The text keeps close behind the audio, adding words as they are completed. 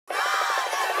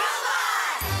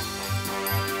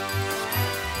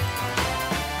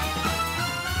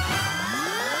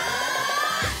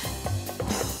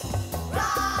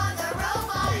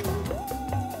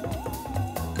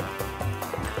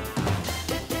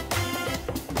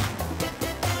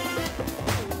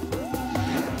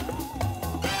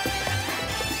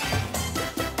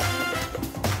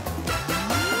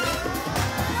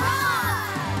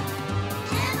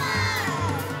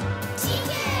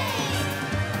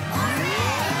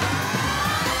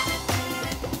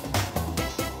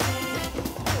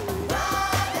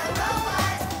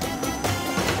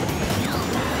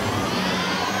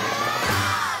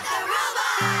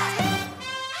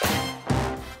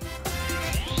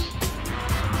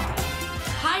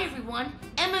everyone.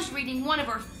 Emma's reading one of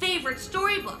our favorite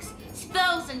storybooks,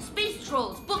 Spells and Space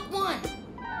Trolls, Book 1.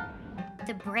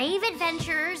 The brave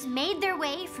adventurers made their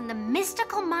way from the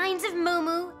mystical mines of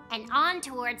Mumu and on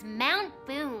towards Mount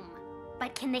Boom.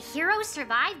 But can the heroes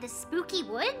survive the spooky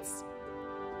woods?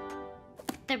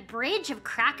 The bridge of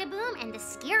Crack-a-Boom and the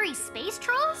scary space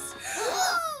trolls?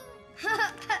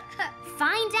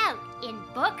 Find out in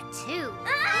Book 2.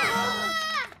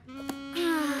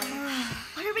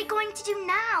 What are we going to do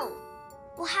now?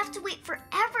 We'll have to wait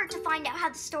forever to find out how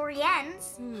the story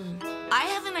ends. I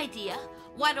have an idea.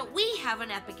 Why don't we have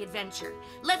an epic adventure?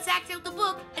 Let's act out the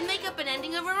book and make up an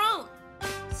ending of our own.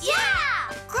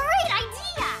 Yeah! Great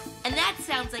idea! And that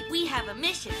sounds like we have a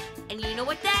mission. And you know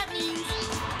what that means?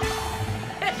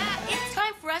 It's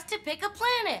time for us to pick a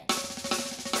planet.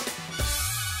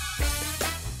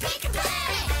 Pick a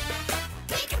planet!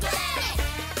 Pick a planet!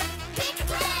 Pick a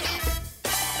planet!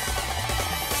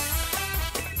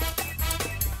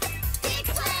 Pick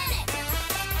a planet!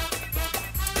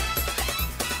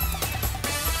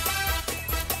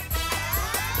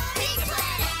 Pick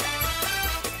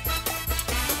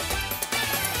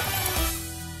a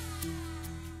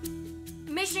planet!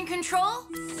 Mission Control?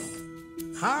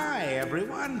 Hi,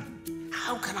 everyone.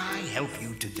 How can I help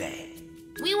you today?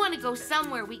 We want to go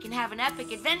somewhere we can have an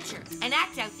epic adventure and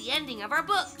act out the ending of our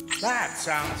book. That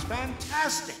sounds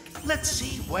fantastic. Let's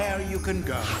see where you can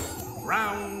go.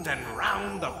 Round and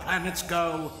round the planets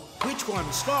go. Which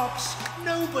one stops,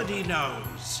 nobody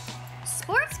knows.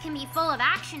 Sports can be full of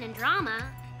action and drama,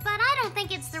 but I don't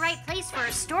think it's the right place for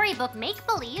a storybook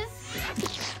make-believe.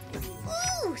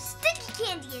 Ooh, sticky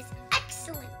candy is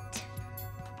excellent.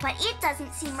 But it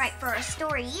doesn't seem right for a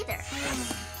story either.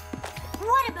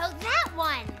 What about that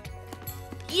one?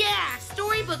 Yeah,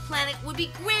 Storybook Planet would be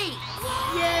great.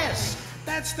 Yes,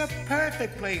 that's the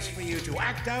perfect place for you to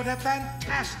act out a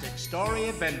fantastic story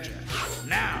adventure.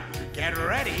 Now, get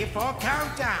ready for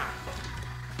countdown.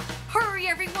 Hurry,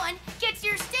 everyone. Get to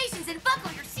your stations and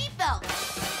buckle your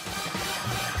seatbelts.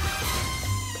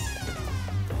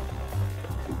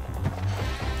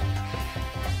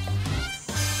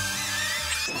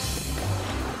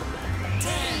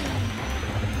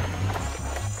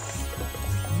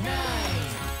 9,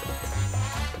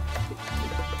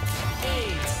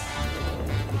 8,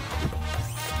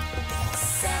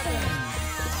 7,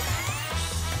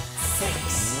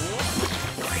 6,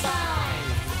 5,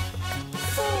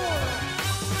 4,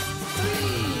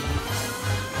 3,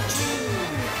 2,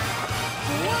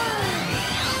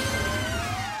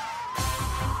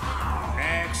 1.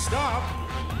 Next stop,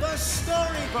 the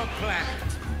Storybook Planet.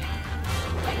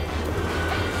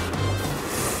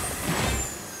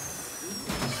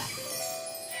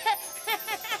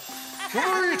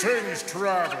 Greetings,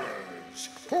 travelers.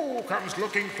 Who comes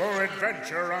looking for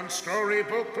adventure on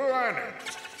Storybook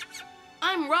Planet?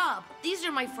 I'm Rob. These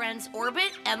are my friends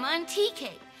Orbit, Emma, and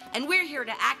TK. And we're here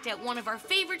to act out one of our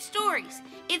favorite stories.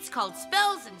 It's called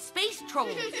Spells and Space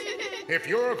Trolls. If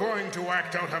you're going to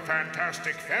act out a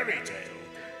fantastic fairy tale,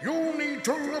 you need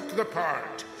to look the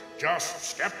part. Just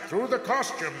step through the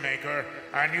costume maker,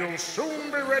 and you'll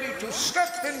soon be ready to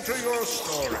step into your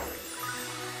story.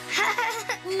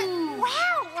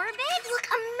 Wow, Orbit! Look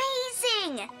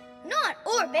amazing! Not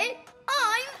Orbit,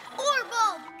 I'm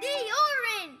Orbal, the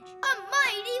Orange, a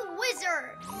mighty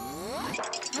wizard!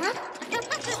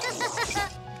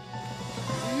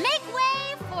 Make way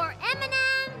for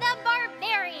Eminem the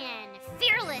Barbarian,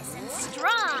 fearless and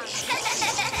strong.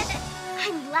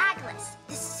 I'm Laglis,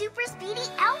 the super speedy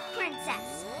elf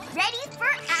princess, ready for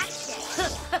action!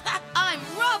 I'm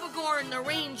Robagorn the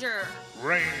Ranger.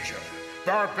 Ranger,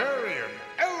 Barbarian,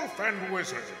 Elf, and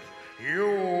Wizard. You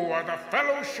are the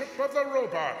Fellowship of the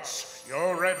Robots.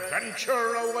 Your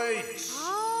adventure awaits.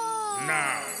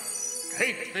 Now,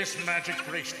 take this magic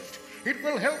bracelet. It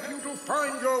will help you to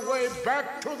find your way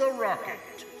back to the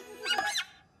rocket.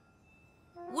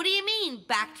 What do you mean,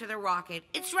 back to the rocket?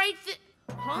 It's right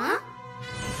Huh?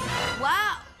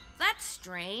 Wow, that's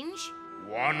strange.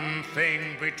 One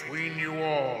thing between you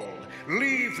all.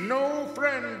 Leave no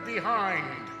friend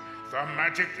behind. The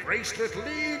magic bracelet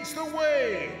leads the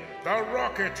way. The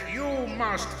rocket you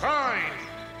must find.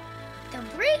 The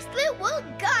bracelet will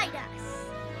guide us.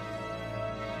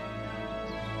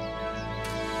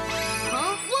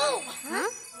 Huh? Whoa! Huh?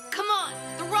 Come on,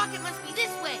 the rocket must be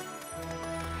this way.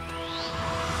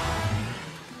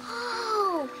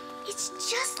 Oh, it's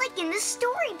just like in the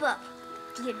storybook.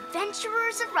 The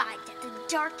adventurers arrived at the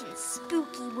dark and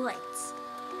spooky woods.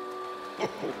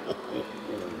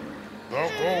 The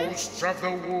ghosts of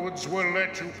the woods will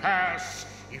let you pass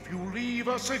if you leave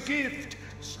us a gift,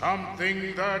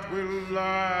 something that will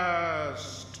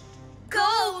last.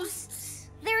 Ghosts!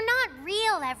 They're not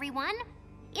real, everyone.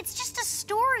 It's just a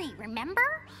story, remember?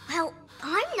 Well,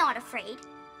 I'm not afraid.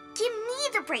 Give me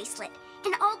the bracelet,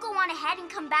 and I'll go on ahead and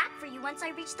come back for you once I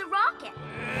reach the rocket.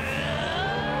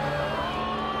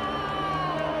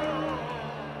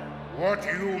 What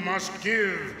you must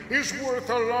give is worth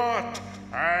a lot,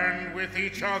 and with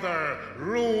each other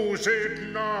lose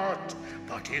it not.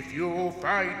 But if you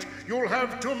fight, you'll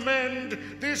have to mend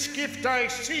this gift I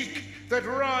seek that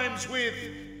rhymes with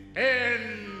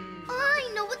end. I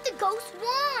know what the ghost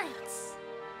wants.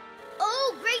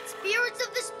 Oh, great spirits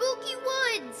of the spooky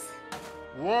woods!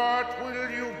 What will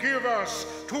you give us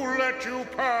to let you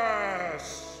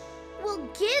pass? We'll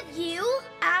give you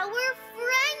our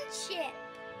friendship.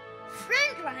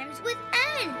 Friend rhymes with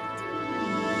end.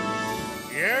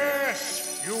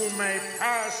 Yes, you may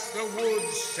pass the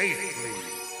woods safely.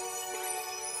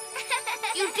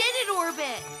 You did it,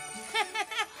 Orbit!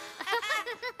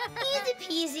 Easy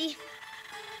peasy.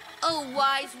 Oh,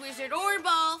 wise wizard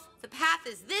Orball, the path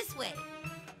is this way.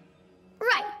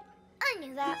 Right, I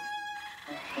knew that.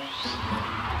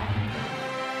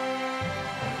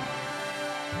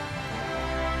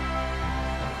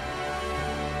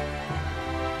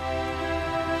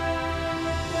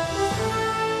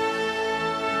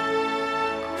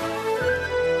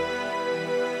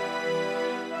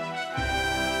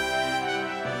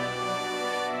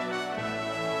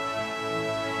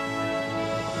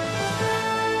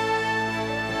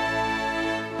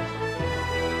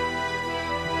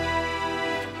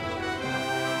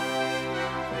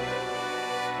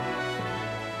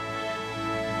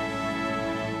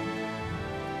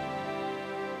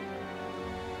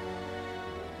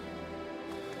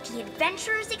 The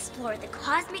adventurers explore the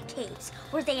cosmic caves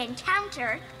where they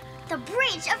encounter the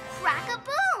Bridge of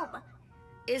Crack-a-Boom.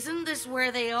 Isn't this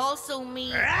where they also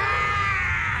meet... The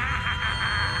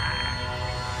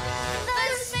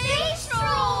Space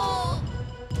Troll!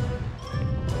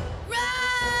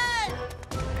 Run!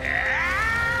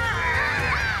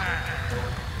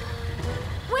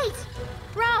 Wait!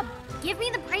 Rob, give me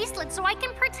the bracelet so I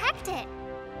can protect it.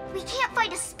 We can't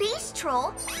fight a space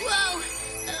troll. Whoa!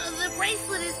 The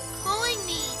bracelet is pulling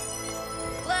me.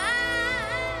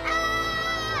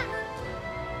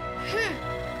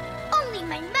 Only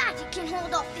my magic can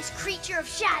hold off this creature of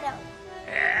shadow.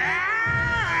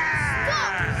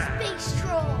 Stop, space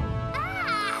troll!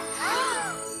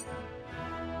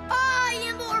 I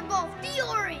am Orbolf the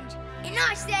Orange, and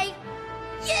I say,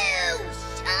 you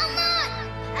shall not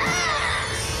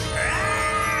pass!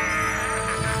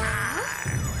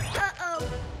 Uh-oh.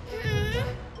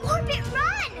 Orbit,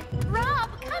 run! Rob,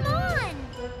 come on!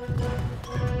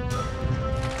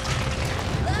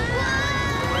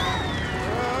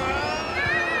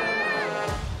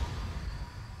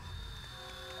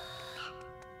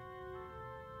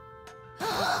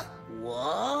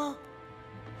 What?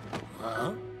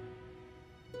 Huh?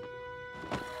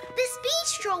 The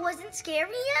speech troll wasn't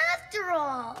scary after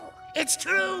all. It's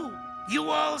true. You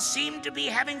all seem to be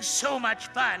having so much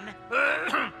fun.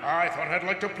 I thought I'd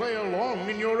like to play along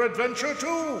in your adventure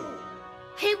too.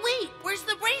 Hey, wait! Where's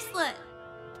the bracelet?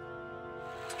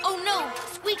 Oh no!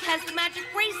 Squeak has the magic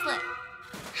bracelet!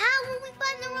 How will we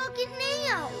find the rocket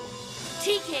now?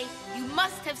 TK, you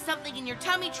must have something in your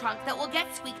tummy trunk that will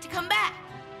get Squeak to come back.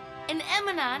 And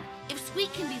Emanon, if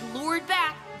Squeak can be lured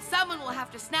back, someone will have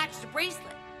to snatch the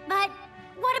bracelet. But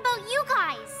what about you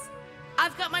guys?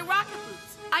 I've got my rocket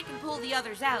boots. I can pull the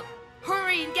others out.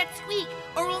 Hurry and get Squeak,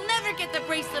 or we'll never get the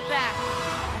bracelet back.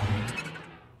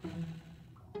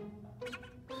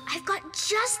 I've got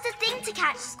just the thing to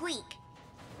catch Squeak.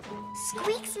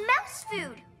 Squeak's mouse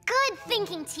food. Good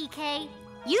thinking, TK.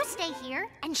 You stay here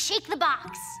and shake the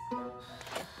box.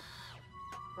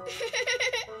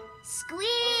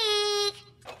 Squeak!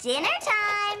 Dinner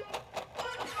time!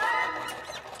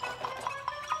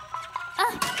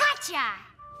 Gotcha!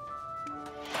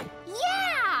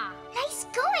 Yeah! Nice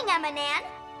going, Emanan.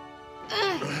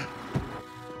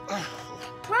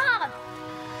 Rob!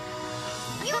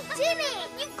 You did it!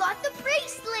 You got the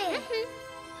bracelet!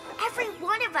 Every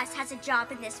one of us has a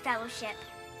job in this fellowship.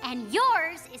 And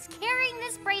yours is carrying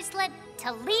this bracelet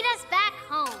to lead us back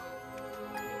home.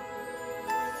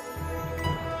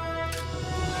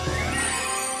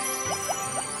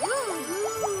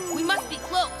 We must be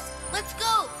close. Let's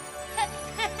go.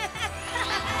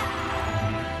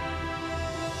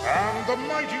 And the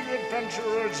mighty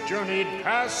adventurers journeyed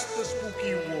past the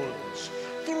spooky woods,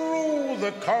 through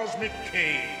the cosmic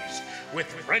caves. With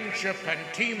friendship and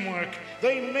teamwork,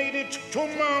 they made it to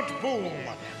Mount Boom,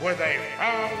 where they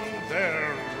found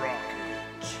their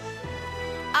rocket.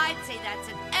 I'd say that's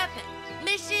an epic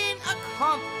mission Mission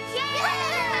accomplished.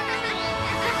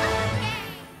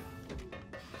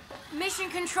 Mission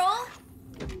Control?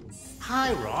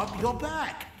 Hi, Rob, you're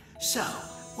back. So,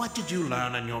 what did you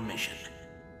learn on your mission?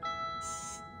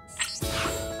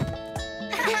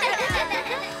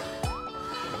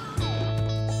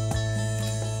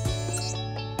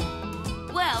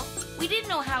 Well, we didn't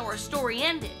know how our story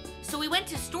ended, so we went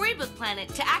to Storybook Planet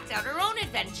to act out our own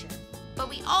adventure. But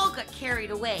we all got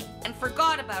carried away and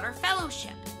forgot about our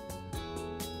fellowship.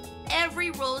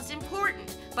 Every role is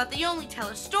important, but they only tell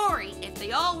a story if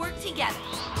they all work together.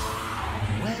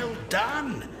 Well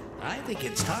done. I think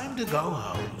it's time to go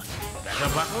home. Better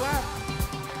buckle up.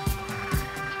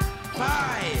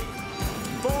 5,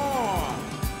 4,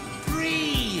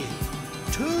 3,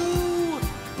 2,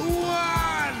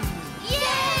 1.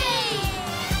 Yay!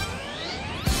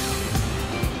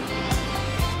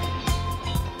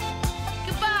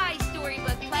 Goodbye,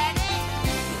 Storybook Planet.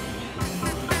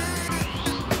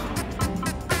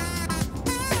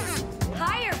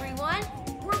 Hi, everyone.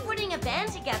 We're putting a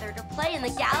band together to play in the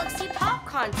Galaxy Pop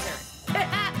concert.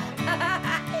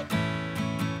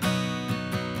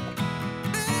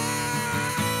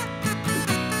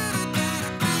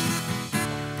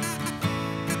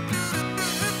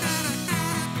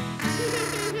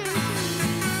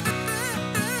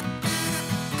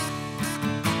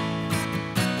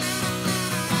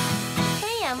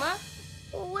 Hey, Emma.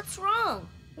 What's wrong?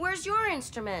 Where's your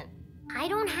instrument? I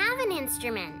don't have an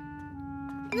instrument.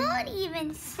 Not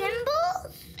even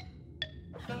symbols?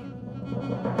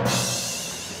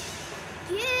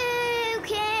 You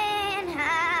can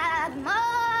have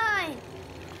mine.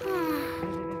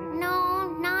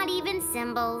 No, not even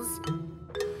cymbals.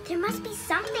 There must be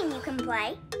something you can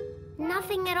play.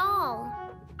 Nothing at all.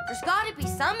 There's got to be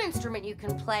some instrument you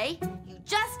can play. You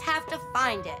just have to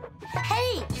find it.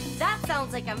 Hey, that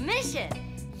sounds like a mission.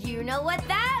 You know what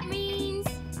that means.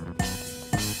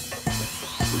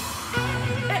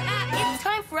 It's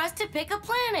time for us to pick a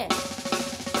planet.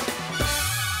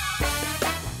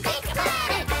 Pick a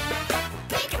planet!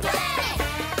 Pick a planet!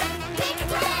 Pick a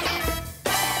planet!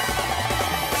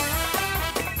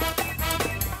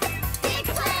 Pick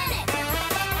a planet!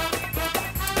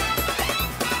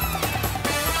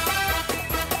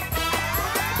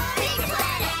 Pick a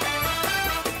planet!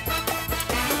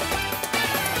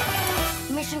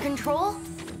 Mission Control?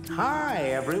 Hi,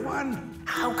 everyone.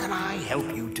 How can I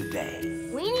help you today?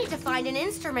 We need to find an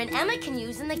instrument Emma can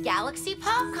use in the Galaxy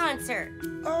Pop concert.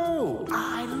 Oh,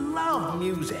 I love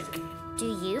music. Do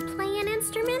you play an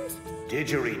instrument?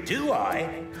 Didgeridoo,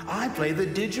 I play the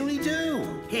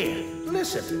didgeridoo. Here,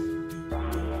 listen.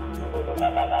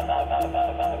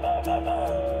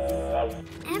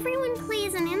 Everyone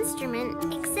plays an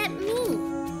instrument except me.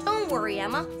 Don't worry,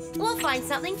 Emma. We'll find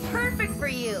something perfect for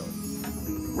you.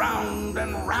 Round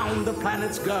and round the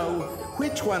planets go.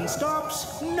 Which one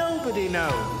stops, nobody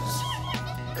knows.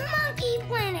 Monkey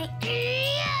Planet!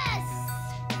 Yes!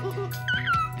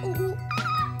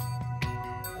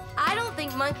 I don't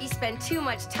think monkeys spend too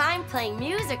much time playing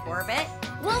music, Orbit.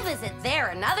 We'll visit there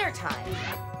another time.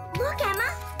 Look,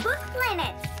 Emma! Book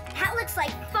planets! That looks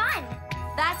like fun!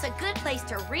 That's a good place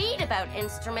to read about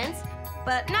instruments,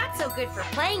 but not so good for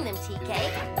playing them, TK.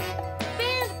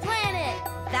 Band Planet!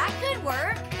 That could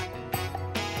work.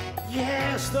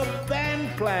 Yes, the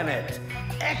band planet.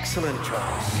 Excellent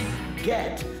choice.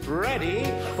 Get ready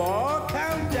for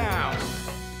countdown.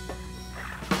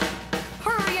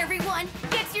 Hurry, everyone!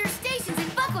 Get to your stations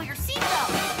and buckle your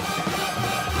seatbelts!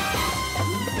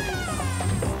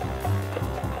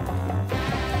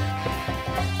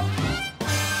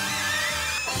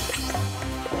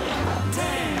 2,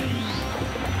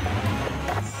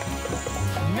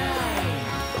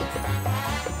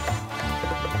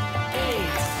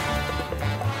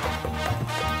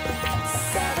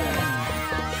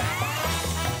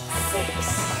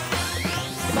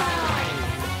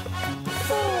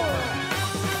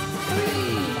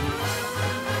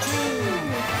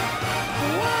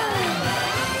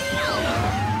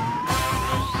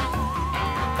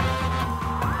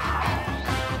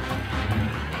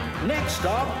 Next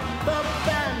stop, the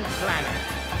band planet.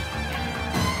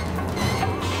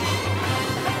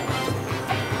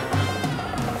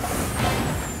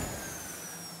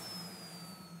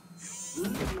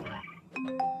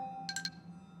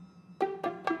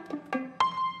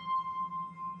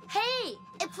 Hey,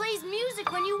 it plays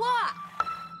music when you walk.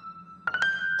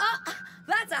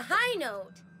 That's a high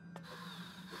note.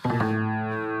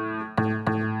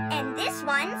 And this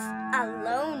one's a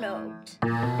low note.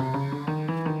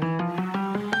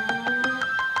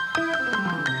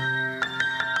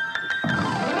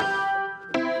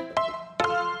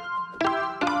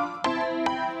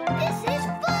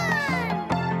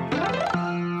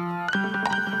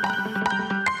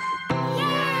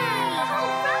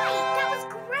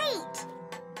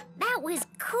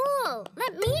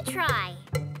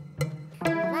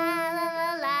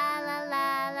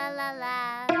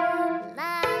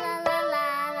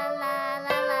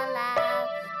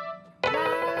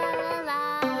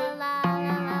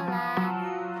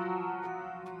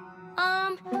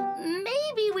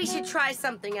 should try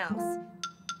something else.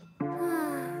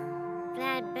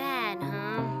 That bad,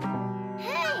 huh?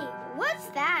 Hey, what's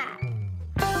that?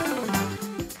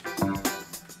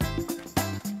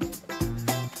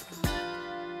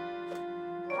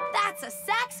 That's a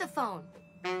saxophone.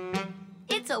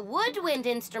 It's a woodwind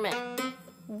instrument.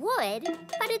 Wood,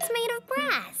 but it's made of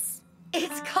brass.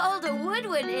 It's called a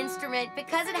woodwind instrument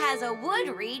because it has a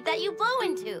wood reed that you blow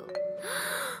into.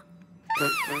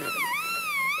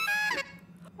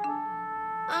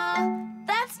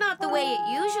 That's not the way it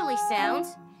usually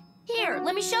sounds. Here,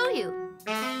 let me show you.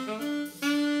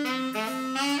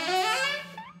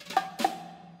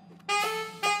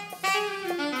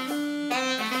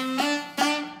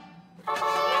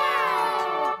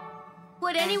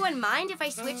 Would anyone mind if I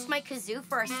switched my kazoo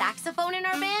for a saxophone in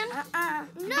our band?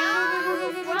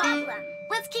 No problem.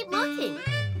 Let's keep looking.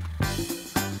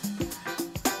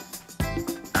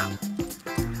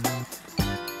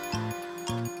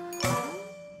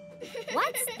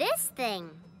 What's this thing?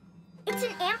 It's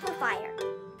an amplifier.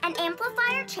 An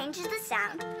amplifier changes the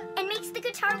sound and makes the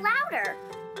guitar louder,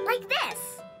 like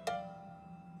this.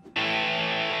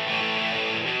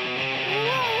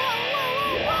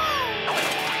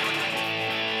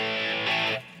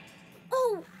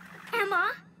 Oh,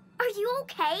 Emma, are you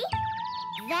okay?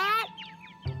 That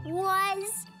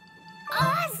was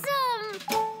awesome!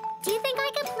 Do you think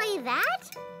I could play that?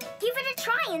 Give it a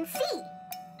try and see.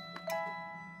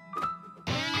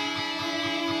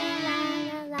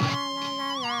 La, la, la, la,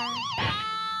 la.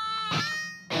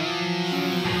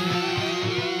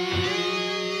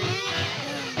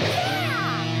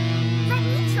 Yeah! Let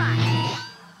me try.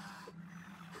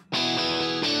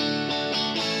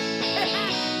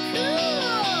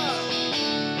 Cool!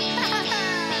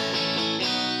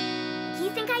 Do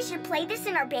you think I should play this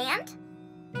in our band?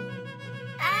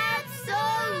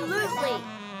 Absolutely.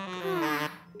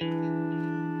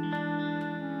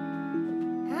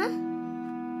 Huh?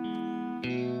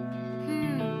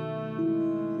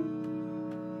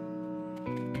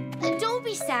 Don't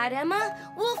be sad, Emma.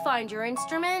 We'll find your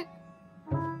instrument.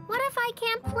 What if I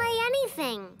can't play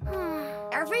anything?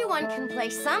 Everyone can play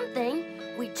something.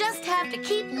 We just have to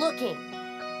keep looking.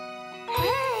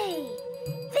 Hey,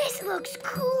 this looks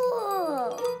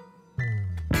cool.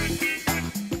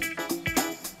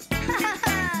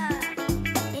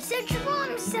 It's a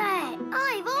drum set.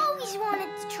 I've always wanted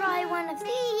to try one of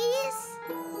these.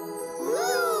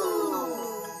 Ooh.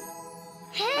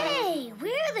 Hey,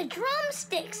 where are the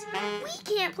drumsticks? We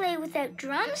can't play without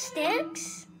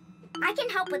drumsticks. I can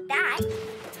help with that.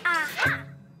 Aha!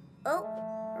 Oh,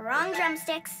 wrong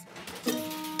drumsticks.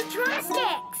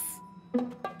 Drumsticks!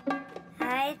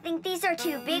 I think these are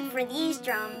too big for these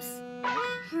drums.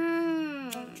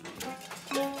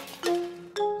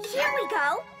 Here we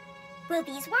go. Will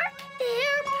these work?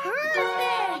 They're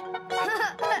perfect!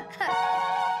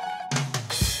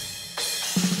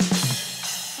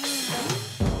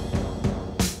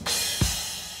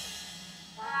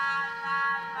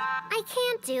 I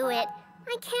can't do it.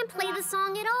 I can't play the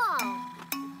song at all.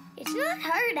 It's not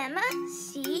hard, Emma.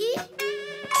 See?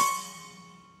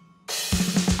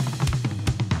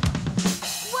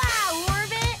 Wow,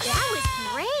 Orbit! That was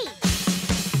great.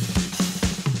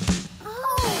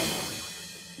 Oh,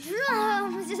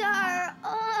 drums are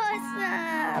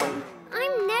awesome.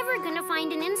 I'm never gonna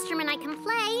find an instrument I can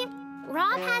play.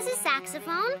 Rob has a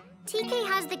saxophone, TK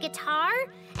has the guitar,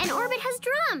 and Orbit has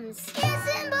drums.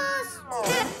 Cymbals!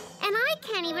 And I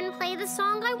can't even play the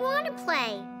song I want to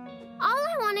play. All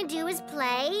I want to do is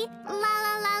play la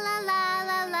la la la la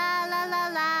la la la la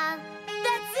la.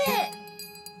 That's it!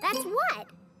 That's what?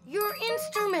 Your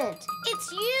instrument.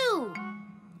 It's you.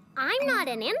 I'm not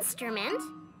an instrument.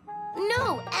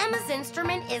 No, Emma's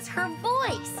instrument is her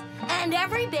voice. And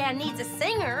every band needs a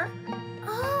singer.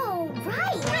 Oh,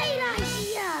 right. Great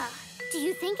idea. Do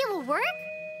you think it will work?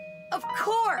 Of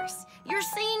course. Your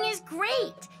singing is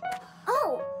great.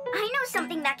 Oh, I know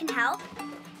something that can help.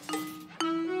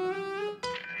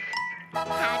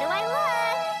 How do I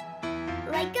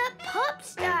look? Like a pop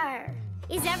star.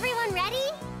 Is everyone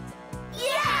ready?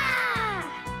 Yeah!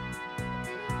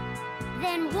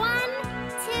 Then 1, 2,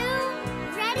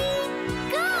 ready,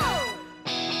 go!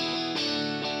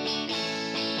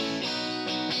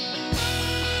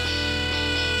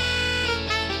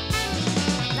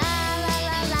 La la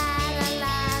la la la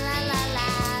la la la la.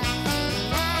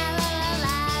 La la la la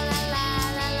la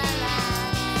la la la.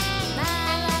 La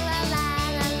la la la la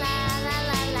la la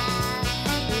la la.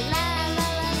 La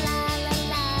la la la la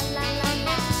la la la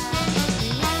la.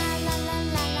 La la la la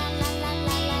la la la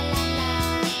la la la.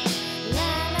 La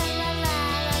la la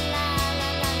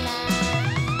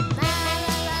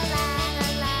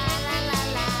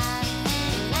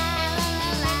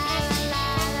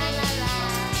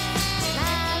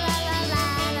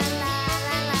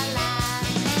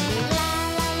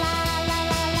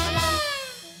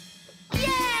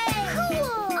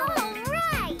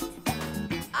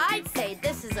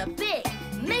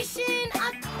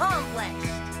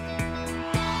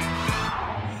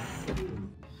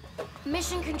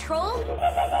Mission Control?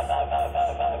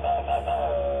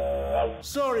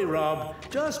 Sorry, Rob.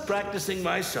 Just practicing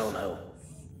my solo.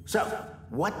 So,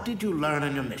 what did you learn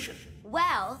on your mission?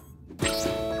 Well...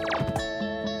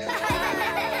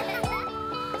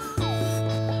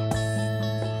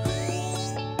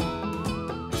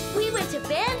 we went to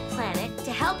Band Planet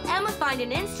to help Emma find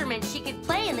an instrument she could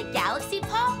play in the Galaxy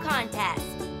Pop Contest.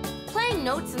 Playing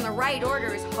notes in the right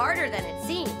order is harder than it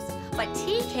seems, but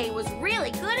TK was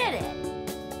really good at it.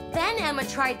 Then Emma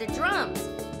tried the drums,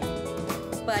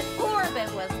 but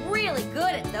Orbit was really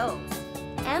good at those.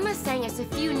 Emma sang us a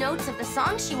few notes of the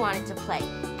song she wanted to play,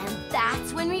 and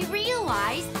that's when we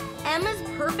realized Emma's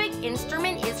perfect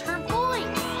instrument is her voice.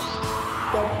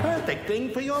 The perfect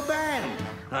thing for your band.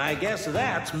 I guess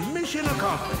that's mission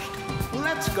accomplished.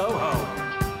 Let's go home.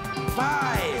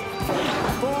 5,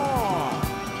 4,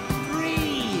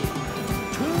 3,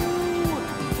 2,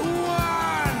 1.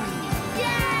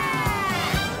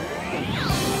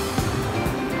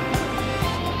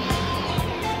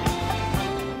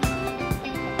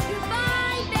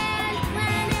 Goodbye, Band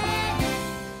Planet!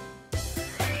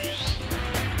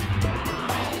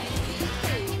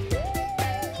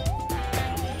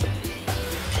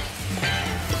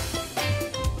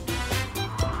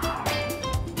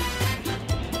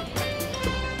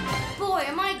 Boy,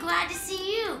 am I glad to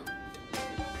see you.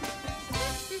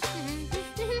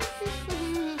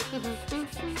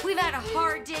 We've had a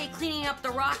hard day cleaning up the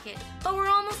rocket, but we're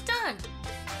almost done.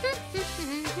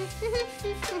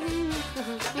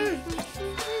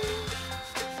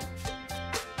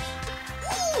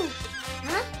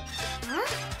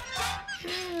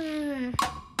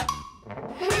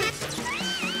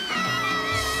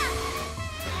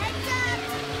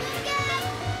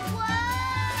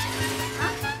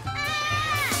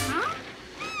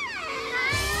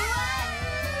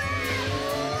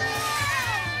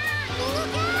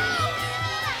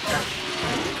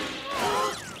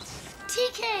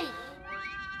 TK!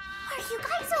 Are you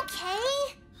guys okay?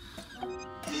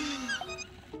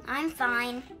 I'm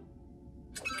fine.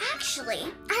 Actually,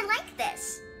 I like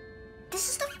this. This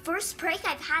is the first break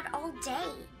I've had all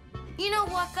day. You know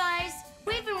what, guys?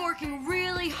 We've been working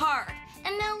really hard.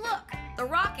 And now look, the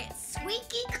rocket's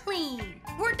squeaky clean.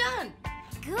 We're done.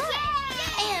 Good.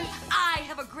 And I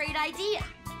have a great idea.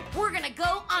 We're gonna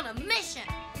go on a mission.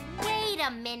 Wait a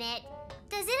minute.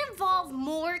 Does it involve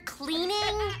more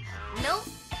cleaning? Nope.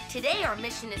 Today our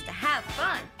mission is to have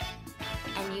fun.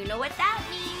 And you know what that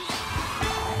means.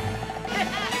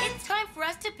 It's time for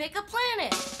us to pick a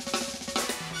planet.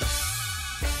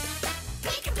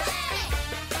 Pick a planet!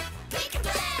 Pick a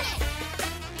planet!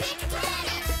 Pick a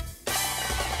planet!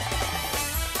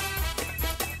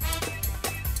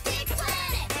 Pick a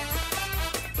planet!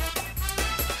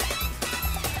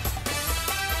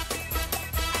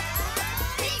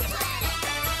 Pick a planet!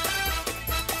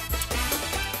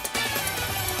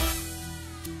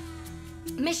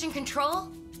 Mission Control?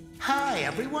 Hi,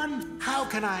 everyone. How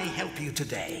can I help you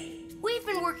today? We've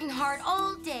been working hard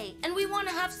all day, and we want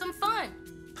to have some fun.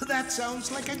 That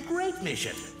sounds like a great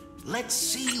mission. Let's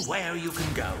see where you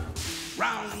can go.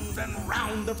 Round and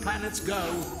round the planets go.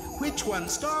 Which one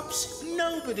stops,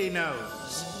 nobody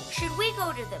knows. Should we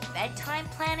go to the bedtime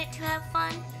planet to have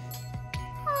fun?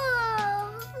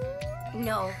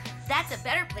 No, that's a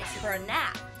better place for a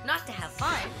nap, not to have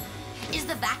fun. Is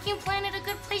the vacuum planet a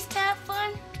good place to have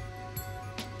fun?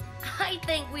 I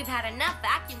think we've had enough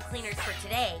vacuum cleaners for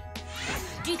today.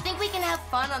 Do you think we can have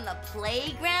fun on the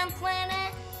playground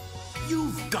planet?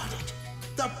 You've got it.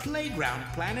 The playground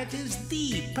planet is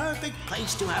the perfect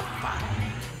place to have fun.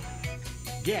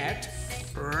 Get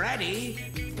ready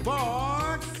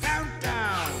for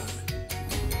countdown.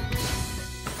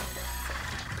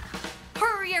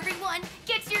 Hurry, everyone!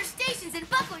 Get to your stations and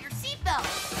buckle your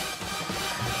seatbelts!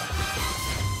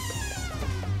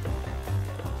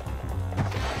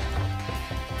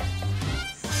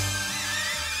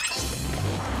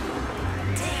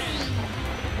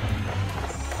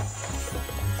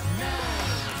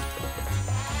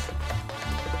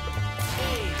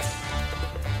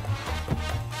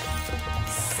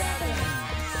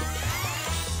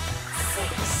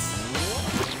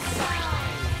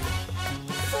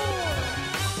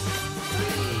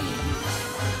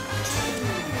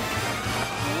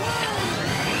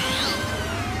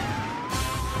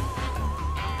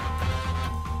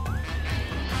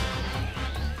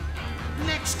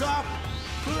 Next stop,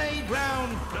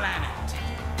 Playground Planet.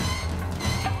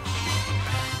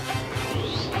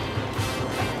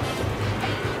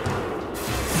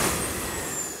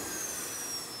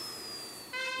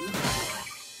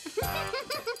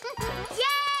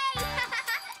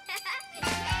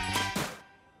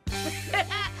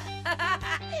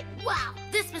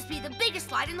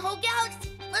 ride in the whole galaxy.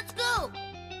 Let's go.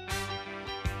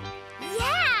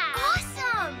 Yeah!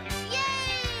 Awesome! Yay!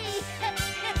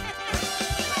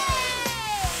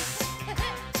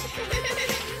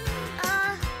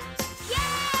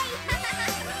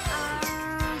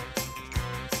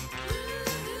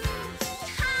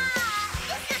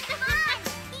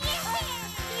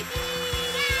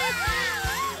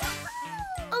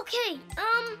 Okay,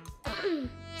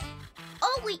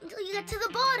 I'll wait until you get to the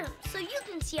bottom so you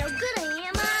can see how good I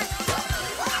am at...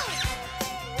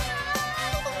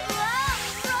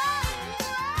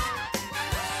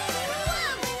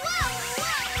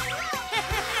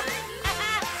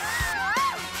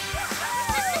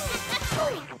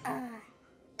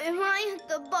 Am I at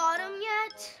the bottom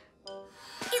yet?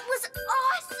 It was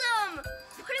awesome!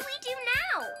 What do we do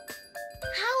now?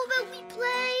 How about we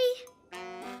play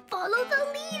Follow the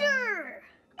Leader?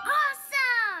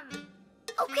 Awesome!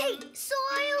 Okay, so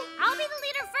I'll be the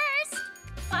leader first.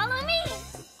 Follow me.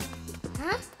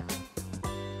 Huh?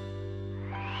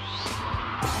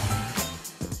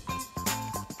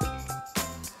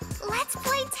 Let's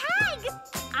play tag.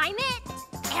 I'm it.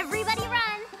 Everybody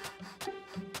run.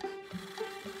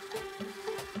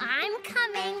 I'm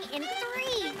coming in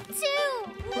 3,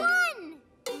 2, 1.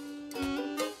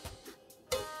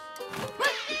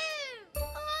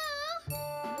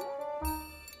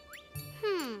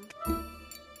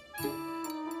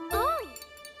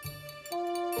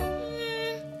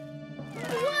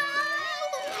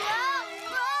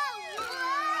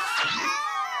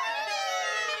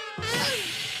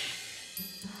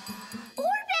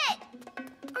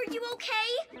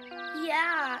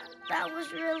 That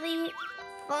was really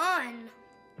fun.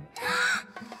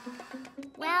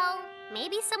 Well,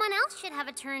 maybe someone else should have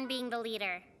a turn being the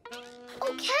leader.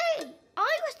 Okay,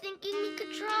 I was thinking we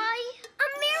could try a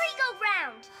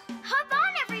merry-go-round. Hop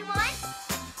on, everyone.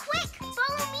 Quick,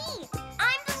 follow me.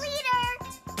 I'm the leader.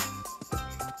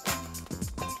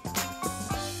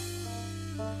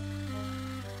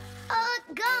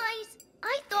 Guys,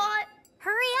 I thought...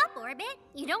 Hurry up, Orbit.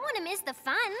 You don't want to miss the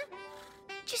fun.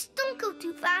 Just don't go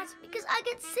too fast because I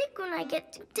get sick when I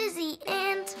get too dizzy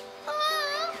and...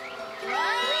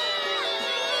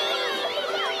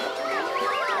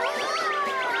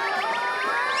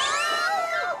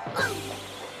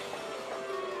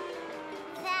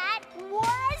 That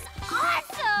was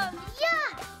awesome!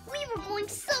 Yeah! We were going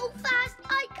so fast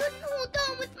I couldn't hold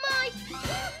on with my...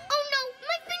 Oh no,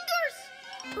 my fingers!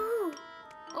 Ooh.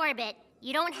 Orbit,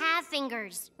 you don't have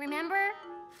fingers, remember?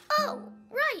 Oh,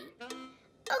 right.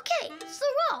 Okay, so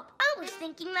Rob, I was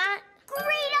thinking that...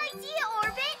 Great idea,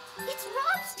 Orbit! It's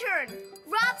Rob's turn!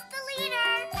 Rob's the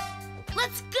leader!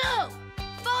 Let's go!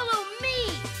 Follow me!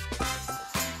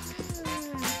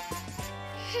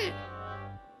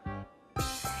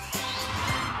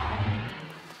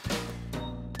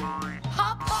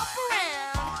 Hop, hop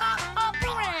around! Hop, hop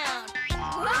around!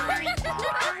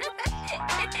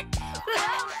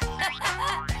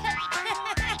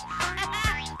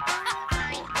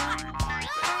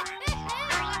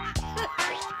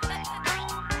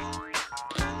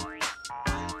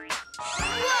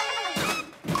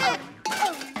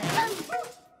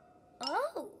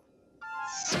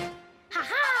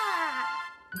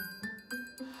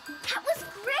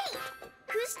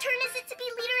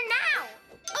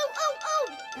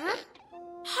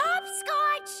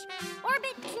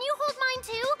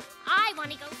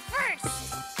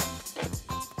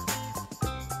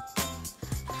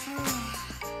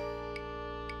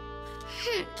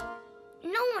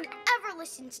 No one ever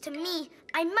listens to me.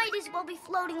 I might as well be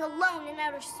floating alone in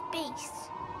outer space.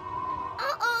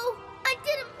 Uh-oh, I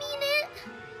didn't mean it.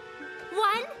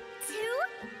 1, 2,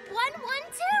 1, 1,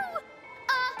 2.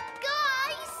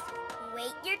 Guys.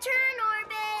 Wait your turn,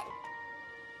 Orbit.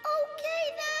 Okay,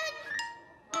 then.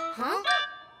 Huh?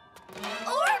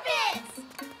 Orbit!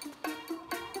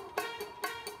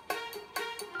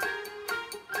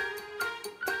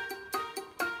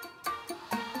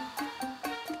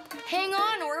 Hang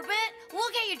on, Orbit.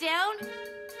 We'll get you down.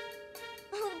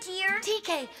 Oh, dear.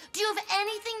 TK, do you have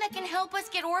anything that can help us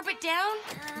get Orbit down?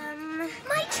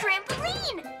 My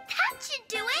trampoline. That should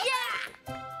do it. Yeah!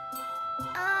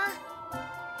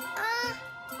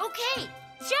 Okay.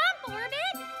 Jump,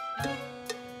 Orbit!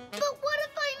 But what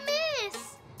if I miss?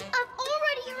 I've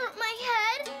already hurt my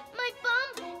head, my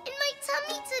bum, and my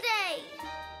tummy today.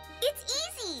 It's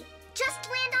easy. Just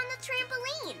land on the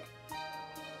trampoline.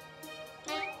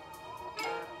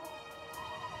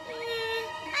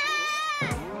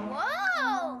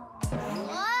 Whoa!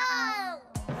 Whoa!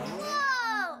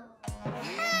 Whoa!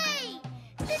 Hey!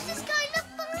 This is kind of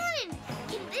fun.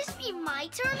 Can this be my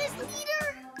turn as leader?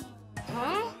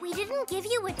 Huh? We didn't give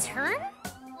you a turn?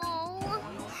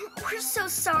 We're so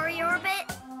sorry, Orbit.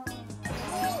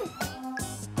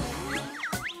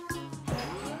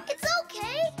 It's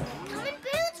okay. Come and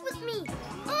bounce with me.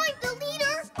 I'm the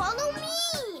leader. Follow me.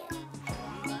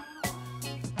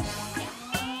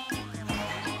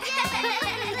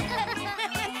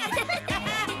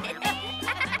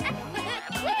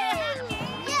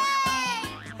 Yay!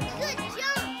 Good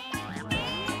jump.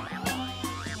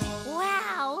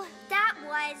 Wow, that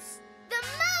was the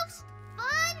most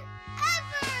fun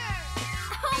ever!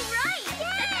 All right!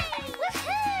 Yay!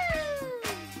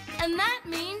 Woohoo! And that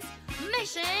means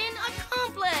mission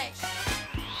accomplished.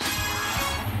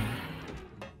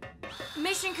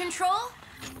 Mission control?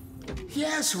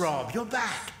 Yes, Rob, you're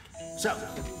back. So,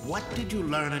 what did you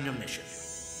learn on your mission?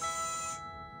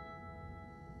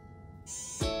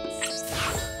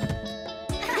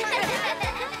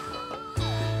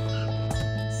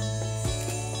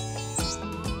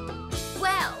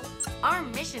 Well, our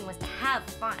mission was to have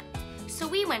fun. So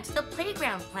we went to the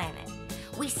playground planet.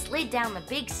 We slid down the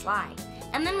big slide,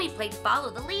 and then we played follow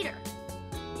the leader.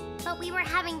 But we were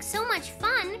having so much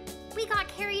fun, we got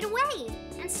carried away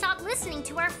and stopped listening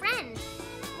to our friend.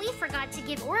 We forgot to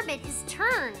give Orbit his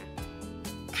turn.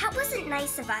 That wasn't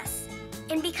nice of us.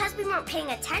 And because we weren't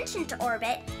paying attention to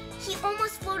Orbit, he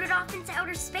almost floated off into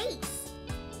outer space.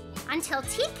 Until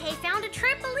TK found a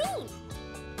trampoline.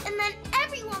 And then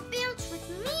everyone bounced with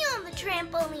me on the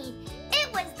trampoline.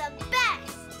 It was the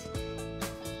best.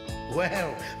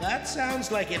 Well, that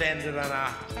sounds like it ended on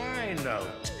a high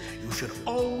note. You should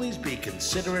always be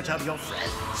considerate of your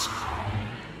friends.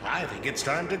 I think it's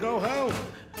time to go home.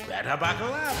 Better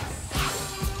buckle up.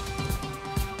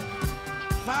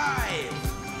 5,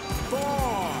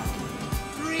 4,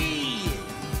 3,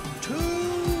 2, 1.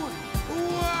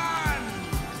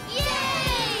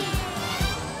 Yay!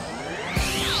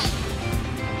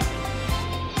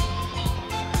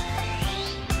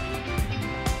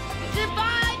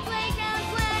 Goodbye, Playground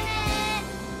Planet!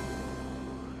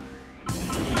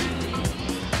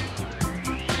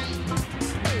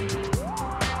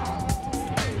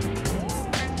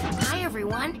 Hi,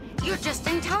 everyone. You're just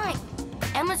in time.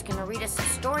 Emma's gonna read us a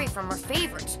story from her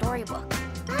favorite storybook.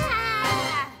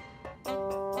 Ah!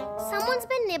 Someone's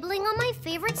been nibbling on my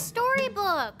favorite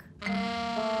storybook.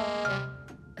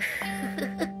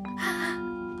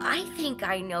 I think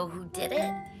I know who did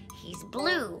it. He's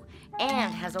blue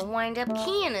and has a wind-up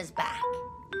key in his back.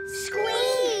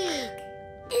 Squeak!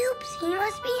 Oops, he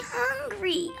must be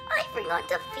hungry. I forgot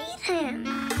to feed him.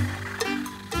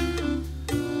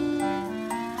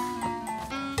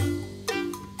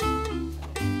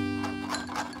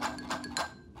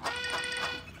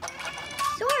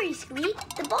 Sorry, Squeak.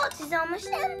 The box is almost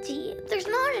empty. There's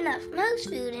not enough mouse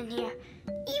food in here,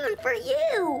 even for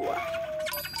you.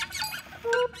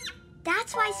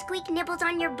 That's why Squeak nibbled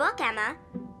on your book, Emma.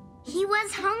 He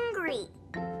was hungry.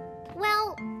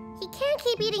 Well, he can't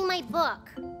keep eating my book.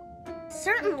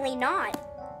 Certainly not.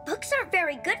 Books aren't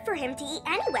very good for him to eat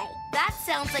anyway. That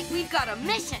sounds like we've got a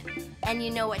mission. And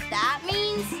you know what that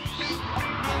means?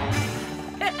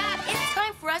 It's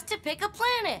time for us to pick a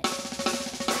planet.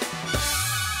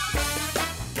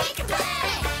 Pick a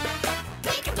planet!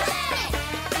 Pick a planet!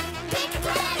 Pick a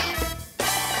planet!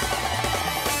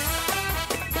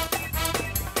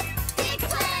 Pick a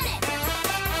planet!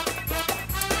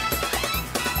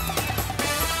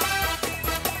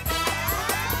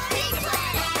 Pick a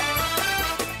planet!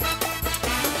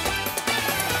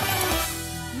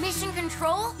 Mission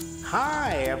control?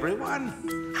 Hi,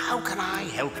 everyone. How can I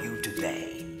help you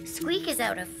today? Squeak is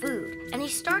out of food, and he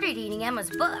started eating Emma's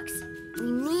books. We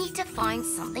need to find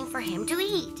something for him to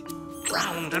eat.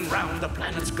 Round and round the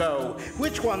planets go.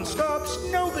 Which one stops,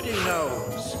 nobody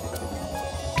knows.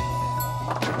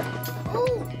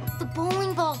 Oh, the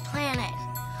bowling ball planet.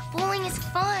 Bowling is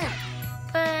fun,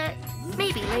 but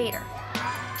maybe later.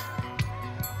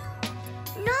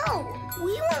 No,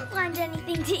 we won't find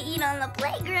anything to eat on the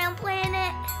playground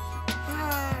planet.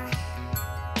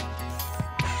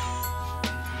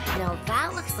 Now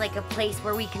that looks like a place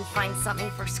where we can find something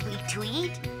for Squeak to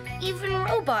eat. Even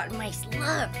robot mice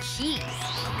love cheese.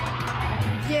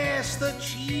 Yes, the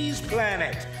cheese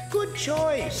planet. Good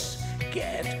choice.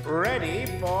 Get ready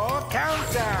for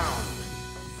countdown.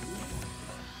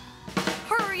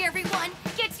 Hurry, everyone!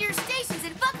 Get to your stations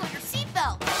and buckle your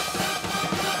seatbelt.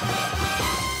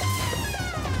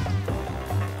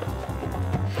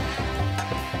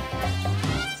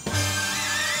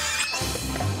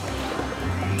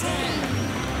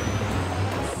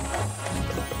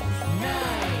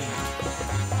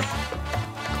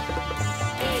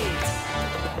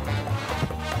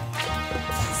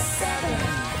 7,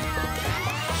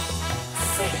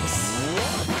 6,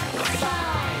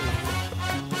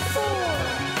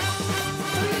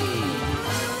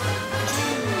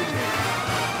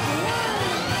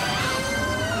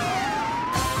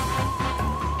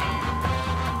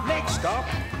 stop,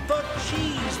 the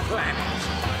Cheese Planet.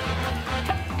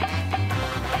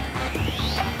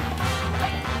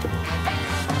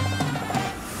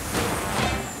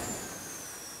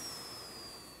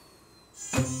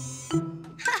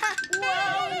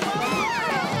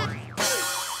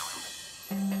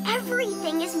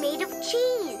 Everything is made of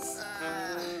cheese.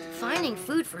 Finding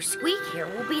food for Squeak here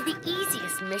will be the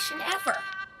easiest mission ever.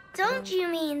 Don't you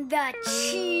mean the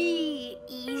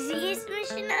easiest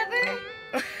mission ever?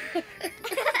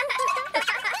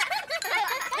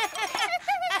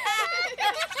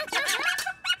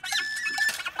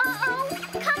 Uh-oh!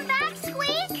 Come back,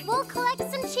 Squeak! We'll collect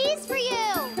some cheese for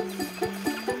you!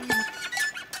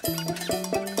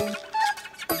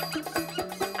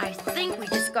 I think we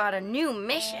just got a new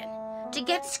mission. To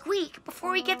get Squeak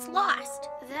before he gets lost.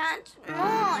 That's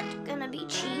not gonna be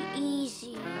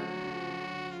easy.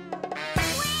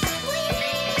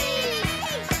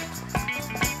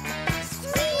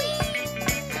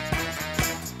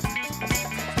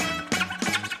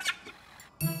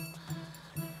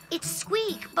 It's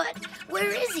Squeak, but where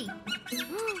is he?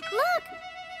 Look!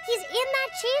 He's in that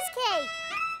cheesecake!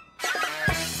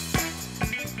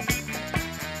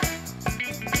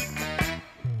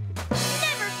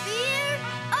 Never fear!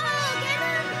 I'll get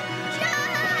him!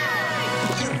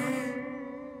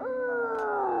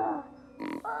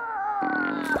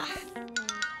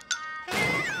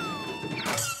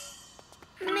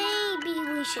 Maybe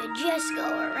we should just go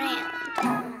around.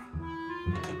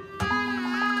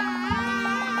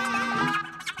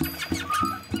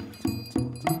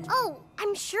 Oh,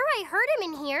 I'm sure I heard him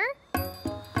in here.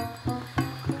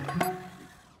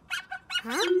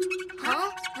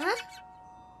 Huh?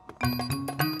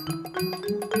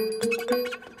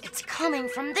 It's coming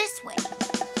from this way.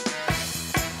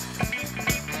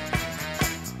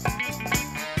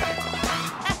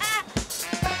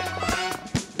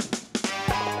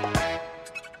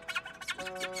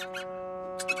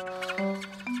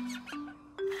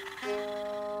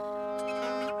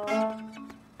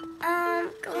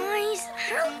 Guys, I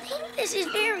don't think this is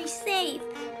very safe.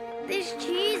 This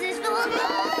cheese is full of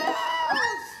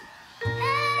holes!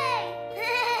 Hey!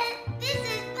 This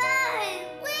is bad!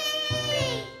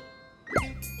 Wait!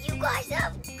 You guys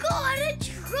have gotta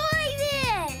try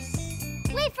this!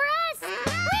 Wait for us!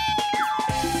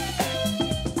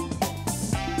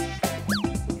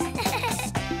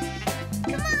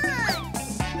 Come on!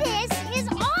 This is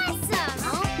awesome!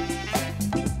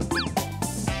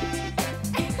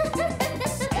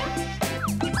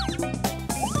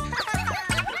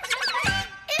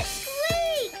 It's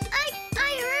Squeak! I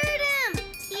heard him!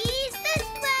 He's this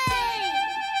way!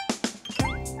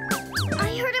 I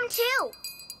heard him too!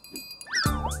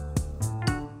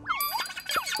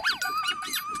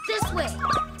 This way.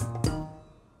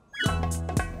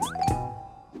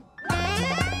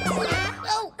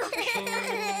 Oh!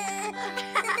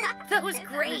 That was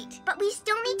great. But we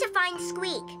still need to find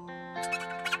Squeak.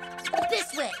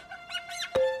 This way.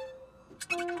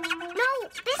 No,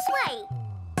 this way.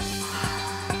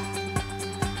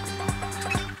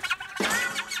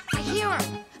 I hear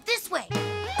him. This way.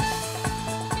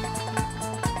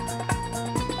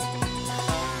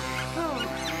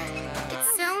 It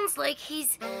sounds like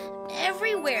he's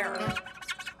everywhere.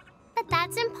 But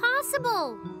that's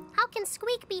impossible. How can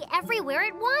Squeak be everywhere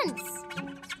at once?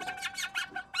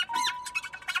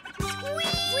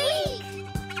 Squeak!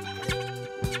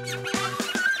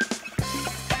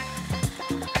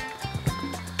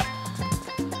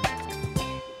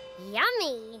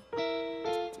 Yummy!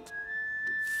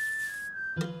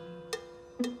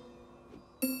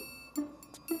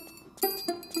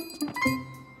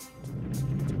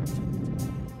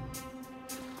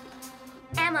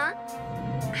 Emma,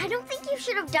 I don't think you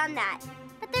should have done that.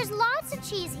 But there's lots of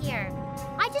cheese here.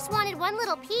 I just wanted one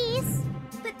little piece.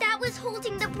 But that was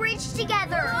holding the bridge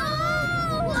together.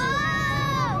 Whoa!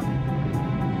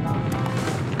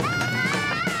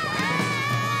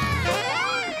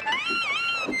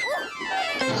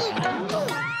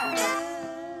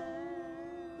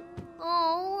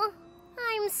 Oh,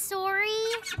 I'm sorry.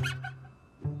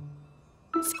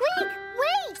 Squeak,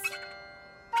 wait!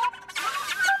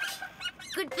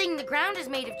 Good thing the ground is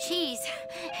made of cheese.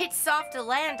 It's soft to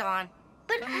land on.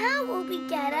 But how will we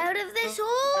get out of this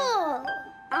hole?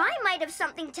 I might have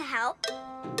something to help.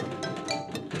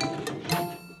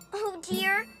 Oh,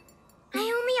 dear. I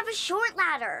only have a short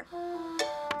ladder.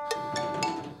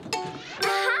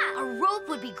 Aha! A rope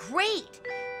would be great,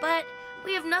 but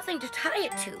we have nothing to tie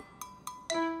it to.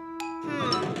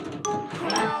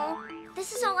 No,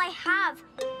 this is all I have.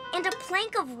 And a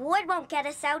plank of wood won't get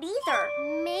us out either.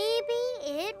 Maybe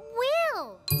it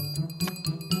will.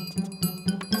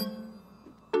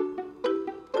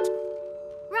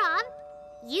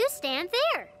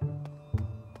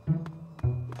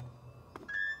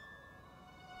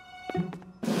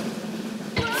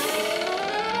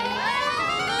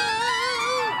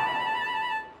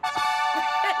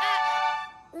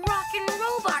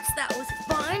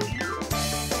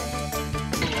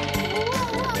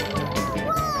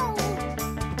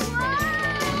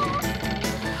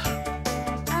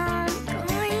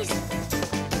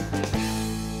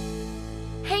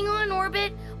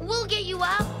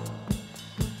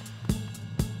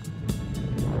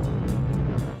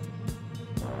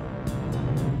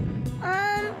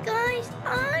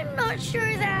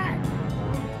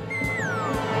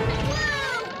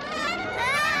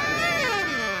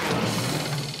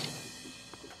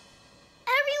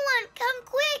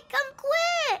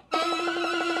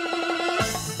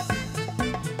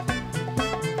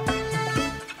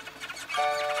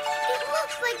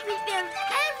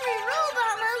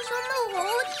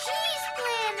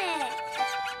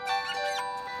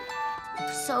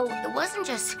 So it wasn't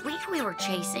just Squeak we were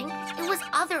chasing, it was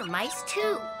other mice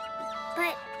too.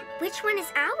 But which one is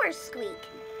ours, Squeak?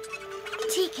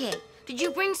 TK, did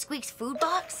you bring Squeak's food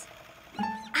box?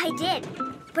 I did,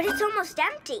 but it's almost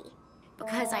empty.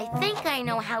 Because I think I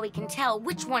know how we can tell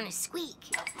which one is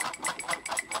Squeak.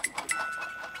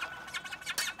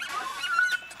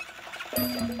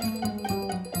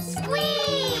 Squeak!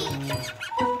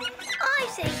 I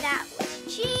say that was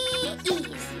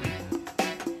Cheeeasiest.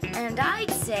 And I'd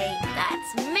say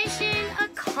that's mission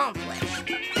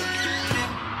accomplished.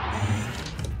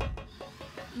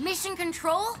 Mission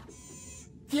control?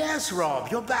 Yes,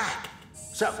 Rob, you're back.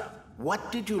 So,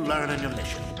 what did you learn on your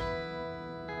mission?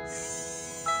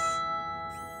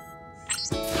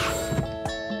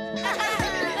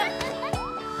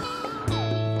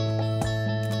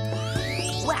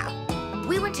 Well,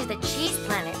 we went to the cheese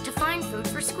planet to find food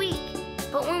for Squeak.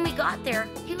 But when we got there,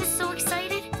 he was so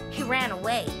excited, he ran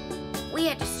away. We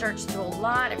had to search through a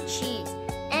lot of cheese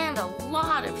and a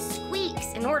lot of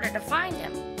Squeaks in order to find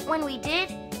him. When we did,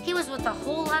 he was with a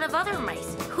whole lot of other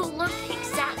mice who looked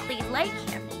exactly like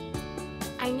him.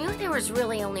 I knew there was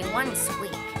really only one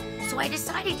Squeak, so I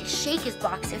decided to shake his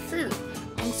box of food,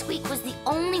 and Squeak was the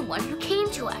only one who came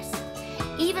to us.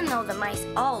 Even though the mice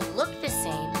all looked the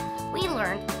same, we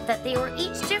learned that they were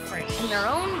each different in their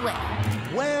own way.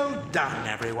 Well done,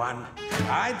 everyone.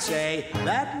 I'd say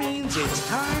that means it's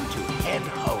time to head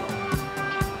home.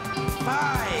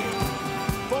 5,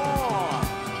 4,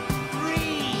 3,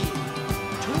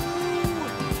 2,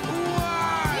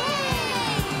 1.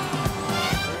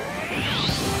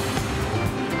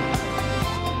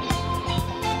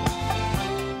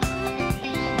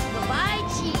 Goodbye,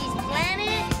 Cheese Planet.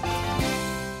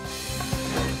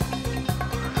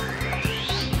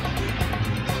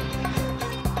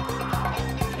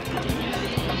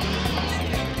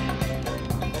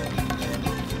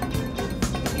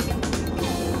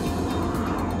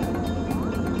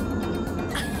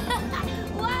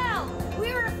 Wow, we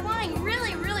were flying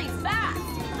really, really fast.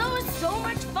 That was so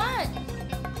much fun.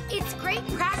 It's great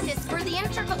practice for the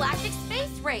intergalactic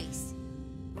space race.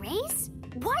 Race?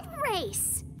 What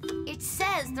race? It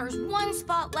says there's one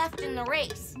spot left in the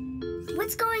race.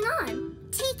 What's going on?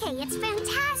 TK, it's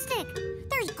fantastic.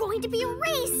 There's going to be a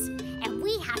race, and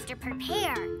we have to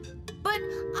prepare. But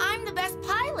I'm the best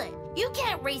pilot. You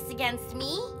can't race against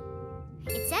me.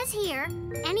 It says here,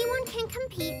 anyone can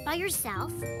compete by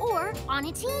yourself or on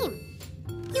a team.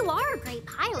 You are a great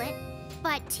pilot,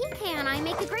 but TK and I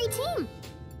make a great team.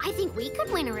 I think we could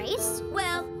win a race.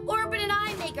 Well, Orbit and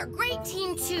I make a great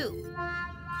team too.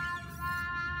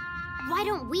 Why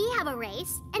don't we have a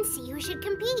race and see who should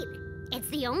compete? It's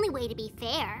the only way to be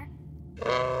fair.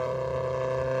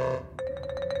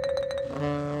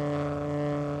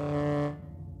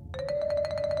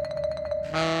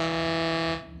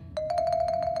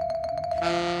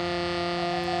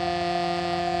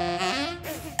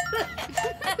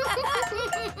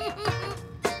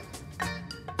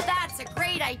 That's a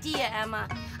great idea, Emma.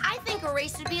 I think a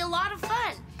race would be a lot of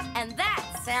fun. And that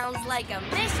sounds like a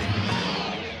mission.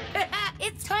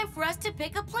 It's time for us to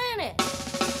pick a planet. Pick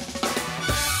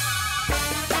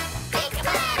a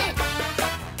planet!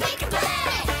 Pick a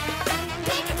planet!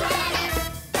 Pick a planet!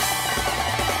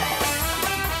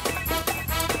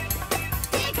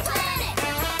 Pick a planet!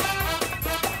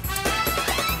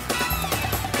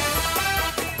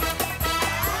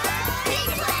 Pick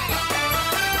a planet!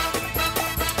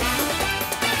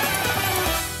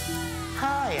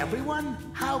 Hi, everyone.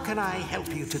 How can I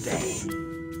help you today?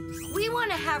 We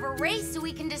want to have a race so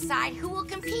we can decide who will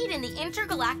compete in the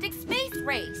intergalactic space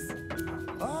race.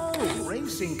 Oh,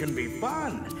 racing can be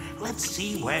fun. Let's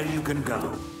see where you can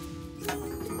go.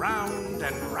 Round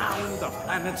and round the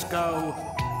planets go.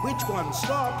 Which one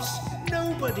stops,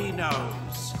 nobody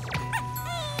knows.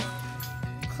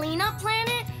 Cleanup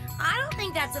planet? I don't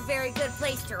think that's a very good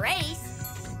place to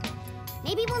race.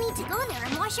 Maybe we'll need to go there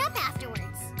and wash up afterwards.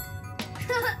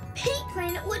 Pink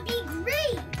Planet would be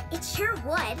great! It sure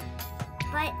would.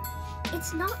 But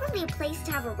it's not really a place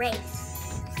to have a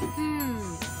race.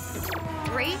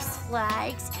 Race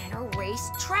flags and a race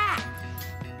track.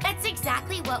 That's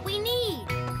exactly what we need.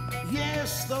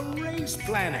 Yes, the race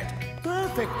planet.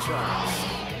 Perfect choice.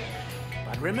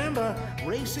 But remember,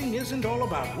 racing isn't all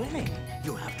about winning.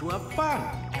 You have to have fun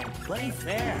and play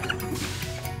fair.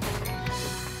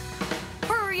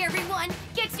 Hurry, everyone!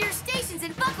 Get to your stations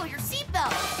and buckle your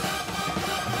seatbelts!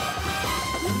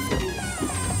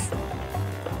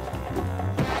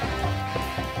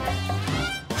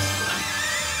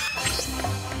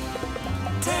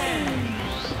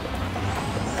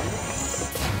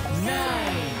 9,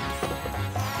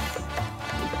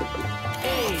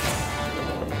 8,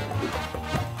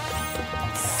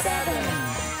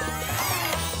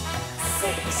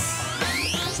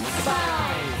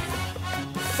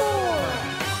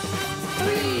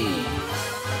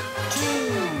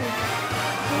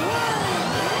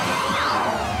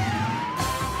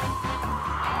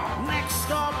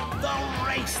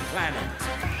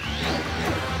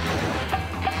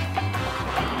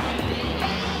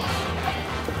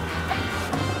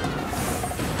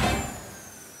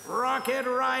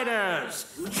 Excited riders,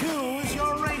 choose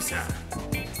your racer.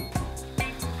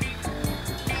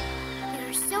 There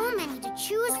are so many to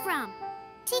choose from.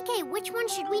 TK, which one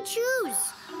should we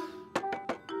choose?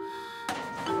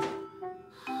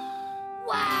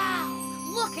 Wow!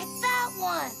 Look at that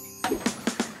one!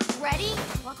 Ready?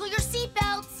 Buckle your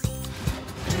seatbelts.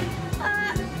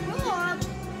 Rob,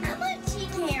 Emma and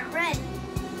TK are ready.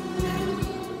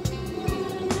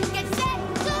 Get set,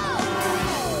 go!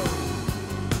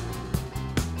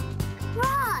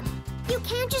 Rob, you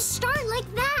can't just start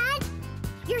like that.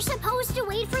 You're supposed to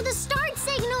wait for the start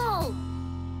signal.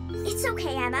 It's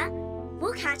okay, Emma.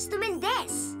 We'll catch them in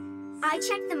this. I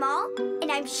checked them all,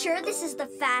 and I'm sure this is the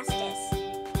fastest.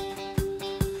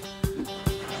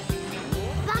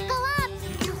 Buckle up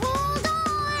and hold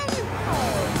on.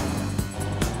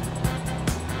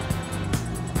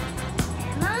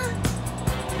 Emma?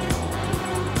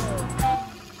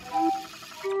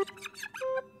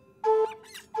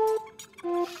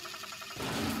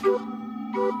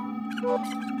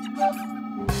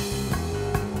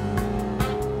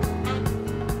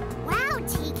 Wow,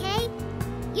 TK.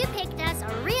 You picked us a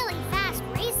really fast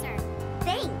racer.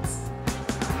 Thanks.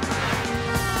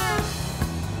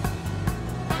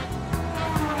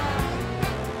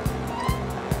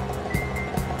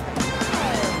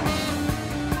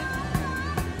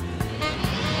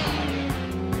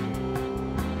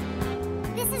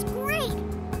 This is great.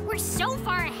 We're so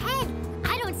far ahead.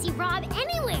 I don't see Rob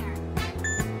anywhere.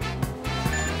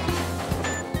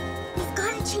 We've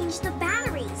got to change the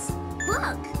batteries.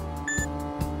 Look.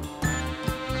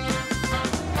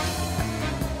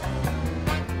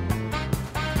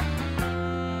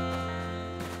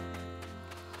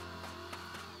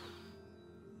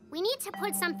 We need to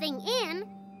put something in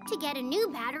to get a new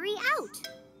battery out.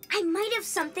 I might have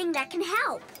something that can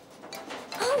help.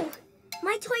 Oh,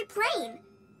 my toy plane.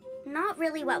 Not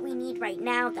really what we need right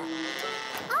now, though.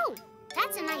 Oh,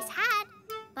 that's a nice hat,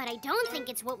 but I don't think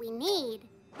it's what we need.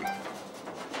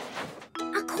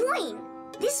 A coin.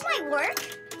 This might work.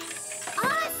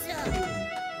 Awesome!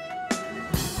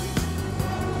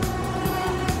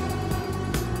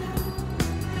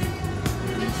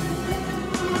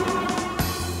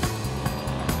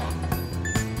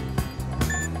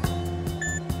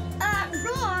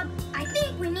 Rob, I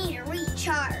think we need a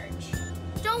recharge.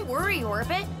 Don't worry,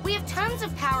 Orbit. We have tons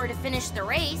of power to finish the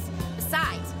race.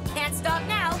 Besides, can't stop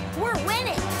now. We're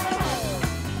winning.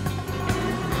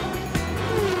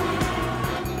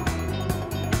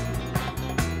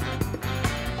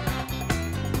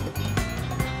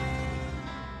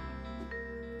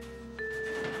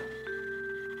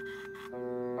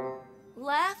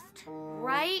 Left,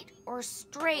 right, or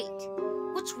straight?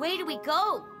 Which way do we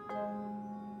go?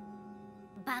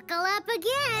 Buckle up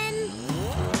again.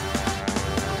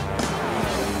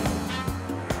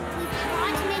 We've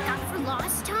got to make up for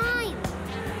lost time.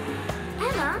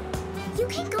 Emma, you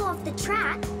can't go off the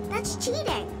track. That's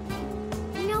cheating.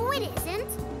 No, it isn't.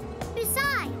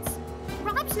 Besides,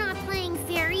 Rob's not playing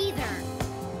fair either.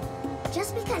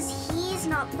 Just because he's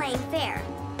not playing fair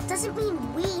doesn't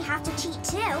mean we have to cheat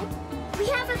too. We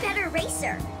have a better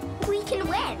racer. We can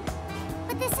win.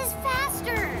 But this is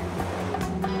faster.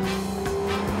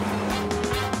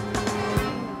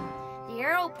 The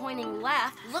arrow pointing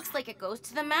left looks like it goes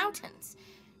to the mountains.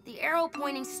 The arrow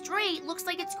pointing straight looks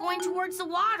like it's going towards the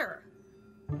water.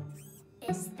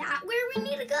 Is that where we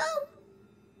need to go?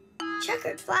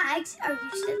 Checkered flags are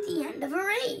used at the end of a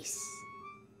race.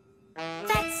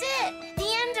 That's it! The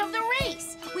end of the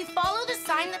race! We follow the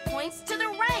sign that points to the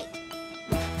right.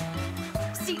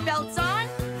 Seatbelts on,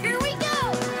 here we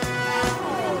go!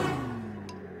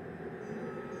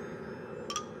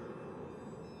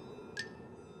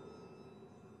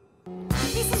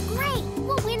 This is great.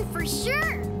 We'll win for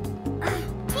sure.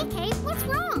 TK, what's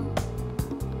wrong?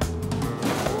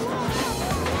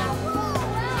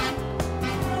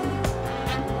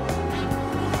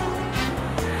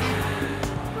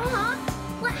 Mom,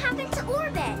 what happened to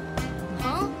Orbit?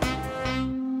 Huh?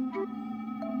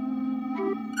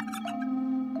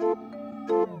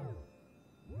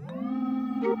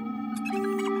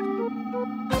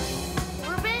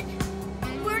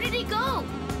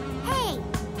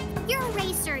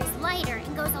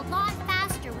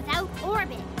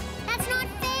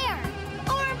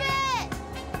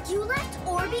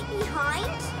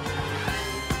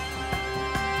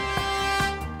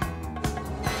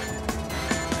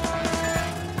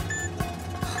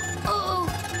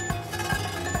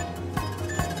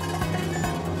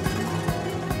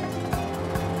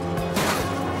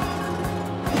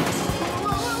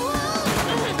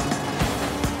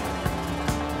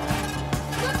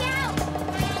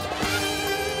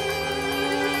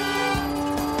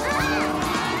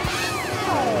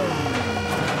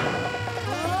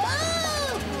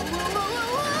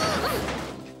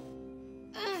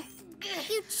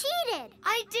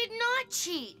 I did not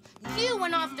cheat. You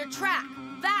went off the track.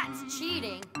 That's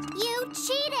cheating. You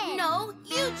cheated! No,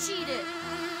 you cheated.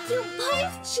 You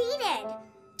both cheated.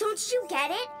 Don't you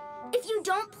get it? If you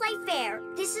don't play fair,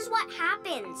 this is what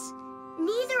happens.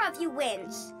 Neither of you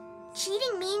wins.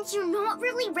 Cheating means you're not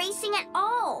really racing at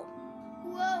all.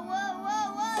 Whoa, whoa,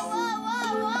 whoa, whoa, whoa,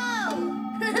 whoa, whoa!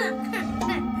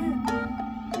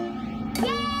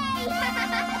 Yay!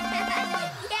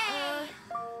 Yay!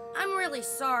 I'm really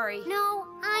sorry. No,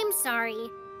 I'm sorry.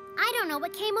 I don't know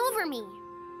what came over me.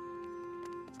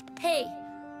 Hey,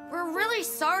 we're really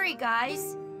sorry,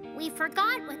 guys. We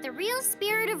forgot what the real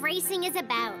spirit of racing is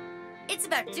about. It's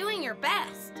about doing your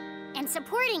best. And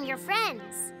supporting your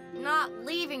friends. Not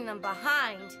leaving them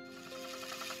behind.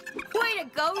 Way to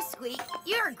go, Squeak.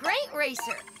 You're a great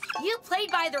racer. You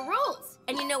played by the rules.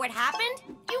 And you know what happened?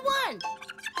 You won.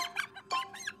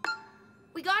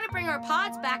 We gotta bring our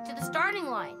pods back to the starting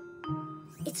line.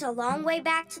 It's a long way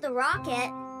back to the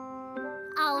rocket.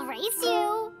 I'll race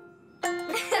you.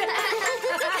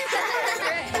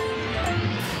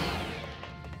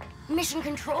 Mission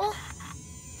Control?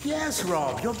 Yes,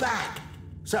 Rob, you're back.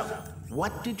 So,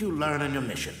 what did you learn on your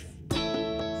mission?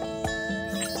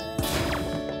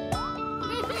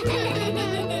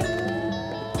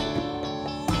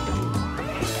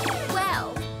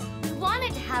 Well, we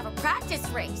wanted to have a practice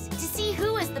race to see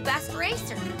who is the best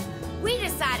racer. We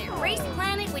decided Race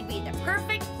Planet would be the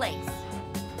perfect place.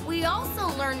 We also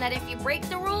learned that if you break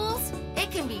the rules,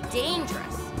 it can be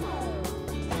dangerous.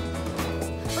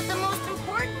 But the most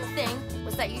important thing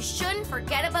was that you shouldn't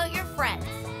forget about your friends.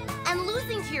 And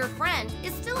losing to your friend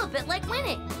is still a bit like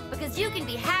winning, because you can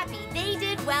be happy they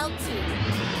did well too.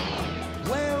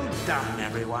 Well done,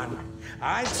 everyone.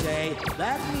 I'd say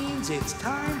that means it's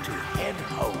time to head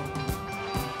home.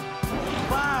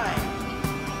 5,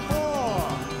 4,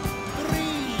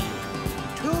 3,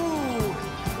 2,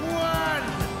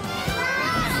 1.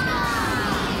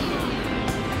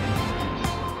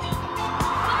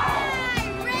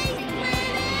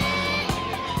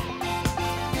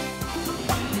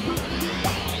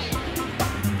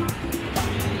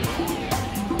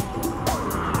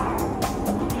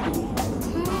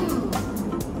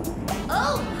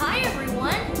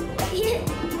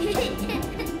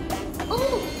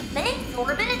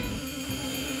 Orbit.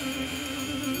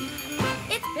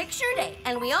 It's picture day,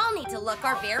 and we all need to look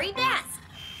our very best.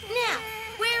 Now,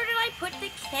 where did I put the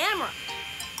camera?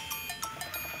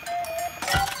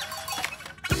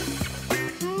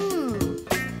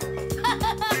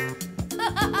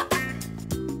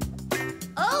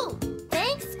 Oh,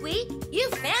 thanks, Squeak. You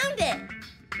found it.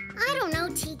 I don't know,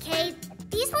 TK.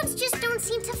 These ones just don't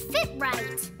seem to fit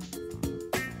right.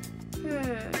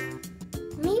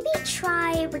 Maybe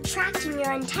try retracting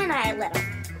your antennae a little,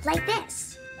 like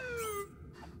this.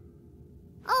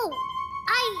 Oh,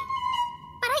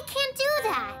 but I can't do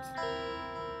that.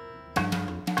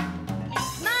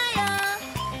 Maya!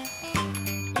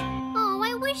 Oh,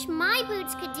 I wish my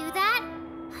boots could do that.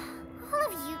 All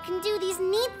of you can do these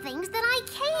neat things that I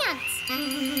can't.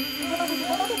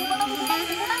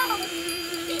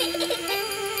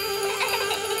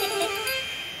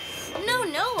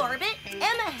 No, Orbit.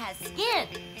 Emma has skin.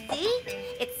 See?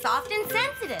 It's soft and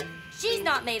sensitive. She's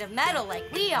not made of metal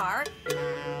like we are.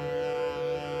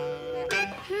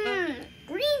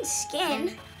 Green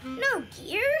skin? No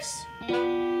gears?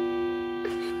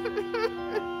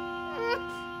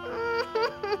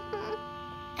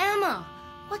 Emma,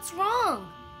 what's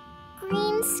wrong?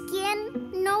 Green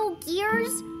skin, no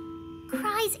gears,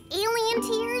 cries alien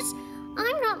tears.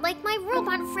 I'm not like my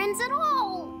robot friends at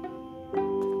all.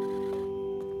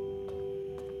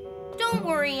 Don't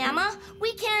worry, Emma.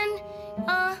 We can...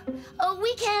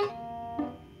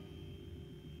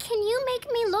 Can you make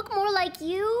me look more like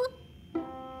you?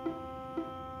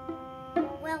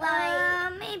 Well,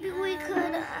 maybe we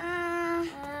could,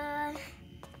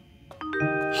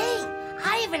 Hey,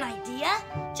 I have an idea.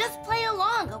 Just play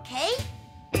along, okay?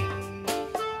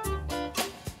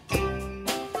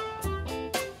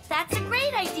 That's a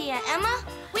great idea, Emma.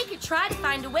 We could try to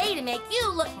find a way to make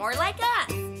you look more like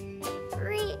us.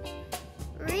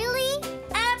 Really?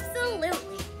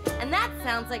 Absolutely. And that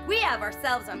sounds like we have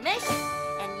ourselves a mission.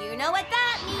 And you know what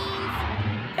that means.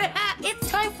 It's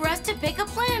time for us to pick a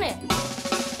planet.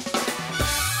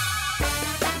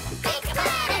 Pick a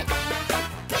planet!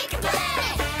 Pick a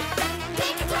planet!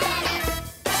 Pick a planet!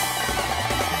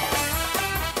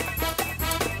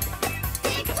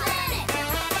 Pick a planet!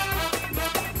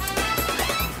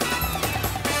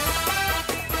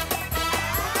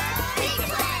 Pick a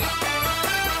planet!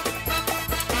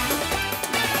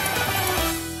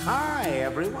 Hi,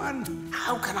 everyone.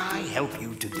 How can I help help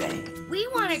you today? We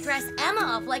want to dress Emma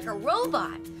up like a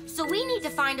robot, so we need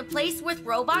to find a place with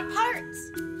robot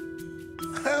parts.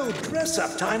 Oh,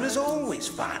 dress-up time is always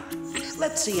fun.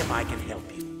 Let's see if I can help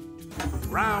you.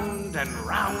 Round and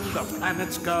round the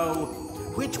planets go.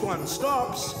 Which one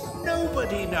stops,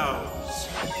 nobody knows.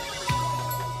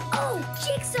 Oh,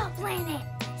 Jigsaw Planet!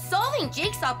 Solving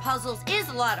jigsaw puzzles is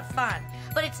a lot of fun,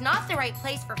 but it's not the right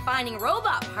place for finding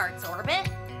robot parts, Orbit.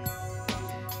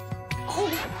 Oh,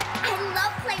 I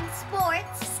love playing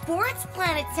sports. Sports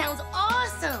Planet sounds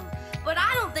awesome, but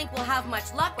I don't think we'll have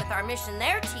much luck with our mission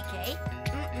there, TK.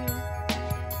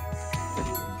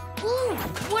 Ooh,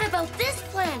 what about this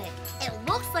planet? It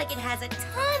looks like it has a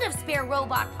ton of spare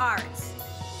robot parts.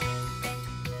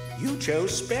 You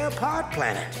chose Spare Part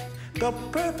Planet, the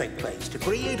perfect place to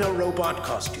create a robot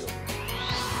costume.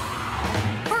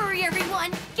 Hurry,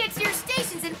 everyone! Get to your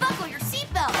stations and buckle your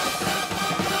seatbelts!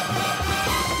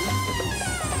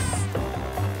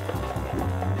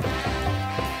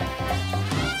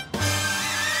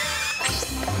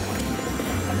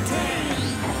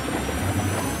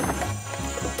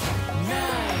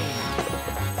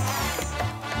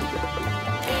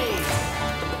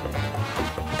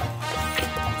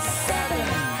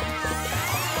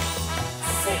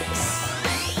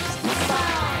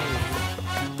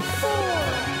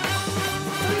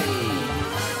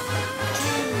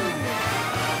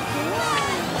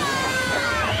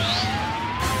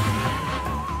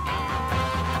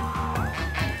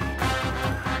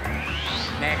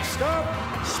 Next up,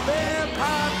 Spare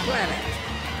Part Planet.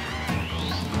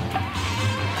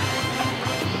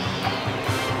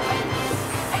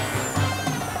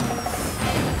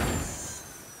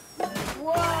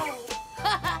 Whoa!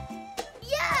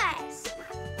 Yes!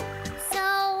 So,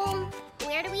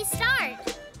 where do we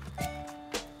start?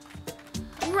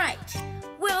 Right.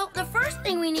 Well, the first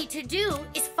thing we need to do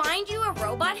is find you a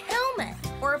robot helmet.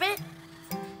 Orbit.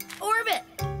 Orbit.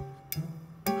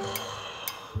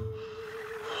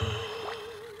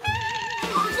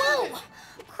 Whoa!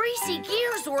 Crazy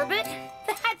gears, Orbit.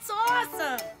 That's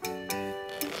awesome.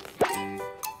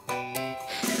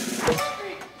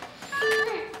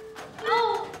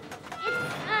 Oh,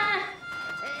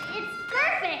 it's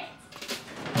perfect.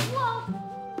 Whoa.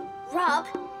 Rob,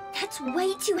 that's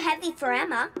way too heavy for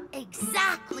Emma.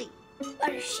 Exactly.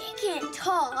 But if she can't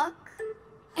talk,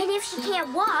 and if she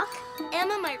can't walk,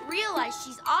 Emma might realize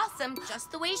she's awesome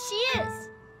just the way she is.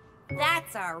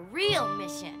 That's our real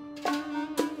mission.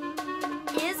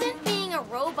 Isn't being a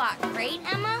robot great,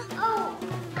 Emma? Oh,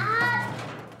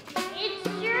 it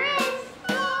sure is.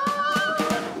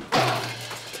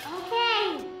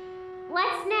 Okay,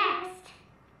 what's next?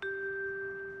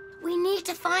 We need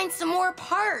to find some more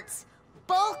parts.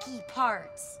 Bulky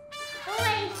parts.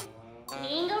 Boy,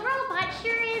 being a robot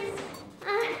sure is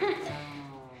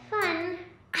fun.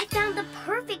 I found the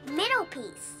perfect middle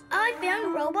piece. I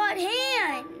found robot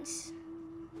hands.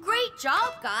 Great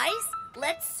job, guys.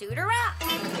 Let's suit her up.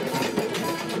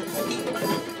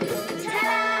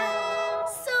 Ta-da!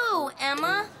 So,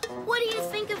 Emma, what do you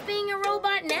think of being a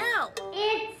robot now?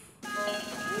 It's...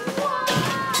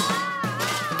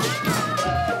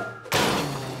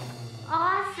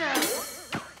 awesome.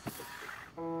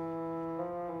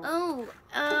 Oh,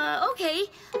 okay.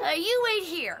 You wait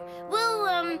here.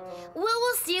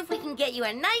 We'll see if we can get you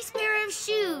a nice pair of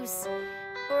shoes.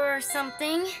 Or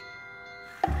something.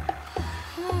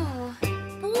 Oh,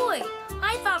 boy.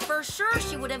 I thought for sure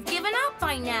she would have given up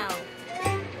by now.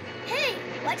 Hey,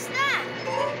 what's that?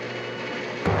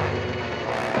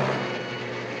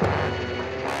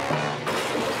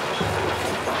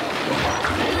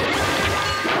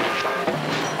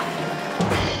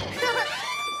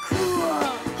 Cool.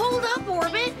 Hold up,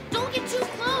 Orbit. Don't get too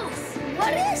close.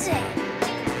 What is it?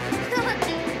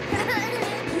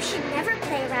 You should never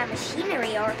play around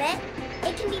machinery, Orbit.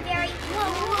 It can be very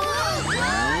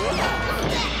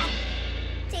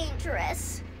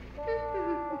dangerous.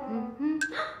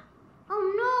 Oh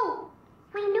no,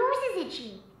 my nose is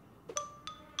itchy.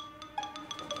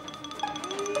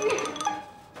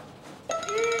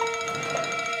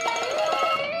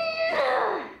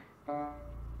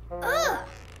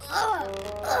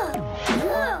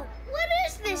 What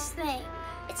is this thing?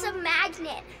 It's a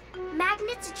magnet.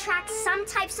 Magnets attract some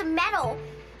types of metal,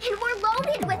 and we're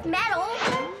loaded with metal.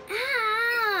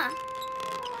 Ah!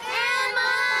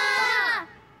 Emma!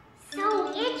 So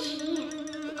itchy.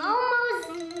 Almost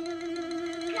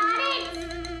got it.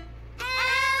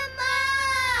 Emma!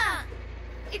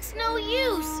 It's no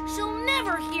use. She'll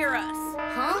never hear us.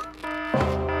 Huh?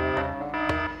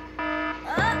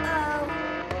 Uh-oh.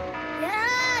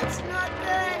 That's not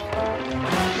good.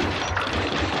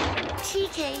 TK,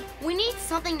 Okay, we need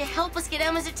something to help us get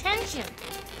Emma's attention.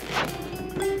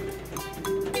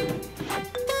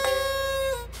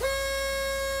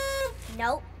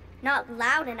 Nope, not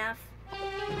loud enough.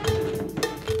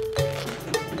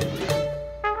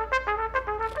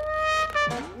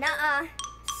 Nuh-uh,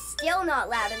 still not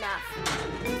loud enough.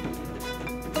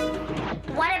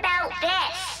 What about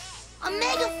this? A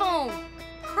megaphone!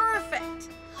 Perfect!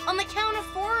 On the count of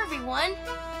 4, everyone.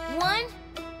 1,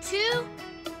 2,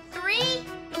 3...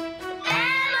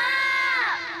 Emma!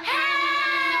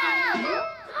 Help!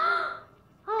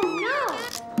 Oh no!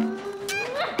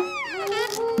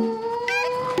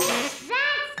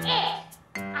 That's it!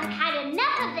 I've had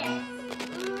enough of this!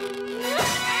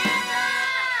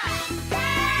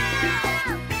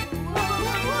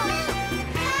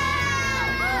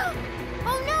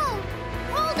 Oh no!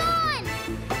 Hold on!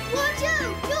 Watch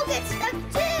out! You'll get stuck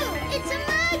too! It's a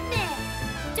magnet!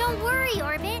 Don't worry,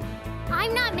 Orbit.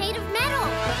 I'm not made of metal.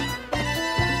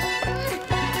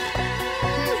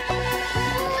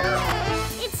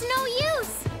 It's no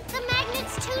use. The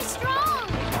magnet's too strong.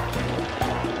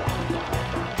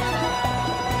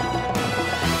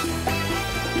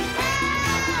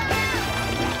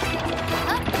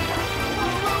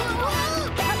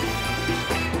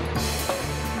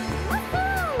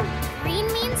 Woohoo! Green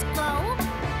means go.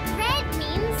 Red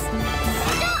means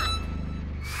stop.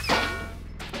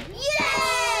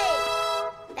 Yay!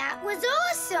 That was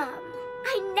awesome!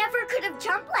 I never could have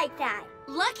jumped like that.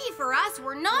 Lucky for us,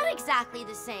 we're not exactly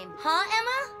the same. Huh,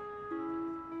 Emma?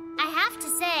 I have to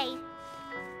say,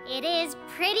 it is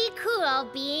pretty cool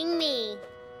being me.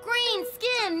 Green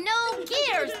skin, no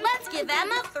gears. Let's give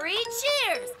Emma 3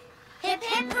 cheers. Hip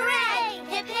hip hooray!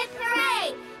 Hip hip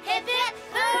hooray! Hip hip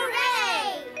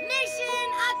hooray!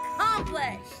 Mission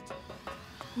accomplished.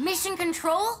 Mission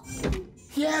control?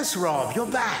 Yes, Rob, you're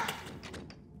back.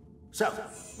 So,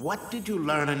 what did you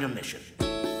learn on your mission?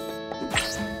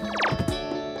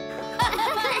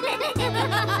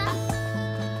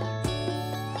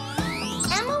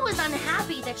 Emma was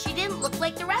unhappy that she didn't look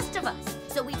like the rest of us,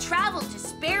 so we traveled to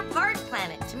Spare Part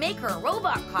Planet to make her a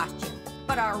robot costume.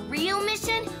 But our real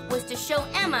mission was to show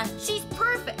Emma she's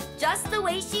perfect, just the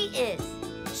way she is.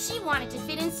 She wanted to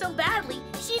fit in so badly,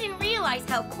 she didn't realize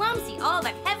how clumsy all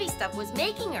that heavy stuff was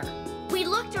making her. We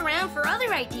looked around for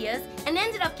other ideas and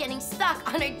ended up getting stuck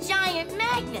on a giant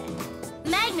magnet.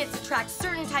 Magnets attract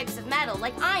certain types of metal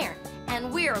like iron,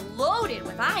 and we're loaded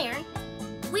with iron.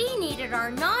 We needed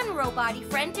our non-robot-y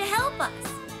friend to help us.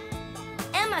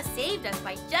 Emma saved us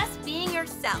by just being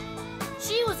herself.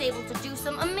 She was able to do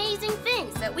some amazing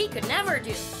things that we could never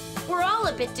do. We're all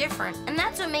a bit different, and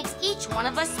that's what makes each one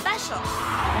of us special.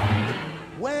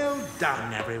 Well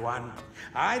done, everyone.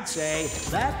 I'd say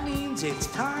that means it's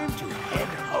time to head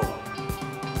home.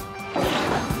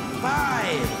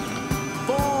 5,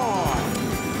 4,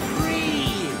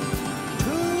 3, 2,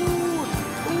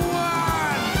 1.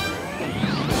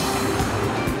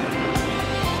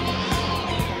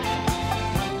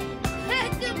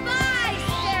 Goodbye,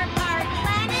 Spare Part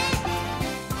Planet!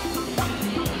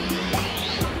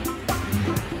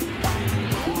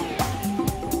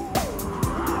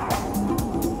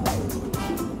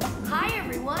 Hi,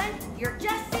 everyone. You're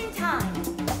just in time.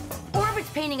 Orbit's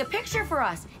painting a picture for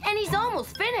us, and he's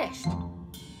almost finished.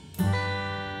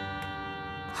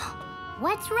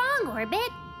 What's wrong,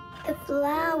 Orbit? The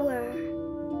flower.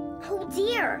 Oh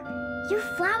dear, your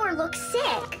flower looks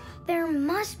sick. There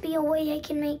must be a way I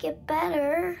can make it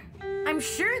better. I'm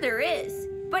sure there is,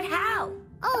 but how?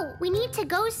 Oh, we need to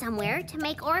go somewhere to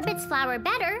make Orbit's flower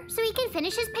better so he can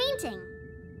finish his painting.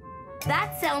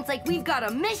 That sounds like we've got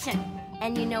a mission.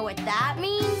 And you know what that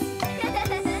means?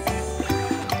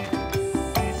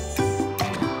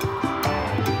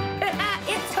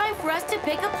 It's time for us to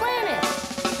pick a planet.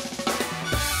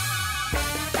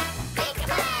 Pick a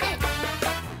planet!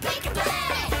 Pick a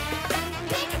planet!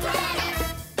 Pick a planet!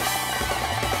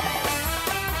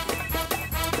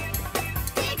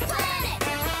 Pick a planet!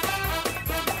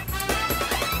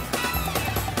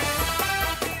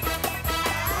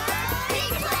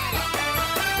 Pick a planet!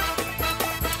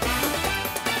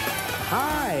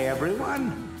 Hi, everyone.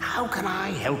 How can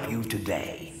I help you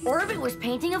today? Orbit was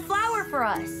painting a flower for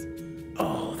us.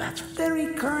 Oh, that's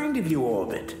very kind of you,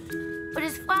 Orbit. But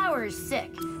his flower is sick,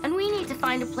 and we need to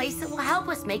find a place that will help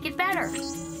us make it better.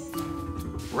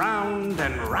 Round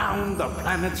and round the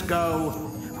planets go.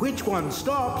 Which one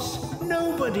stops,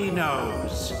 nobody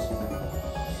knows.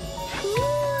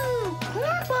 Ooh,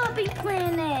 corn poppy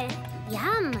planet!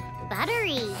 Yum,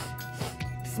 buttery.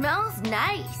 Smells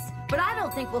nice, but I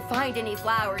don't think we'll find any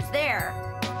flowers there.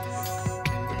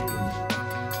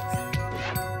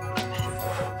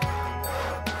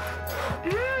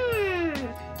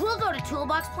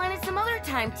 Toolbox Planet some other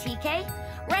time, TK.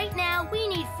 Right now, we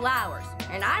need flowers,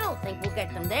 and I don't think we'll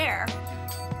get them there.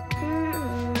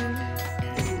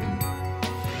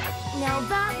 Now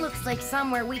that looks like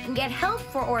somewhere we can get help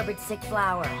for Orbit's sick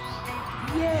flower.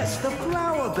 Yes, the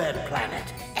flower bed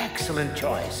planet. Excellent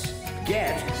choice.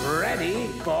 Get ready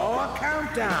for a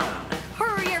countdown.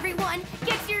 Hurry, everyone!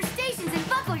 Get to your stations and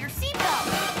buckle your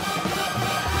seatbelts!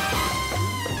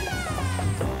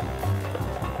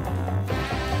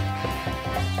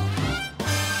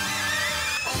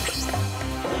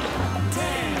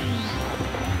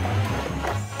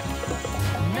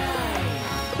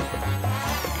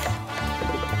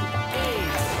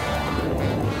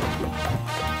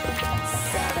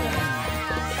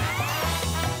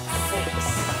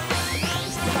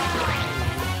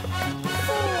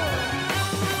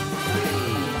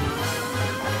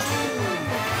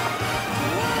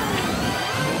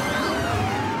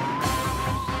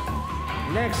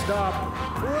 Next stop,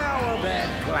 Flower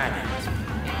Bed Planet.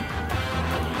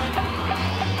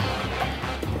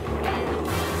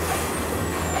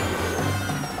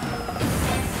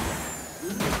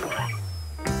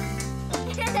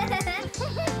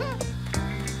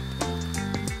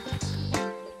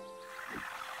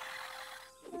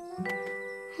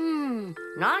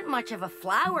 Not much of a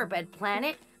flower bed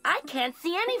planet. I can't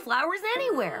see any flowers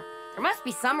anywhere. There must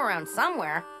be some around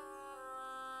somewhere.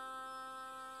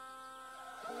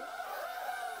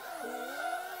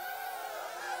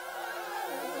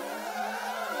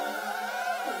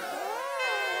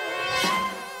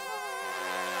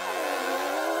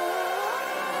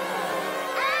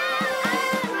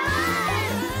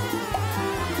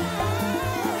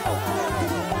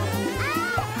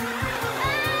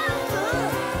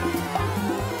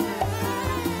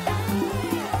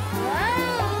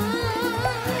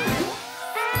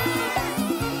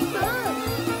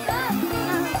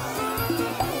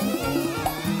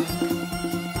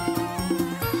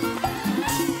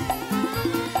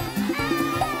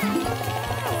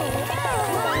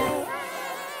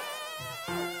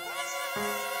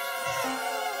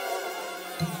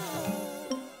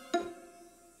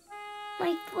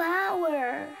 My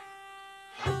flower.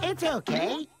 It's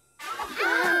okay.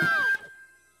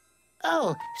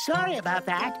 Oh, sorry about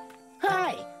that.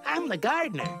 Hi, I'm the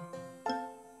gardener.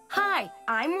 Hi,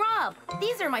 I'm Rob.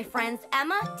 These are my friends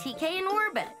Emma, TK, and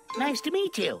Orbit. Nice to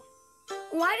meet you.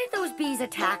 Why did those bees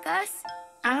attack us?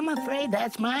 I'm afraid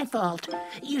that's my fault.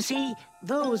 You see,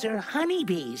 those are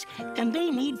honeybees, and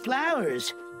they need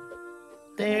flowers.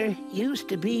 There used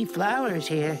to be flowers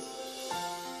here.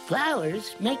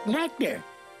 Flowers make nectar.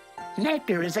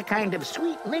 Nectar is a kind of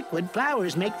sweet liquid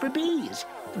flowers make for bees.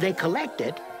 They collect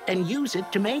it and use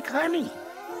it to make honey.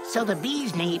 So the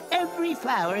bees need every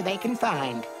flower they can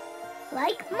find.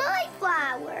 Like my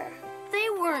flower. They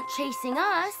weren't chasing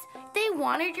us. They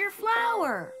wanted your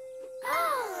flower.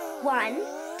 1,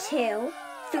 2,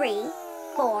 3,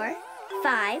 4,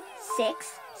 5,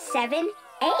 6, 7, 8.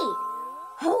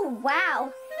 Oh,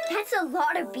 wow. That's a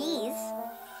lot of bees.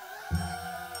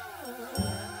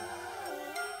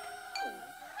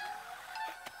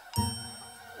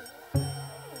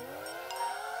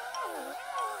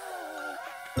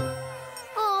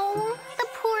 Oh, the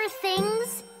poor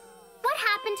things. What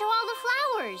happened to all the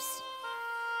flowers?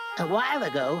 A while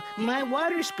ago, my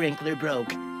water sprinkler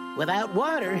broke. Without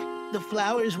water, the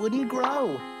flowers wouldn't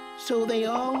grow, so they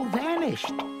all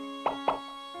vanished.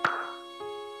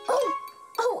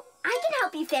 Oh, I can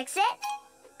help you fix it.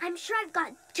 I'm sure I've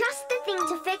got just the thing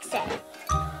to fix it.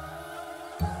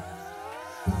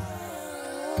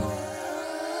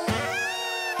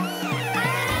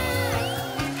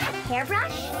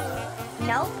 Hairbrush?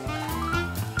 Nope.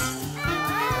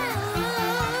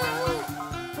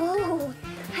 Ooh,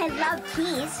 I love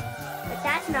keys, but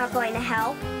that's not going to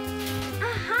help.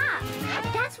 Aha!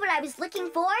 That's what I was looking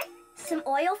for. Some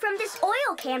oil from this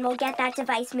oil can will get that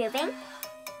device moving.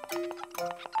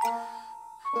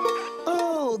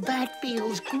 Oh, that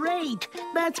feels great.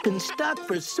 That's been stuck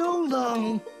for so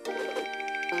long.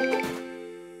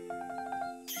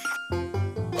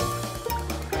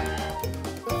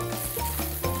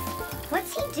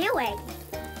 What's he doing?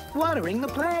 Watering the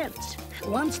plants.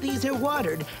 Once these are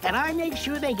watered, and I make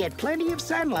sure they get plenty of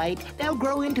sunlight, they'll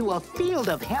grow into a field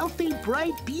of healthy,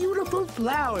 bright, beautiful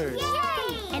flowers.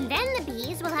 Yay! And then the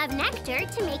bees will have nectar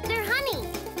to make their honey.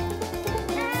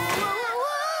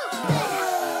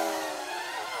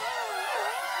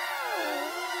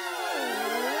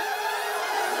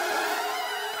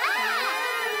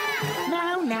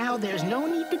 Now, there's no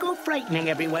need to go frightening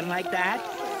everyone like that.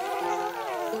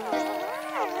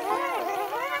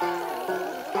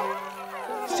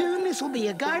 Soon this This will be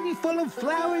a garden full of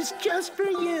flowers just for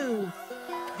you.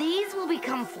 These will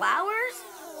become flowers?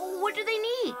 What do they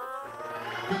need?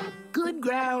 Good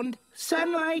ground,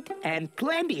 sunlight, and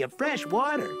plenty of fresh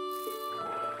water.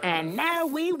 And now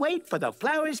we wait for the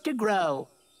flowers to grow.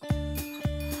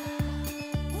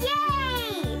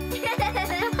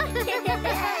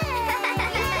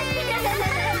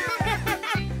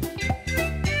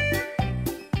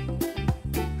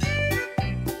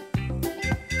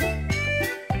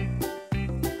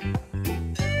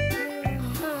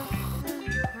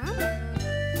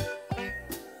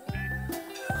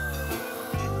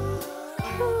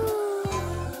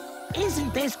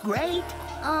 Isn't this great?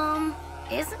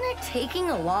 Isn't it taking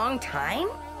a long time?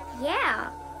 Yeah.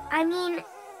 I mean,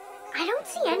 I don't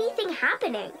see anything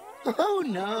happening. Oh,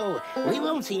 no. We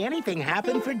won't see anything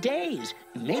happen for days,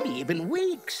 maybe even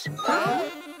weeks.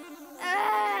 Well,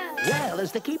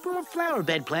 as the keeper of Flower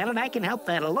Bed Planet, I can help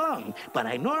that along, but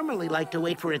I normally like to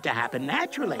wait for it to happen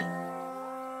naturally.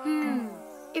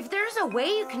 If there's a way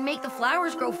you can make the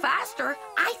flowers grow faster,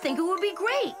 I think it would be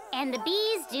great. And the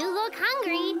bees do look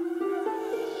hungry.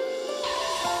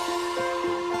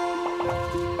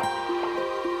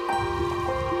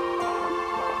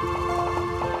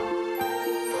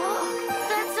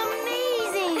 That's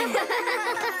amazing!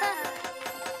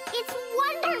 It's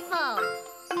wonderful!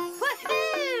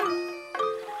 Woohoo!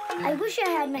 I wish I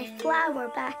had my flower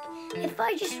back. If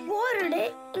I just watered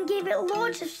it and gave it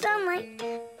lots of sunlight,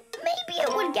 maybe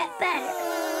it would get better.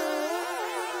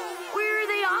 Where are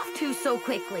they off to so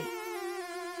quickly?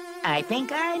 I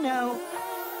think I know.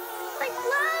 My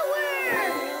flower!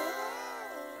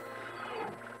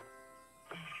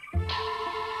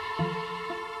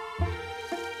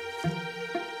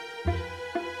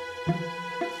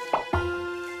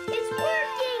 It's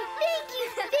working! Thank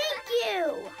you!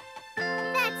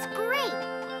 That's great!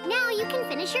 Now you can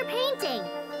finish your painting.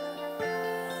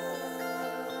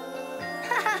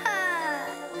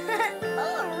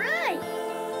 All right!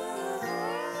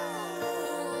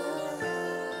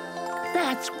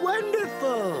 That's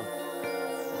wonderful.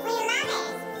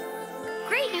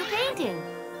 Great new painting.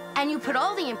 And you put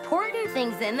all the important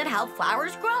things in that help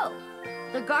flowers grow.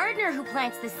 The gardener who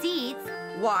plants the seeds,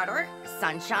 water,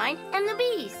 sunshine, and the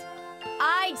bees.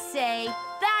 I'd say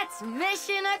that's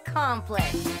mission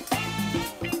accomplished.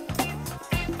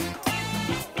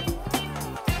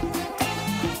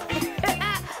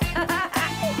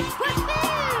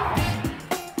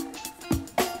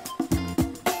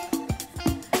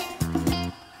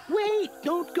 Wait,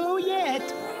 don't go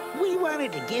yet. We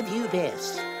wanted to give you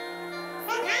this.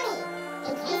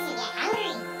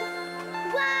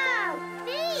 Wow!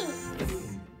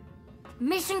 Thanks!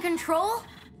 Mission control?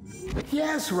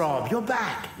 Yes, Rob, you're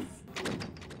back.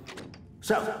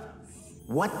 So,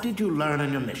 what did you learn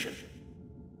on your mission?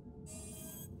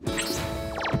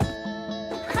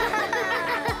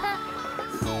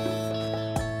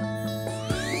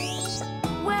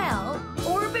 Well,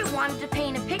 Orbit wanted to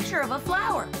paint a picture of a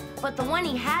flower, but the one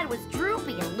he had was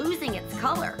droopy and losing its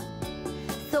color.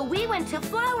 So we went to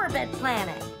Flower Bed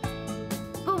Planet.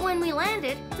 But when we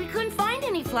landed, we couldn't find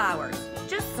any flowers,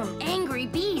 just some angry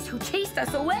bees who chased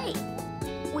us away.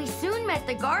 We soon met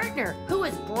the gardener, who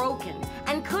was broken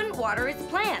and couldn't water his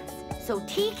plants, so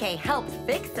TK helped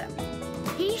fix him.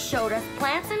 He showed us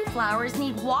plants and flowers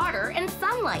need water and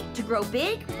sunlight to grow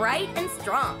big, bright, and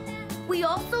strong. We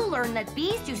also learned that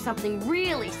bees do something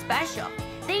really special.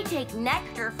 They take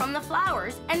nectar from the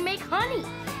flowers and make honey.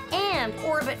 And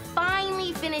Orbit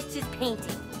finally finished his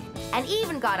painting and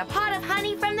even got a pot of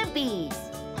honey from the bees.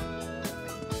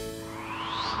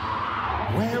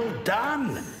 Well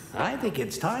done. I think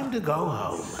it's time to go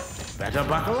home. Better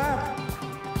buckle up.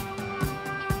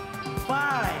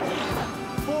 5,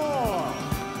 4,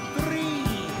 3,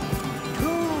 2,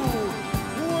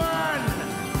 1,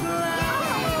 go!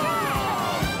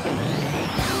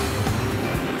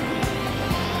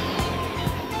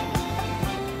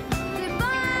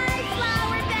 Goodbye,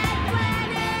 Flower Bed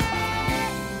Planet!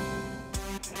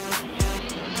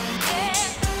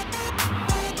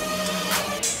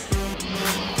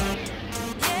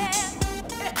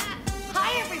 Hi,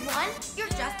 everyone. You're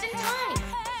just in time.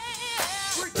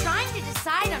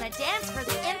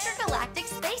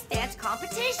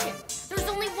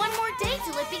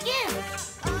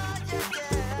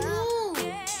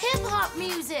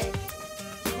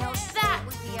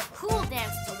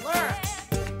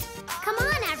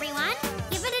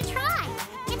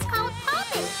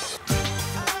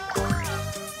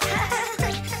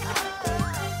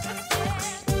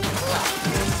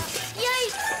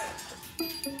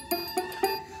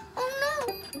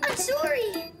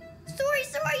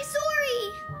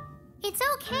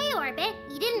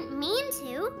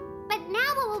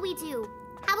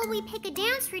 a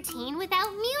dance routine without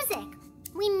music.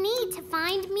 We need to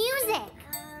find music.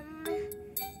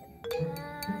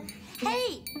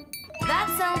 Hey,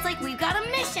 that sounds like we've got a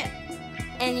mission.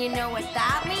 And you know what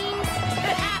that means?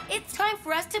 It's time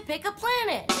for us to pick a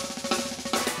planet.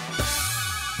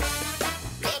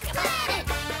 Pick a planet!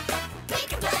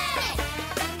 Pick a planet!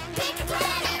 Pick a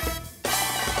planet!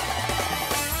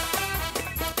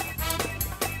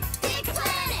 Pick a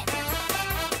planet!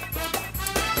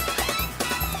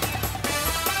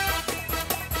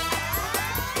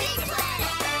 Pick a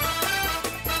planet!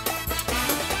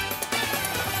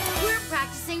 We're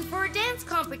practicing for a dance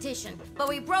competition, but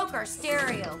we broke our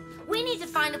stereo. We need to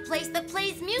find a place that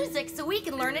plays music so we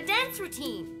can learn a dance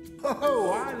routine.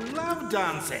 Oh, I love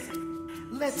dancing.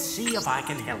 Let's see if I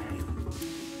can help you.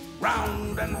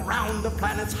 Round and round the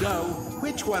planets go.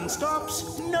 Which one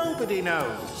stops? Nobody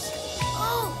knows.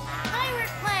 Oh,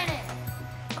 Pirate Planet!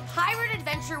 A pirate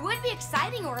adventure would be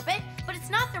exciting, Orbit, but it's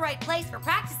not the right place for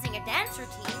practicing a dance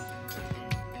routine.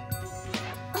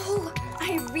 Oh,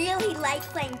 I really like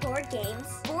playing board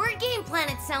games. Board Game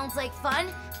Planet sounds like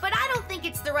fun, but I don't think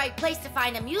it's the right place to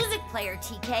find a music player,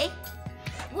 TK.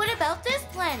 What about this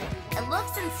planet? It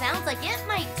looks and sounds like it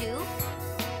might do.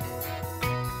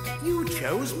 You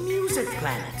chose Music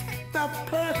Planet, the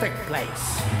perfect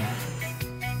place.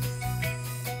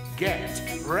 Get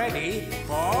ready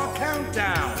for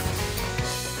countdown.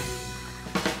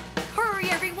 Hurry,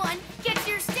 everyone! Get to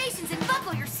your stations and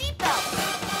buckle your seatbelts!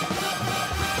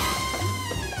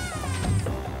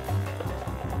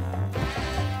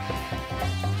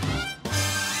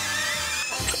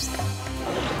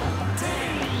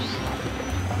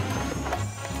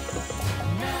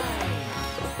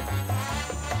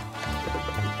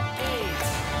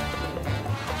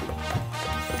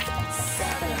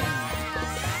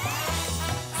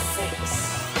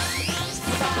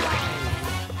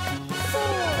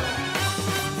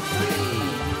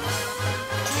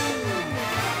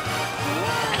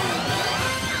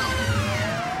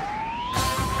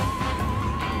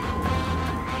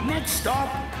 Next stop,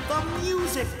 the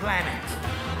Music Planet.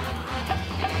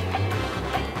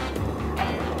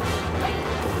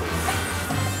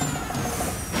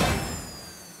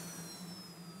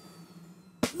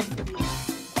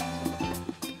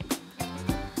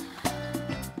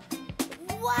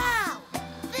 Wow!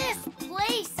 This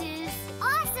place is...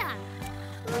 Awesome!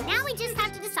 Now we just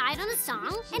have to decide on a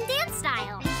song and dance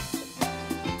style.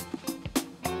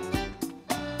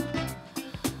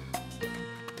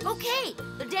 Okay,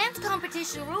 the dance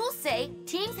competition rules say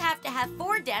teams have to have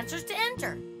 4 dancers to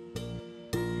enter.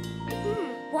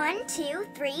 1, 2,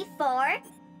 3, 4.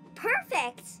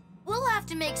 Perfect. We'll have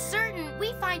to make certain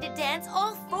we find a dance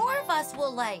all 4 of us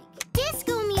will like.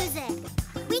 Disco music.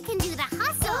 We can do the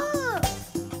hustle.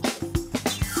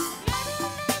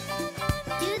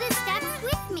 Do the steps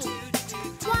with me.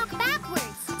 Walk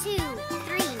backwards. 2,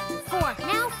 3, 4.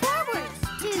 Now forwards.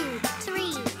 2,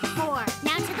 3, 4.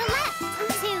 Now to the left.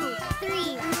 2,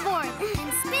 3, 4.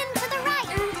 And spin to the right.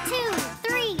 2,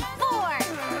 3, 4.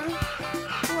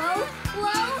 Whoa,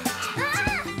 whoa.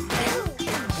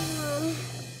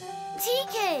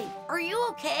 TK, are you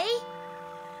okay?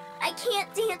 I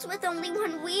can't dance with only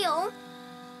one wheel.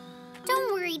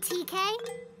 Don't worry, TK.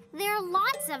 There are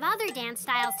lots of other dance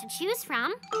styles to choose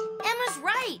from. Emma's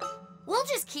right. We'll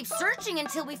just keep searching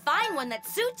until we find one that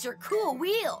suits your cool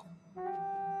wheel.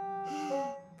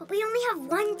 But we only have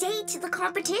one day to the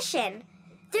competition.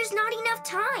 There's not enough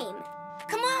time.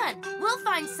 Come on, we'll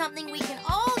find something we can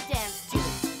all dance to.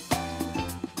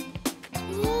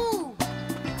 Ooh!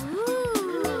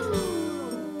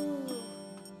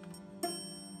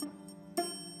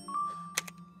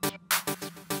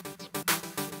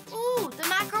 Ooh, the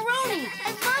macaroni! I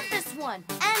love this one,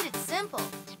 and it's simple.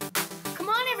 Come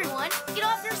on, everyone, get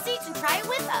off your seats and try it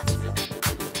with us.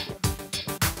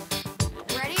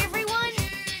 Ready, everyone?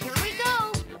 Here we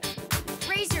go.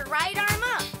 Raise your right arm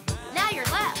up. Now your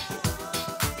left.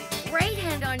 Right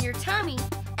hand on your tummy,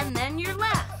 and then your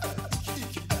left.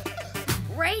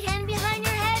 Right hand behind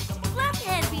your head, left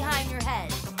hand behind your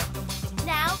head.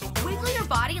 Now, wiggle your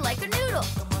body like a noodle.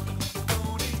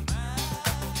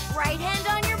 Right hand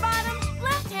on your bottom,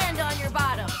 left hand on your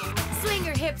bottom. Swing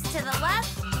your hips to the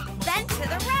left, then to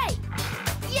the right.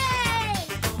 Yay!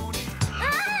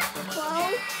 Ah!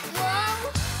 Whoa, whoa,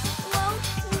 whoa,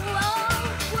 whoa,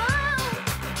 whoa.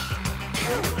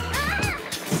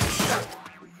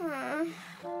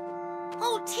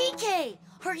 Oh, TK,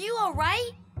 are you all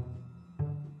right?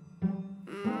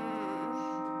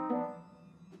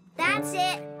 That's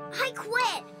it. I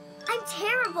quit. I'm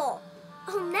terrible.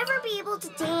 I'll never be able to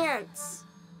dance.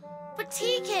 But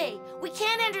TK, we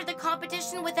can't enter the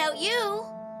competition without you.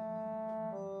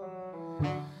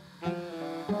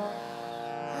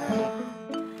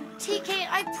 TK,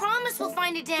 I promise we'll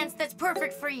find a dance that's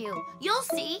perfect for you. You'll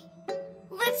see.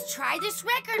 Let's try this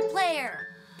record player.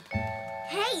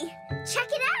 Hey, check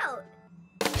it out.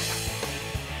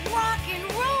 Rockin'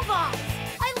 robots!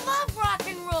 I love rock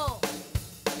and roll.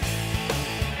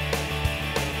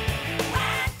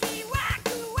 Wacky,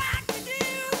 wacky,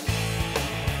 wacky-doo.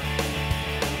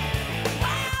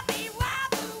 Wabby,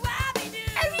 wabby, wabby-doo.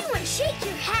 Everyone shake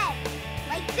your head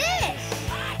like this.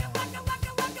 Waka, waka,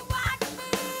 waka, waka,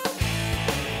 waka-boo.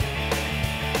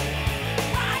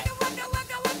 Waka, waka,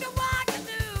 waka, waka,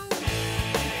 waka-doo.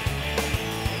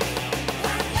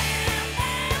 Wah, bam,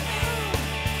 bam, boom.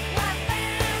 Wah,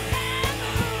 bam, bam,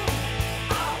 boom.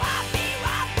 Oh, wappy,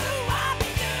 wappoo,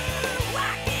 wappy-doo.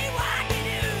 Wacky,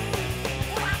 wacky-doo.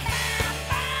 Wah, bam,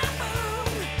 bam,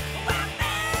 boom. Wah,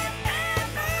 bam, bam,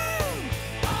 boom.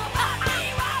 Oh, wappy,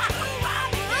 wappoo,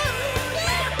 wappy-doo.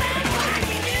 Wah, bam,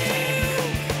 wacky-doo.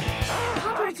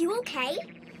 Pop, are you okay?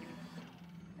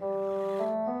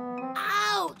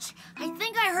 Ouch! I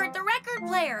think I hurt the record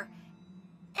player.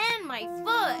 And my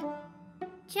foot.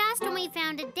 Just when we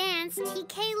found a dance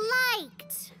TK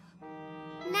liked.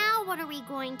 Now what are we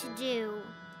going to do?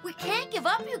 We can't give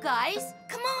up, you guys.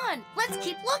 Come on, let's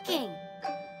keep looking.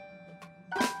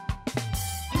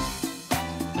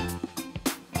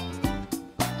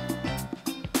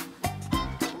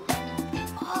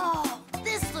 Oh,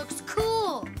 this looks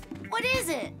cool. What is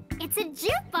it? It's a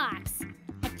jukebox.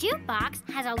 A jukebox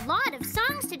has a lot of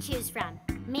songs to choose from.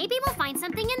 Maybe we'll find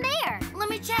something in there. Let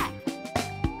me check.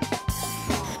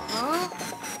 Huh?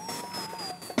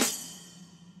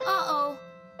 Uh-oh.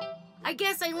 I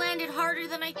guess I landed harder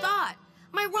than I thought.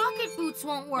 My rocket boots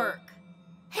won't work.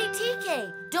 Hey,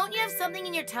 TK, don't you have something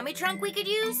in your tummy trunk we could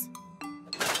use?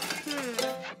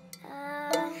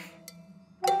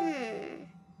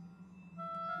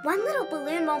 One little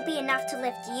balloon won't be enough to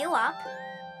lift you up.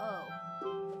 Oh.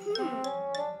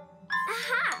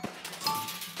 Aha!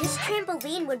 This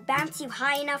trampoline would bounce you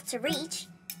high enough to reach,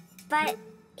 but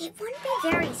it wouldn't be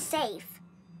very safe.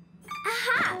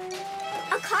 Aha!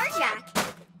 A car jack.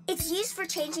 It's used for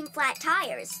changing flat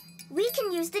tires. We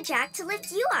can use the jack to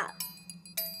lift you up.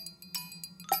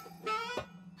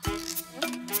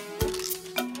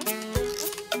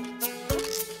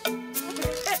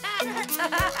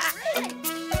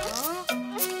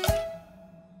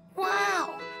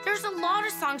 Wow, there's a lot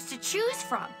of songs to choose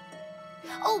from.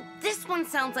 Oh, this one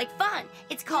sounds like fun.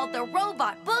 It's called the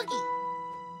Robot Boogie.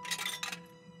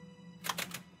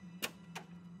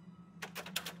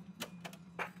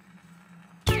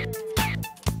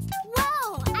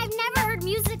 Whoa! I've never heard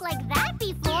music like that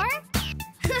before.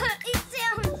 It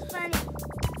sounds funny.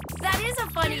 That is a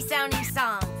funny sounding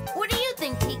song. What do you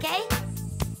think, TK?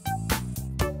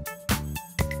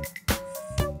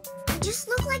 I just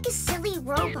look like a silly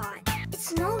robot.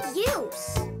 It's no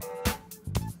use.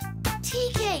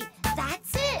 TK,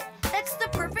 that's it. That's the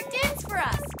perfect dance for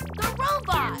us. The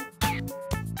robot.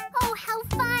 Oh, how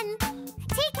fun!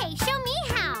 TK, show me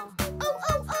how.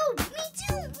 Oh, me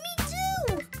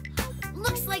too.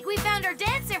 Looks like we found our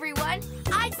dance, everyone.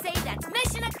 I'd say that's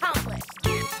mission accomplished.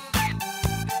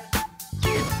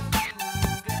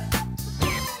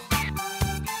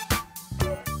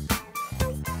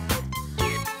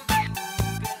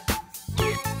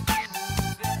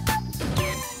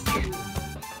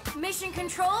 Mission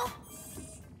control?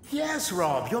 Yes,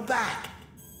 Rob, you're back.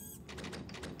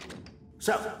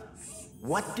 So,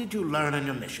 what did you learn on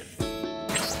your mission?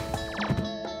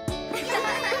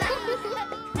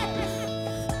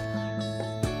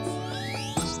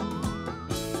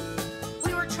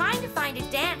 We were trying to find a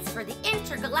dance for the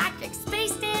intergalactic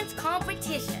space dance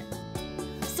competition.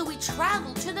 So we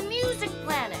traveled to the music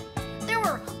planet. There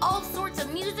were all sorts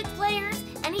of music players,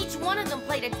 and each one of them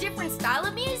played a different style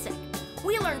of music.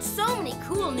 We learned so many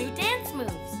cool new dance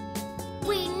moves.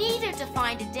 We needed to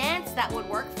find a dance that would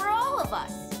work for all of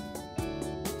us.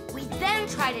 We then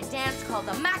tried a dance called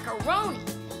the macaroni,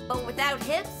 but without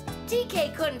hips,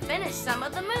 TK couldn't finish some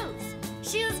of the moves.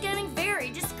 She was getting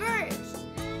very discouraged.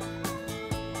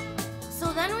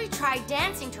 So then we tried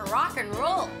dancing to rock and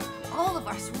roll. All of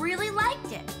us really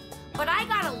liked it, but I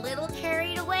got a little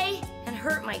carried away and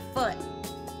hurt my foot.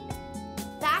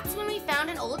 That's when we found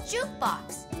an old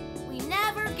jukebox. We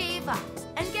never gave up.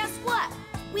 And guess what?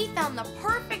 We found the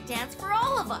perfect dance for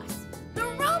all of us. The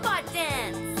robot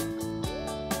dance.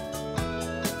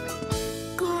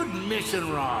 Good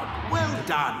mission, Rob. Well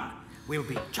done. We'll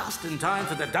be just in time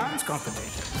for the dance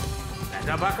competition.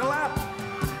 Better buckle up.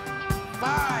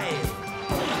 5,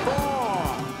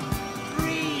 4,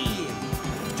 3,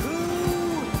 2,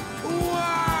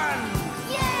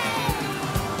 1. Yay!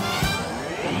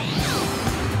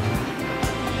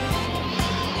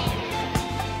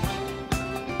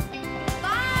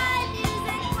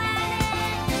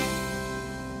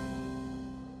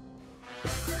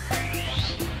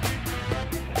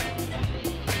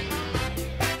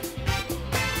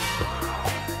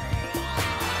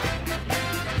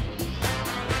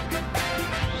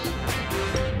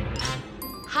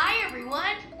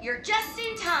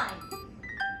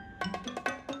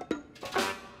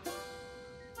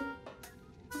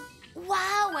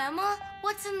 Emma,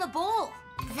 what's in the bowl?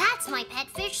 That's my pet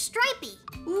fish, Stripey.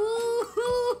 Ooh,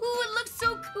 it looks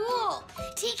so cool.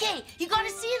 TK, you gotta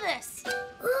see this.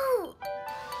 Ooh,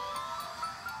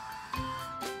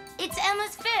 It's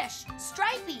Emma's fish,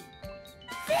 Stripey.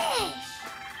 fish!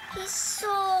 He's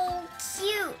so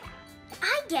cute.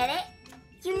 I get it.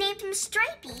 You named him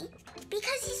Stripey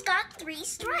because he's got 3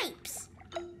 stripes.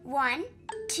 1,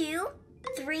 2,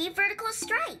 3 vertical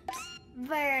stripes.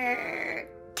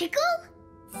 Vertical?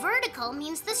 Vertical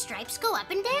means the stripes go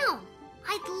up and down.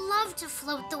 I'd love to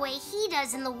float the way he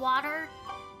does in the water.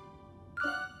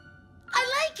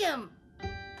 I like him.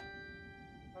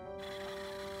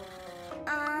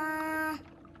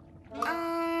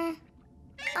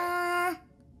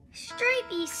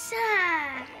 Stripey's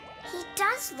sad. He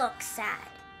does look sad.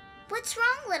 What's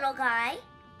wrong, little guy?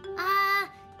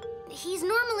 He's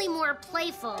normally more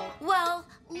playful. Well,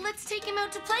 let's take him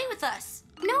out to play with us.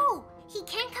 No, he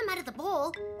can't come out of the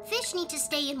bowl. Fish need to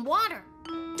stay in water.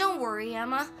 Don't worry,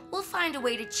 Emma. We'll find a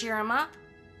way to cheer him up.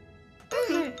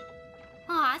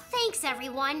 Aw, thanks,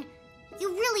 everyone.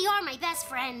 You really are my best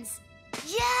friends.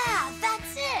 Yeah,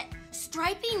 that's it.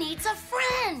 Stripey needs a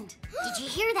friend. Did you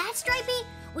hear that, Stripey?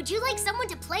 Would you like someone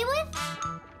to play with?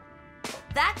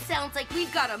 That sounds like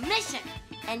we've got a mission.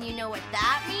 And you know what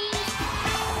that means?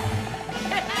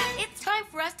 It's time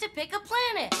for us to pick a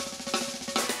planet.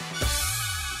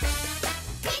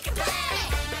 Pick a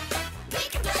planet!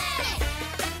 Pick a planet!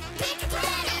 Pick a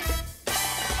planet!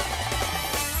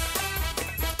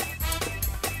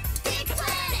 Pick a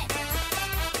planet!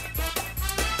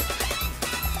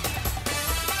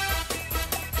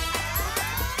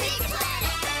 Pick a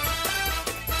planet!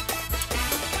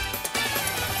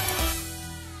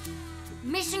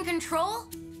 Mission control?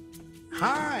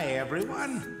 Hi,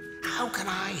 everyone. How can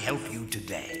I help you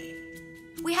today?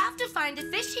 We have to find a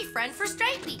fishy friend for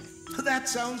Stripey. That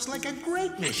sounds like a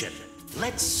great mission.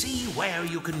 Let's see where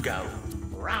you can go.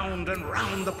 Round and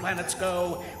round the planets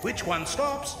go. Which one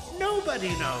stops, nobody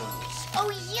knows.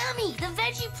 Oh, yummy, the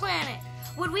veggie planet.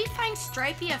 Would we find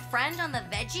Stripey a friend on the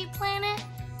veggie planet?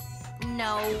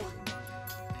 No.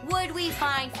 Would we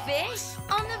find fish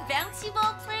on the bouncy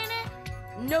ball planet?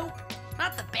 Nope,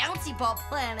 not the bouncy ball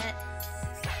planet.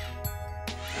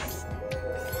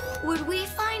 Would we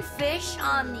find fish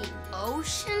on the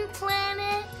ocean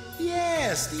planet?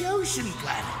 Yes, the ocean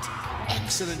planet.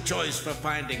 Excellent choice for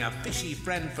finding a fishy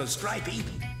friend for Stripey.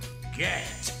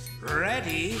 Get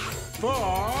ready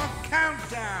for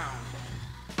countdown.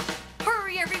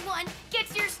 Hurry, everyone! Get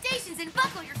to your stations and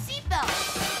buckle your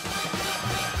seatbelts!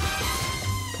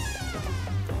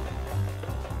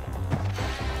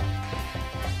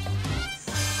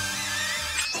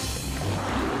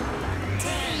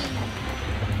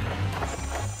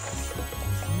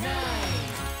 9,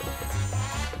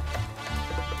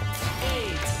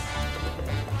 8,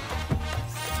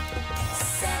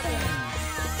 7,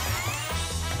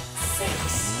 6,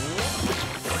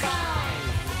 5,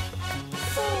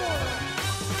 4,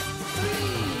 3,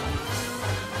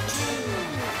 2,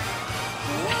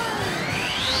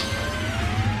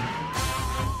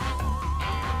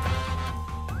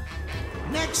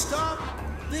 1. Next stop,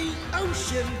 the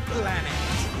ocean planet.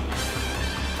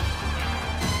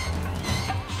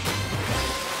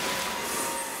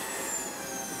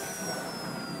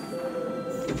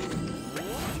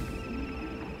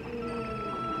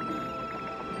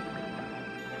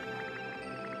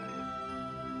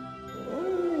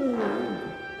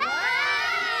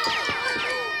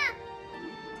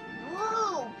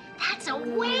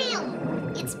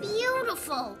 It's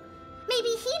beautiful. Maybe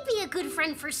he'd be a good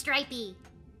friend for Stripey.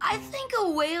 I think a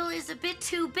whale is a bit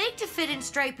too big to fit in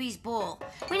Stripey's bowl.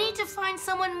 We need to find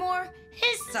someone more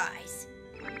his size.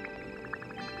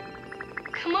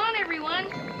 Come on,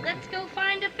 everyone. Let's go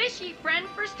find a fishy friend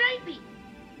for Stripey.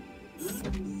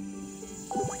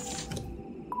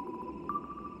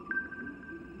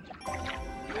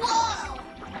 Whoa!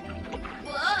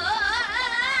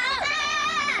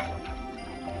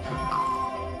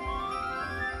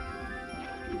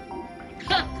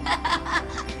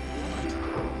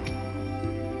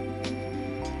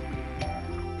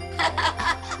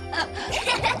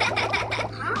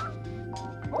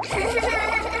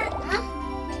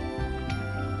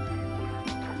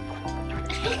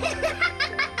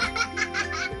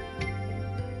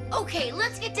 Okay,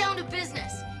 let's get down to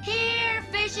business. Here,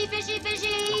 fishy, fishy,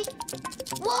 fishy.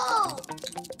 Whoa!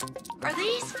 Are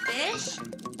these fish?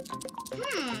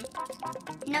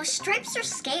 No stripes or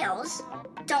scales.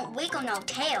 Don't wiggle no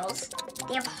tails.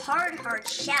 They have hard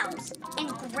shells and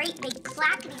great big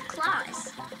clackety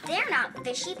claws. They're not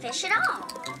fishy fish at all.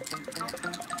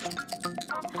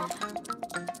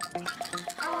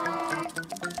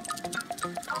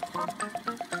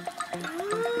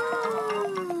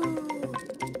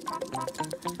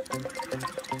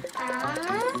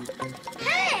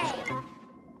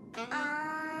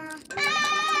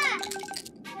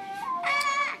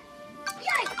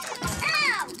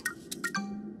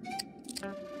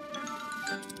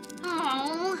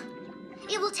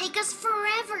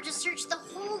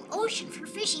 ocean for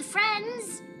fishy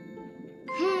friends.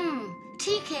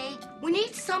 TK, we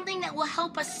need something that will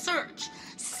help us search.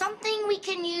 Something we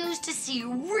can use to see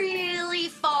really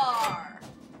far.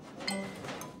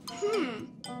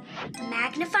 A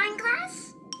magnifying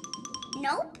glass?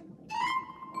 Nope.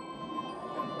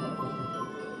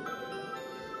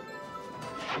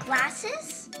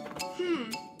 Glasses?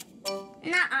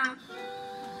 Nuh-uh.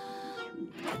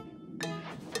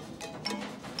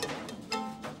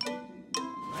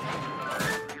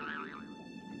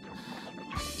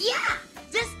 Yeah!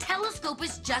 This telescope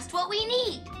is just what we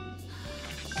need.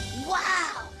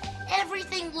 Wow!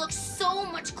 Everything looks so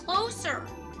much closer.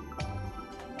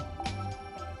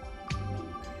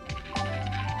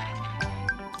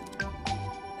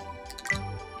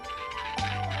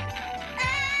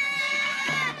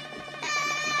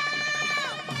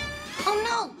 Oh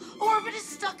no! Orbit is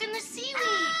stuck in the seaweed.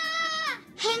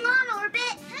 Hang on,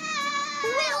 Orbit.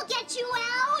 We'll get you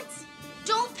out.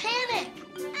 Don't panic.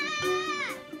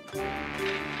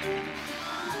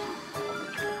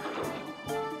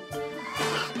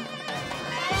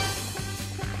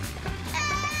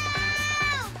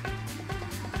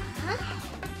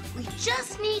 We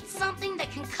just need something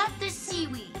that can cut this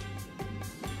seaweed.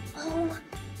 Oh,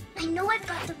 I know I've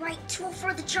got the right tool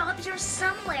for the job here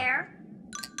somewhere.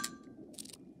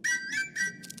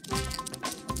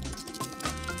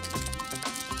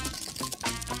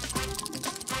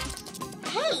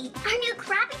 Hey, our new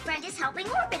crabby friend is helping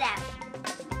Orbit out.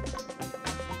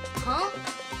 Huh?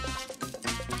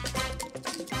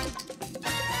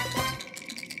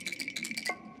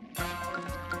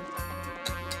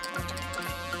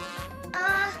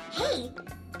 Hey,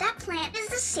 that plant is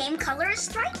the same color as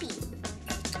Stripey.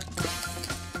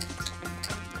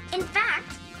 In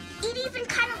fact, it even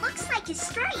kind of looks like his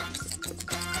stripes.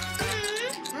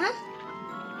 Huh?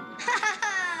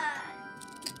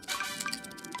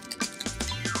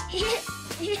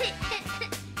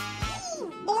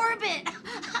 Orbit!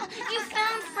 You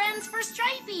found friends for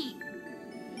Stripey!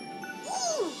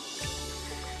 Ooh.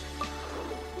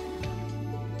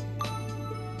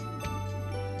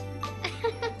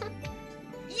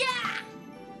 Yeah!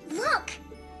 Look!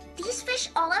 These fish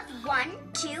all have 1,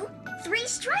 2, 3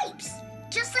 stripes,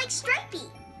 just like Stripey.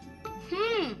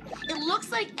 It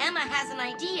looks like Emma has an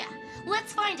idea.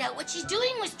 Let's find out what she's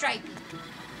doing with Stripey.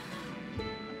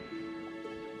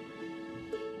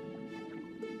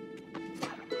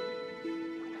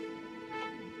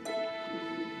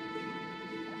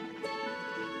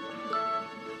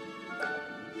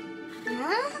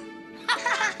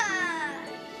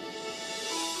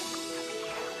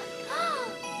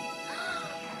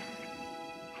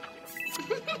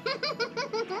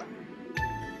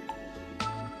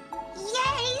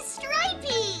 Yay,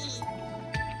 Stripey!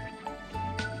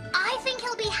 I think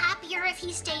he'll be happier if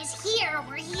he stays here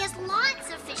where he has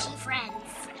lots of fishy friends.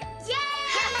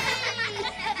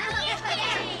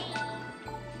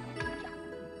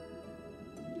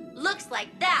 Looks like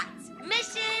that's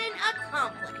mission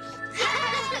accomplished.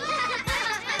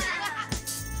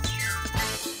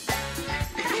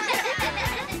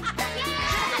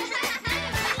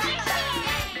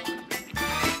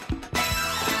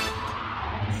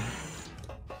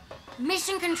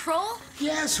 Mission control?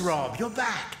 Yes, Rob, you're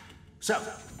back. So,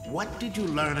 what did you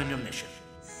learn on your mission?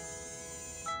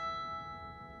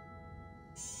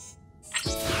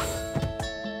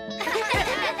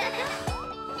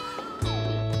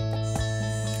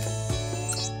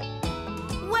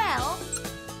 Well,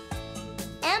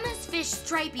 Emma's fish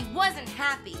Stripey wasn't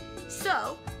happy,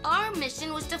 so our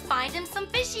mission was to find him some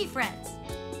fishy friends.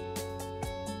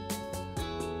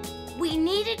 We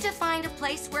needed to find a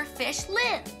place where fish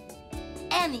live,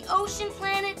 and the ocean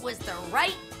planet was the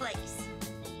right place.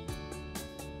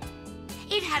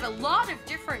 It had a lot of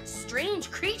different strange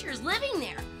creatures living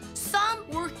there. Some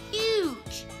were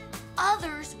huge,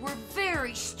 others were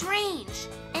very strange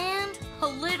and a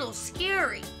little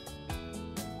scary.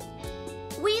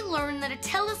 We learned that a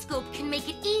telescope can make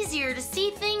it easier to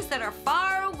see things that are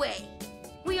far away.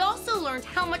 We also learned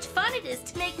how much fun it is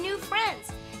to make new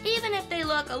friends, even if they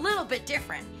look a little bit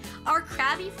different. Our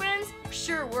crabby friends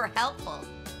sure were helpful.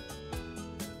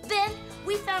 Then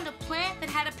we found a plant that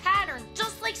had a pattern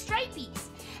just like Stripey's.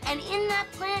 And in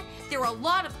that plant, there were a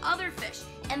lot of other fish,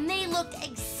 and they looked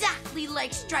exactly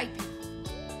like Stripey.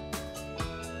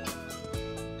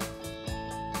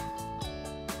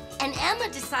 And Emma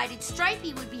decided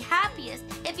Stripey would be happiest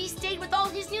if he stayed with all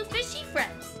his new fishy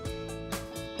friends.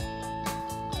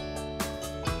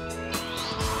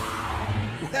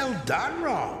 Well done,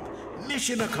 Rob.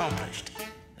 Mission accomplished.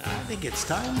 I think it's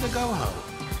time to go home.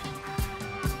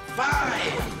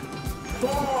 5,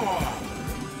 4,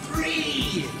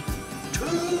 3, 2,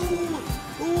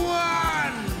 1.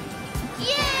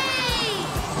 Yay!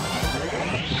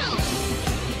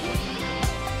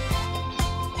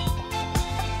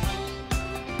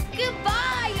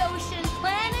 Goodbye, Ocean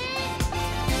Planet!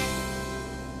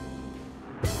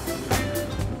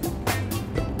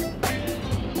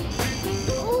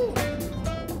 Ooh.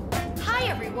 Hi,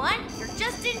 everyone. You're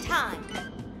just in time.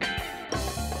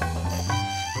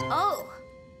 Oh,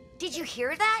 did you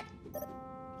hear that?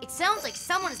 It sounds like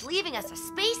someone is leaving us a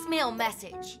space mail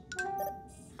message.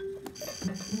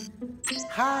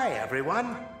 Hi,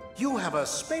 everyone. You have a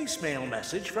space mail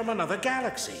message from another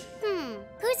galaxy.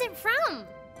 Who's it from?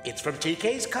 It's from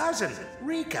TK's cousin,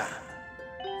 Rika.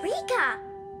 Rika,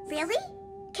 really?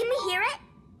 Can we hear it?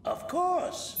 Of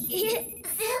course.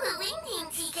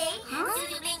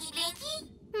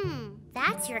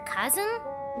 That's your cousin?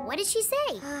 What did she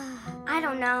say? I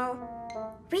don't know.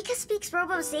 Rika speaks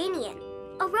Robozanian,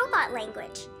 a robot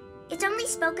language. It's only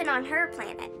spoken on her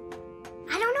planet.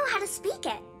 I don't know how to speak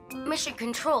it. Mission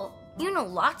Control, you know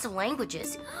lots of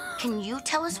languages. Can you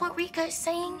tell us what Rika is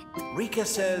saying? Rika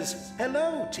says,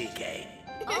 hello, TK.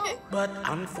 Oh. But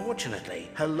unfortunately,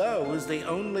 hello is the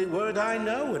only word I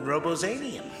know in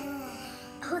Robozanian.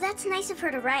 Oh, that's nice of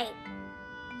her to write.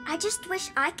 I just wish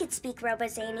I could speak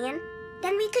Robozanian.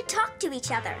 Then we could talk to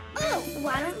each other. Oh,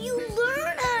 why don't you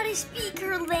learn how to speak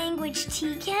her language,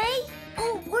 TK?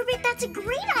 Oh, Orbit, that's a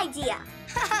great idea.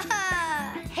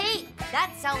 Hey,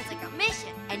 that sounds like a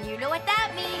mission, and you know what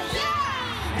that means.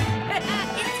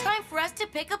 Yeah! It's time for us to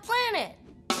pick a planet.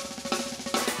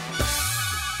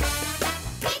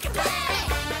 Pick a planet!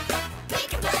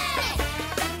 Pick a planet!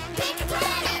 Pick a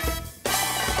planet!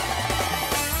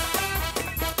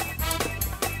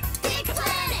 Pick a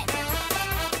planet!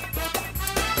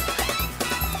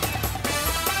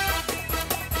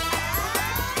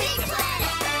 Pick a planet!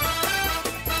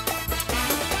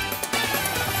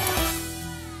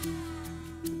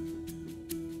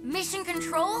 Mission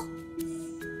Control?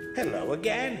 Hello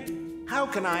again. How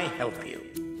can I help you?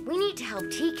 We need to help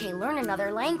TK learn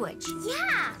another language.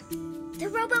 Yeah! The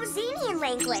Robozanian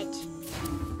language.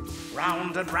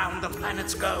 Round and round the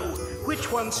planets go.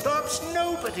 Which one stops,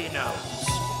 nobody knows.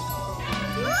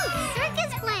 Ooh,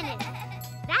 Circus Planet!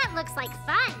 That looks like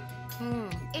fun.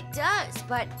 It does,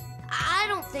 but I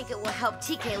don't think it will help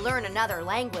TK learn another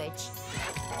language.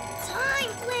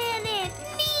 Time Planet!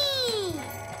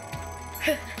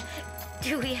 Me!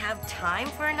 Do we have time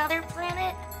for another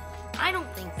planet? I don't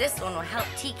think this one will help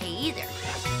TK either.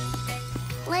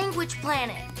 Language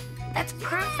Planet. That's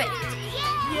perfect.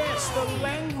 Yes, the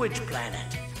language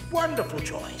planet. Wonderful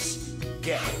choice.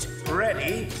 Get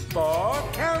ready for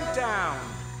countdown.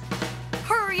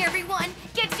 Hurry, everyone!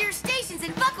 Get to your stations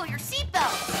and buckle your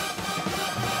seatbelts!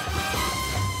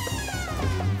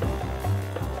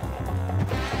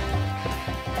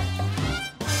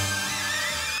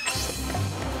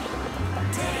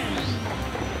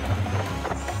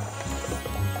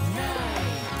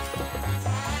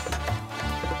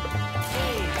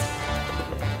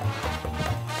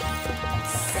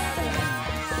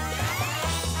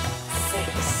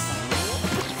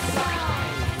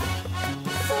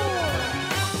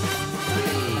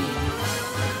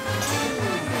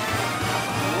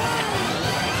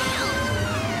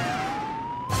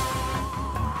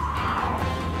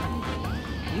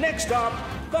 Next up,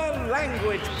 the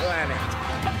language planet.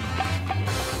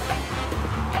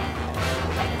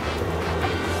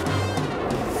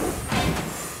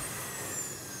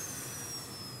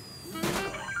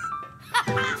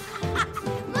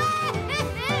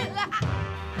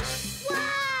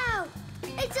 Wow!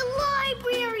 It's a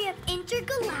library of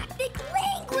intergalactic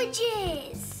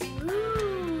languages!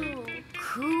 Ooh.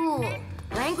 Cool.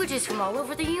 Languages from all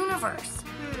over the universe.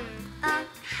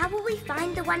 How will we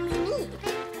find the one we need?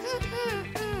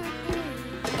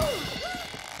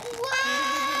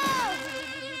 Wow!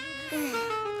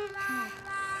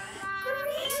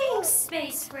 Greetings,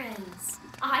 space friends.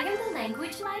 I am the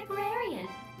language librarian.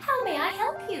 How may I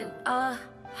help you?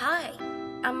 Hi.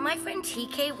 My friend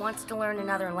TK wants to learn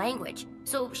another language,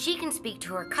 so she can speak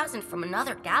to her cousin from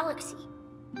another galaxy.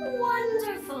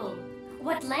 Wonderful.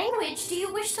 What language do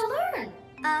you wish to learn?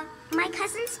 My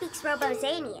cousin speaks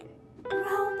Robozanian.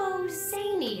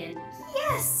 Robozanian.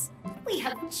 Yes, we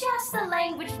have just the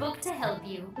language book to help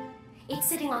you. It's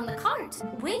sitting on the cart,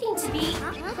 waiting to be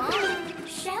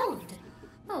shelved.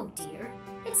 Oh dear,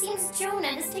 it seems Jonah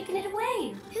has taken it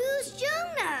away. Who's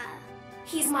Jonah?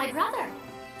 He's my brother.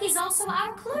 He's also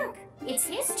our clerk. It's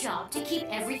his job to keep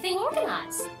everything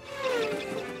organized.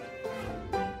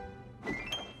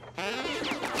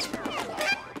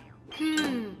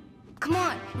 Come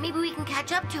on, maybe we can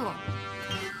catch up to him.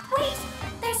 Wait,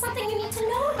 there's something something you need to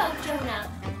know about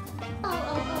Jonah.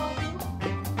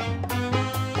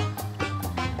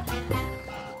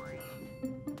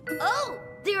 Oh,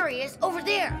 there he is, over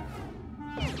there.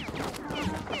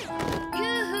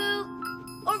 Yoo-hoo!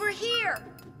 Over here!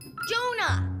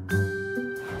 Jonah!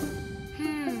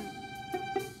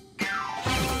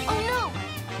 Oh, no!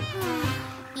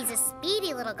 He's a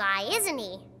speedy little guy, isn't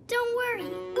he? Don't worry,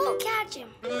 we'll catch him.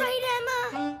 Right,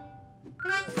 Emma?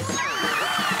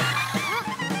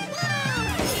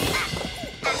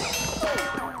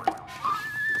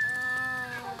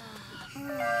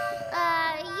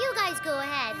 You guys go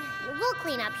ahead. We'll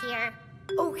clean up here.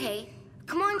 Okay,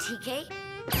 come on, TK.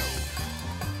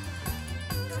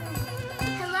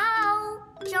 Hello?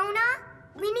 Jonah?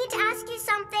 We need to ask you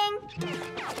something.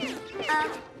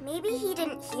 Maybe he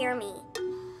didn't hear me.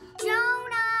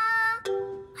 Jonah!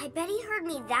 I bet he heard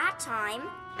me that time.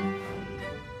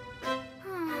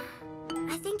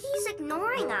 I think he's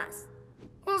ignoring us.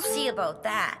 We'll see about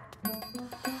that.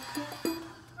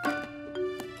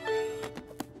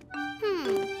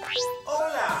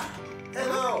 Hola!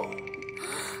 Hello!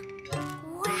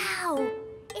 Wow!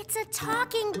 It's a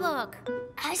talking book.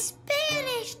 A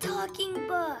Spanish talking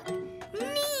book.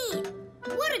 Neat!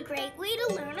 What a great way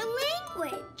to learn a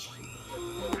language.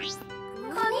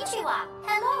 Konnichiwa.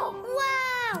 Hello.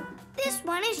 Wow! This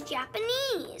one is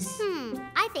Japanese.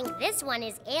 I think this one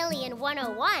is Alien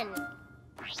 101.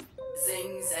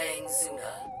 Zing Zang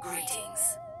Zuna.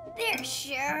 Greetings. There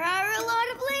sure are a lot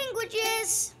of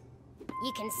languages.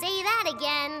 You can say that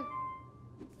again.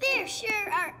 There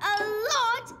sure are a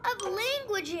lot of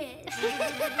languages.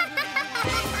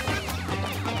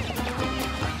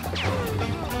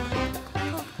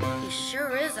 He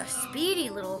sure is a speedy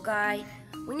little guy.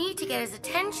 We need to get his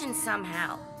attention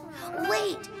somehow.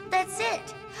 Wait, that's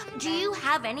it. Do you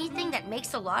have anything that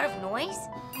makes a lot of noise?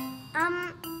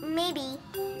 Maybe.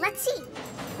 Let's see.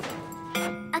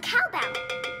 A cowbell.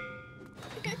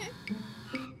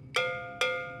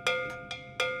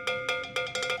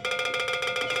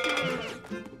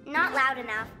 Not loud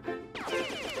enough.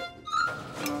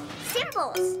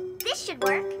 Cymbals. This should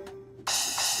work.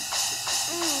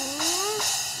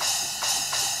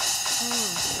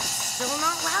 Still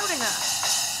not loud enough.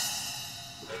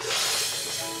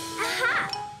 Aha!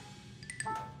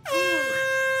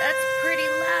 That's pretty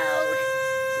loud.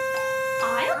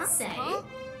 I'll say.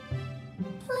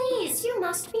 Please, you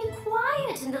must be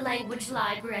quiet in the language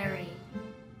library.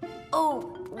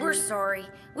 Oh, we're sorry.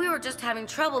 We were just having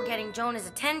trouble getting Jonah's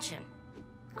attention.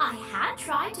 I had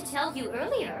tried to tell you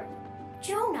earlier.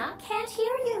 Jonah can't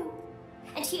hear you.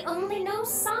 And he only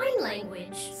knows sign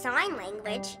language. Sign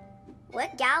language?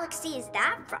 What galaxy is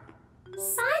that from?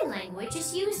 Sign language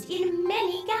is used in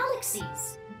many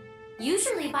galaxies.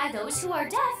 Usually by those who are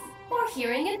deaf or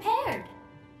hearing impaired.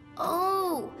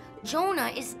 Oh, Jonah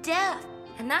is deaf.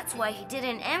 And that's why he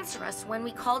didn't answer us when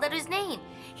we called out his name.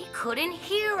 He couldn't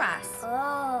hear us.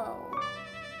 Oh.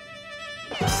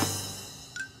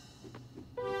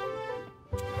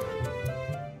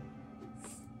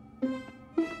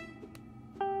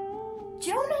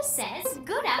 Jonah says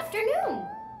good afternoon.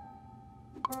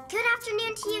 Good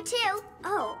afternoon to you too.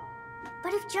 Oh,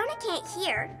 but if Jonah can't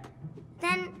hear,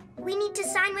 then we need to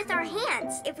sign with our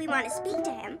hands if we want to speak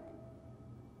to him.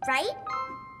 Right?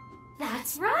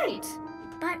 That's right.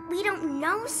 But we don't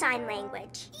know sign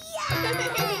language.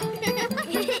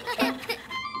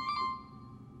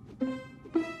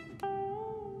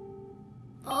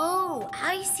 Oh,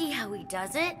 I see how he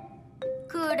does it.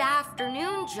 Good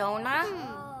afternoon, Jonah.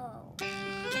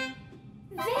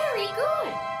 Very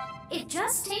good. It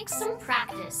just takes some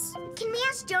practice. Can we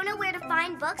ask Jonah where to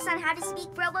find books on how to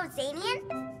speak Robozanian?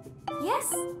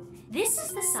 Yes, this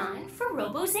is the sign for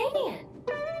Robozanian.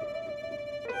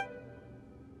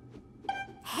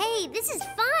 Hey, this is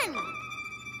fun.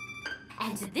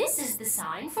 And this is the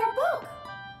sign for book.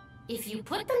 If you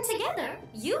put them together,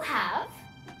 you have...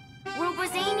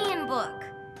 Robozanian book.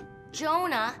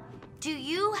 Jonah, do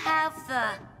you have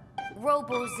the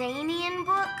Robozanian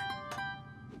book?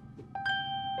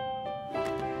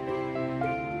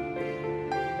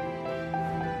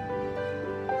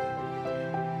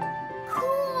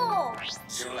 Cool!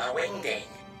 Zula Wingding.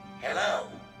 Hello.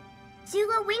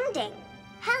 Zula Wingding.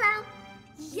 Hello.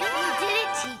 You did it,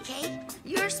 TK.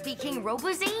 You're speaking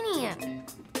Robozanian.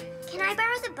 Can I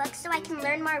borrow the book so I can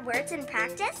learn more words and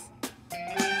practice?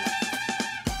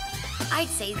 I'd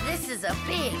say this is a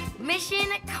big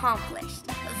mission accomplished.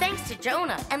 Thanks to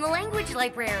Jonah and the language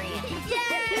librarian.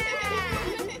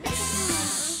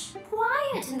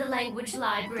 Quiet in the language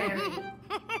library.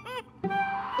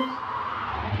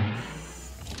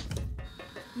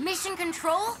 Mission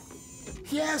control?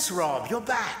 Yes, Rob, you're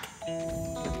back.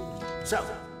 So,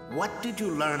 what did you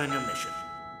learn on your mission?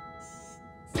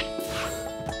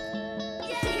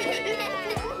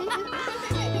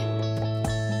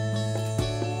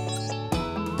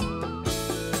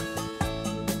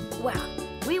 Well,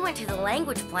 we went to the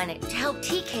language planet to help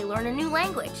TK learn a new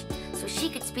language so she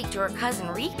could speak to her cousin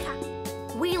Rika.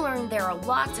 We learned there are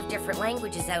lots of different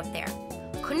languages out there.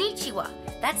 Konnichiwa,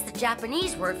 that's the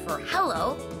Japanese word for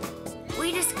hello.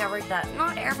 We discovered that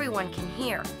not everyone can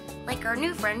hear, like our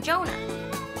new friend Jonah.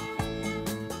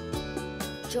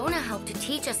 Jonah helped to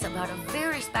teach us about a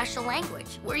very special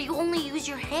language where you only use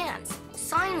your hands,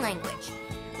 sign language.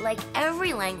 Like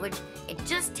every language, it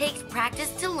just takes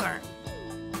practice to learn.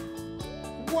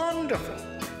 Wonderful.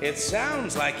 It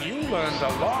sounds like you learned a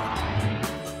lot.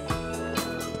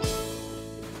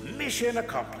 Mission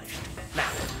accomplished.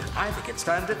 Now, I think it's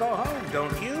time to go home,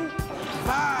 don't you?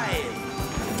 5,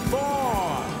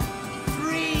 4,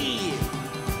 3,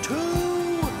 2, 1.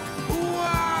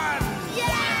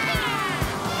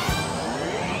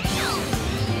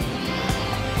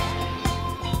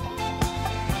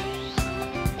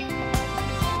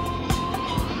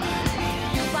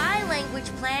 Goodbye, Language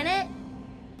Planet.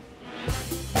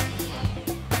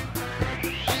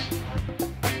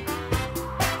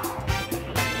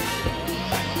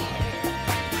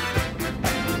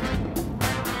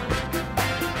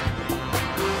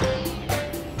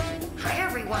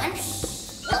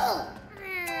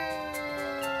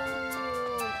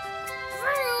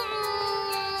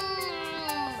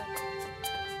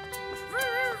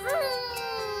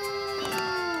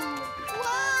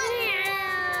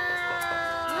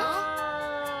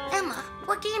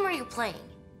 Playing.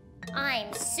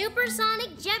 I'm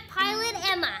Supersonic Jet Pilot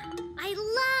Emma. I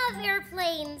love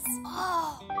airplanes.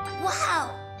 Oh,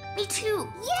 wow. Me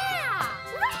too. Yeah!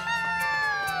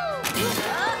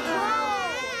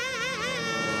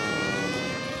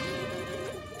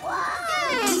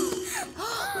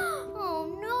 Oh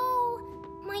no,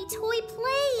 my toy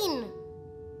plane.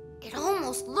 It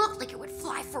almost looked like it would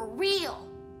fly for real.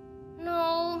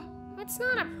 No, it's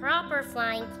not a proper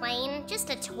flying plane, just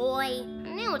a toy.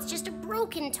 Now it's just a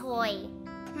broken toy.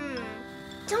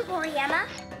 Don't worry, Emma.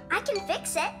 I can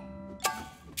fix it.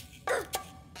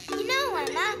 You know,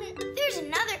 Emma, there's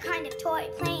another kind of toy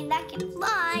plane that can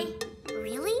fly.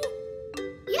 Really?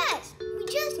 Yes, we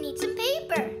just need some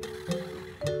paper.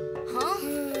 Huh?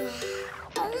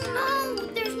 Oh no,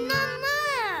 there's none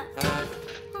left.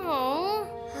 Oh.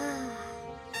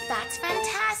 That's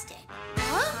fantastic.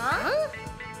 Huh?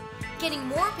 Getting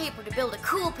more paper to build a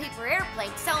cool paper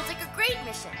airplane sounds like a great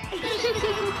mission.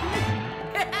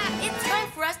 It's time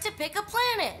for us to pick a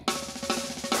planet.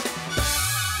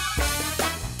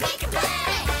 Pick a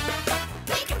planet!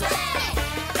 Pick a planet!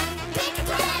 Pick a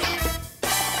planet!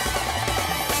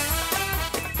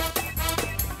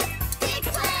 Pick a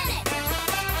planet!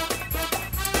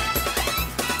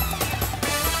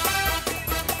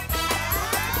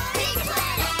 Pick a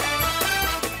planet!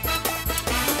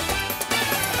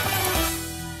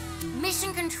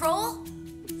 Mission Control?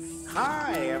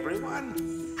 Hi, everyone.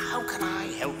 How can I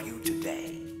help you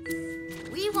today?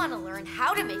 We want to learn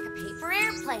how to make a paper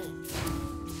airplane.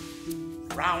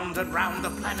 Round and round the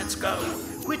planets go.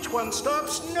 Which one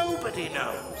stops, nobody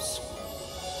knows.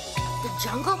 The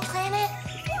jungle planet?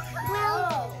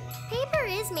 Well, paper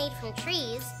is made from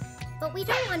trees, but we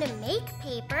don't want to make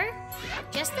paper,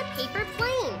 just the paper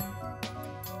plane.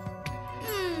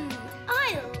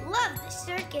 I love the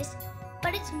circus,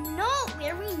 but it's not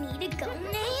where we need to go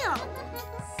now.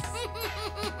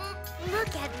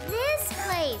 Look at this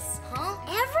place. Huh?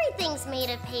 Everything's made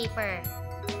of paper.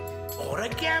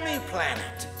 Origami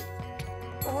planet.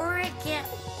 What?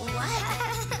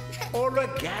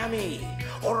 Origami.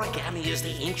 Origami is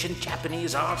the ancient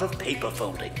Japanese art of paper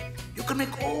folding. You can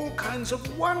make all kinds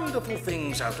of wonderful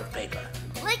things out of paper.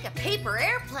 Like a paper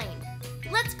airplane.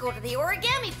 Let's go to the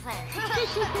Origami planet.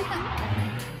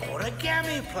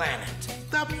 Origami planet.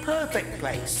 The perfect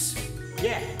place.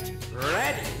 Get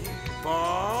ready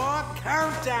for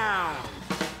countdown.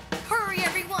 Hurry,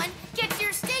 everyone! Get to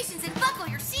your stations and buckle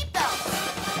your seatbelts!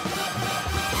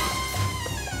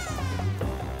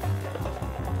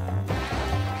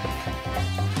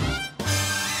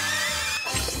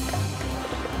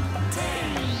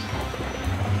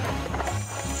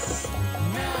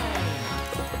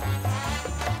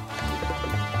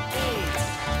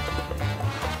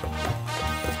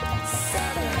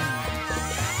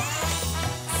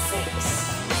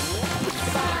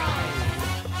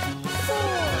 4,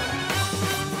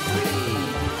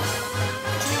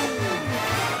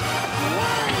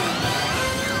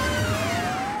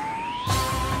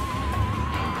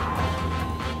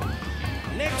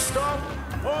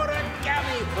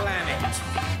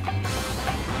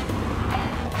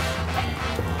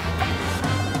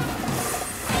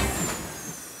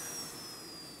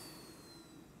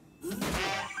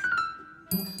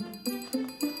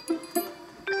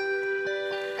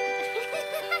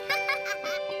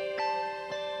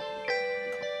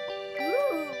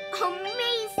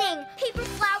 Amazing! Paper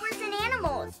flowers and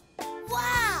animals.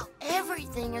 Wow!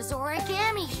 Everything is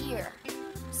origami here.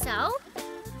 So,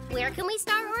 where can we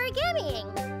start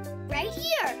origamiing? Right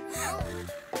here.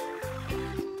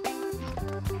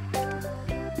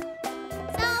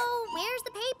 So, where's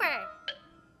the paper?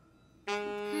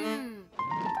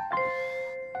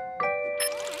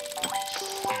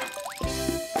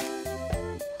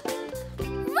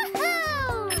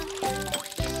 Woohoo!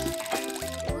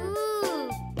 Ooh,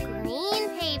 green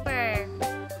paper.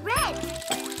 Red.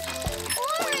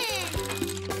 Orange.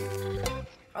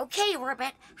 Okay,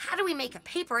 Orbit, how do we make a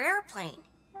paper airplane?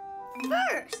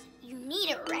 First, you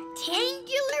need a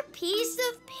rectangular piece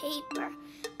of paper.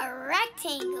 A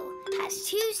rectangle has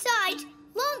two sides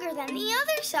longer than the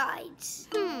other sides.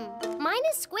 Mine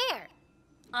is square.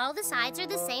 All the sides are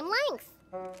the same length.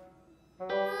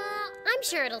 I'm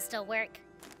sure it'll still work.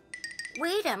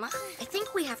 Wait, Emma, I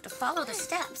think we have to follow the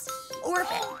steps.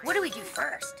 Orbit, what do we do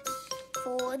first?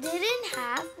 Fold it in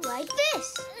half like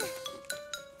this.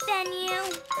 Then you...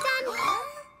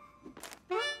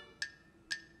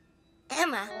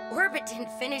 Emma, Orbit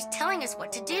didn't finish telling us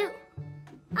what to do.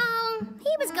 Oh,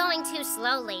 he was going too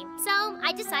slowly, so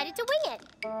I decided to wing it.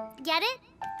 Get it?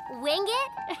 Wing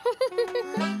it?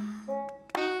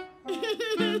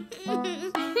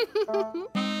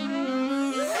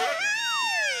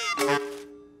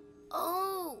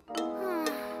 Oh.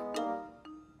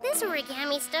 This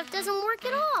origami stuff doesn't work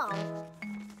at all.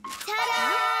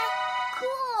 Ta-da!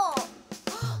 Cool!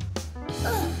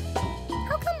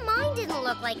 How come mine didn't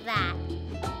look like that?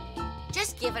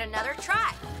 Just give it another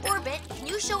try. Orbit, can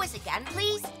you show us again,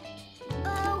 please?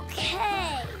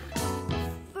 Okay.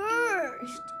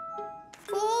 First,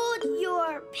 fold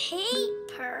your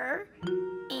paper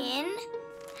in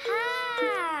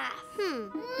half.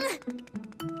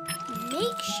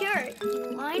 Make sure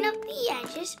you line up the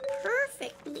edges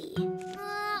perfectly.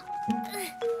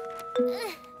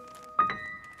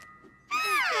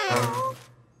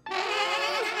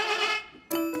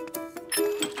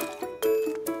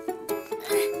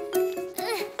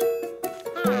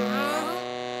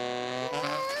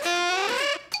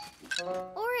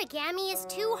 Origami is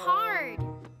too hard.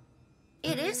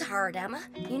 It is hard, Emma.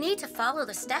 You need to follow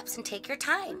the steps and take your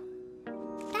time.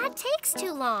 That takes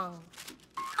too long.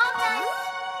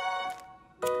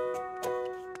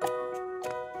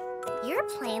 Your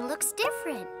plane looks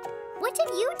different. What did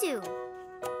you do?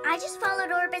 I just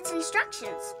followed Orbit's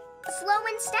instructions, slow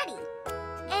and steady,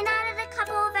 and added a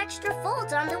couple of extra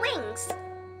folds on the wings.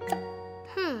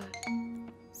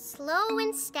 Slow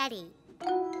and steady.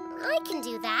 I can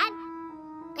do that,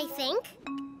 I think.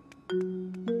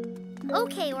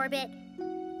 Okay, Orbit.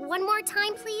 One more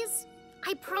time, please.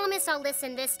 I promise I'll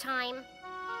listen this time.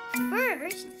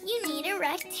 First, you need a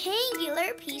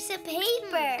rectangular piece of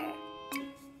paper.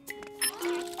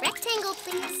 Rectangle,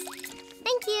 please.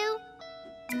 Thank you.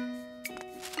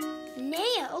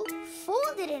 Now,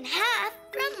 fold it in half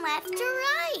from left to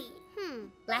right.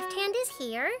 Left hand is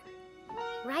here.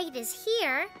 Right is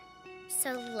here.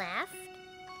 So left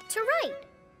to right.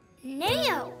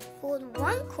 Now, fold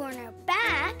one corner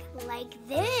back like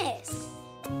this.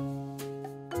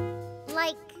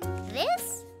 Like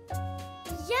this?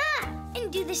 Yeah,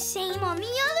 and do the same on the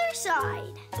other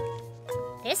side.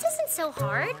 This isn't so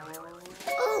hard.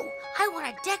 Oh, I want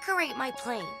to decorate my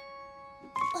plane.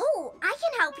 Oh, I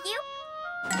can help you.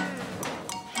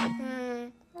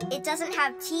 It doesn't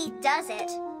have teeth, does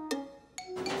it?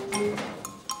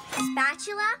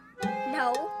 Spatula?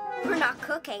 No, we're not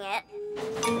cooking it.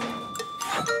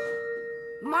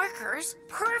 Markers?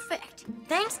 Perfect.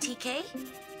 Thanks, TK.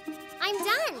 I'm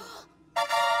done.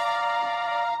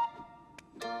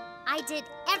 I did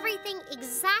everything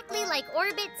exactly like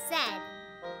Orbit said.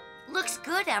 Looks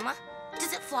good, Emma.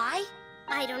 Does it fly?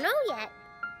 I don't know yet.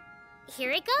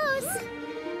 Here it goes.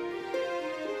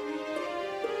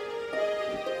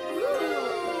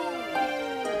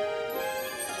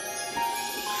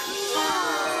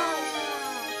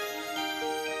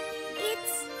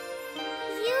 It's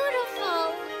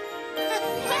beautiful.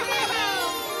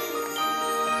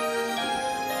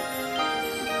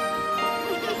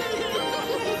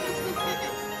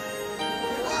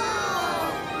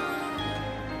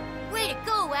 Way to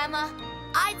go, Emma.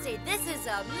 I'd say this is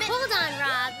a Hold on,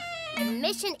 Rob. The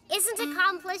mission isn't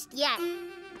accomplished yet.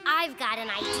 I've got an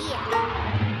idea.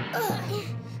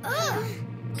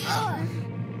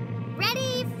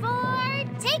 Ready for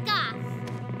takeoff.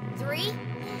 3,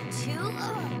 2,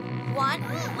 1,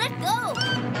 let go!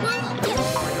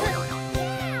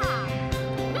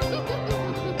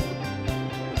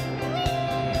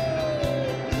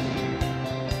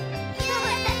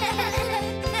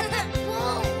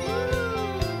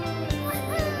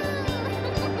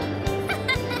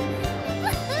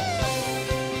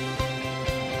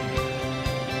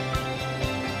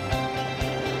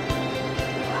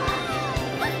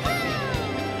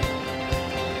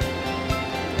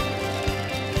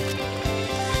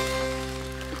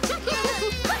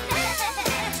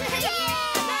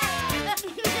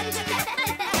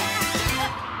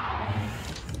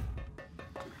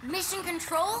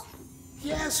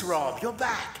 goodness, Rob, you're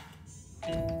back.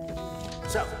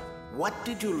 So, what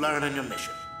did you learn on your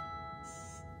mission?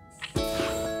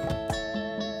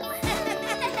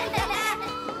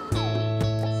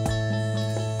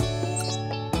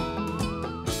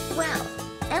 Well,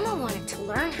 Emma wanted to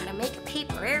learn how to make a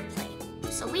paper airplane,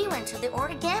 so we went to the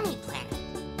Origami planet.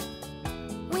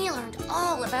 We learned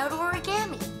all about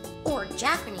origami, or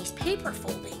Japanese paper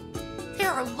folding. There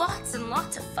are lots and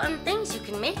lots of fun things you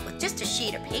can make with just a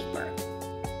sheet of paper.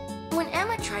 When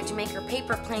Emma tried to make her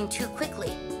paper plane too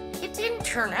quickly, it didn't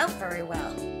turn out very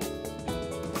well.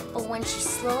 But when she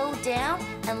slowed down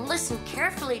and listened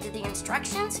carefully to the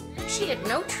instructions, she had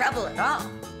no trouble at all.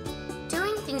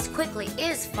 Doing things quickly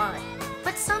is fun,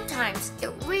 but sometimes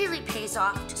it really pays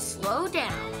off to slow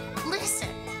down, listen,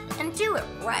 and do it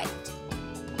right.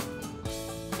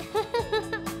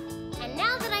 And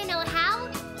now that I know how,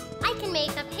 I can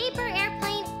make a paper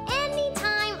airplane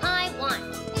anytime I want.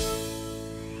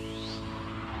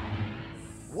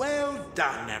 Well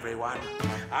done, everyone.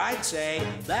 I'd say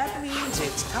that means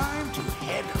it's time to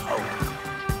head home.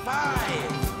 5,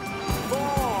 4,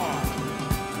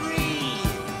 3,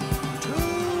 2,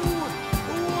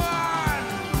 1.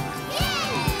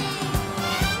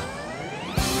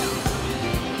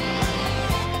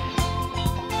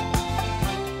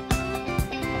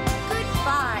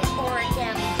 Goodbye,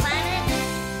 Origami Planet.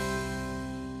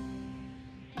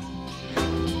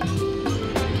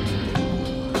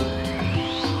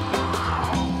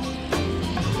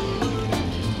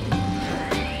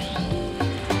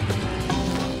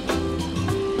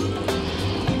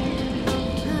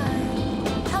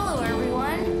 Hello,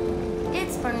 everyone.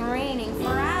 It's been raining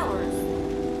for hours.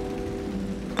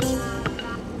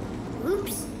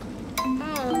 Oops.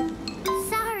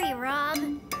 Sorry, Rob.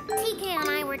 TK and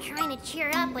I were trying to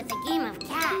cheer up with a game of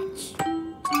catch.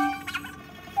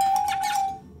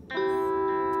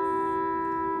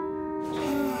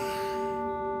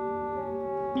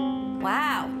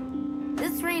 Wow,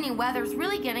 this rainy weather's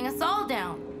really getting us all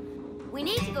down. We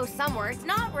need to go somewhere it's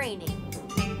not raining.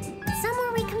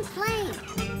 Somewhere we can play.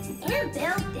 And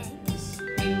build things.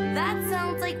 That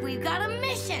sounds like we've got a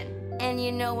mission. And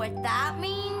you know what that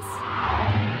means?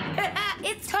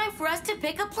 It's time for us to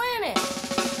pick a planet.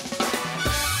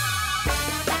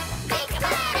 Pick a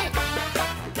planet!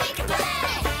 Pick a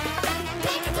planet!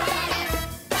 Pick a planet!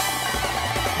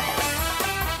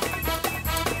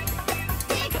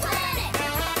 Pick a planet!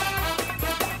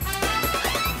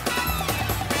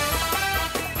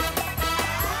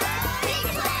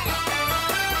 Pick a planet!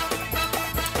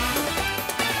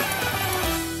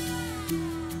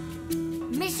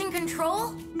 Mission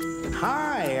control?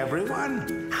 Hi,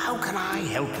 everyone. How can I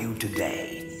help you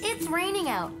today? It's raining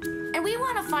out, and we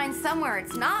want to find somewhere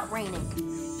it's not raining,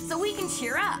 so we can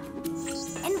cheer up.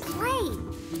 And play.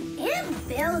 And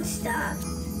build stuff.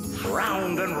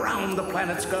 Round and round the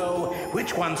planets go.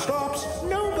 Which one stops?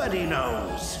 Nobody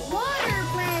knows. Water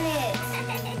planet!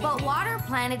 But Water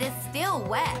Planet is still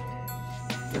wet.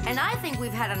 And I think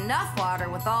we've had enough water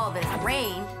with all this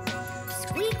rain.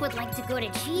 Squeak would like to go to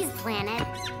Cheese Planet.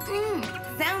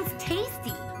 Sounds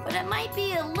tasty, but it might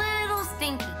be a little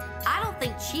stinky. I don't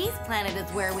think Cheese Planet is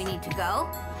where we need to go.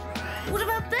 What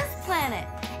about this planet?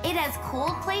 It has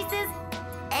cold places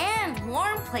and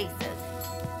warm places.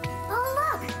 Oh,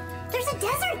 look! There's a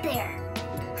desert there.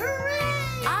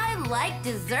 Hooray! I like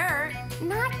dessert.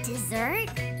 Not dessert,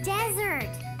 desert.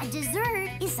 A dessert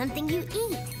is something you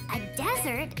eat. A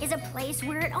desert is a place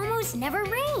where it almost never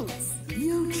rains.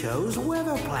 You chose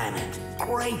Weather Planet.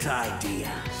 Great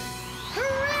idea.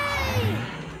 Hooray!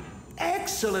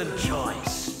 Excellent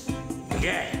choice.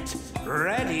 Get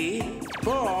ready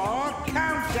for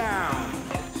countdown.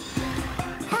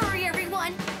 Hurry,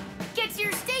 everyone! Get to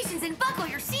your stations and buckle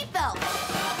your seatbelt.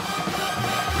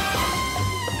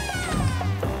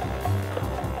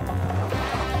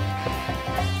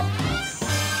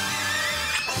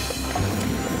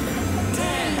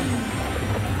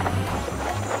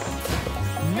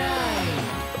 9,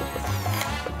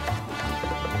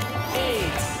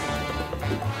 8,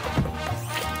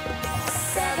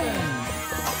 7,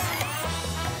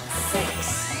 6,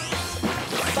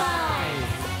 5,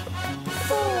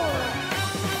 4,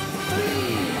 3,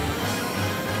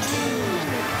 2,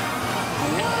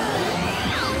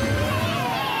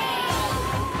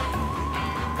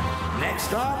 1. Next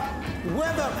stop,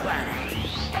 Weather Planet.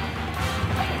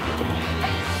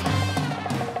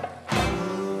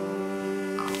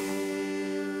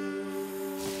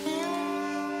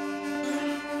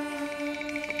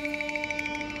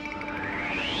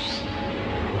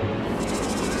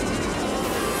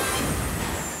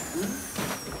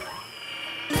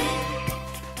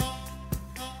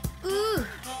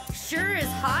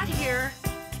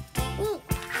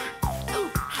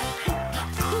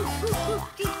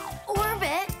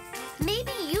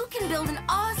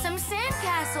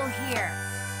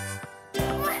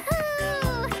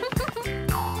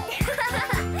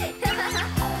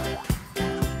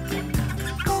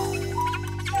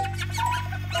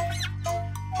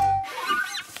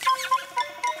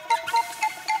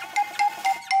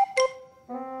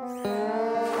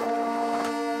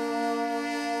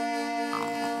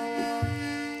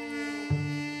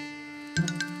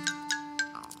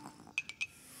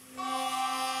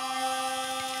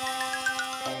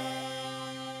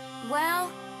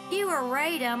 were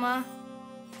right, Emma.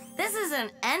 This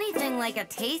isn't anything like a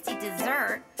tasty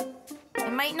dessert.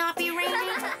 It might not be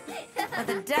raining, but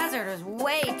the desert is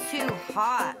way too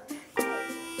hot.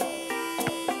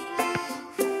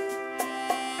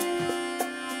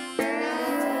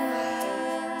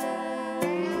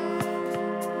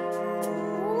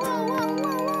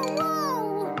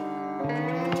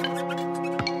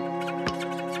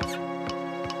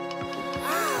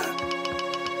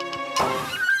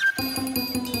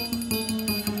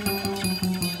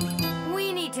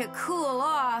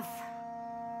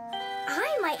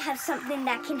 Have something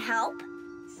that can help.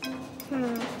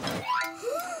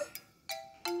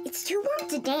 It's too warm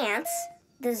to dance.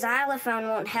 The xylophone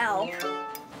won't help.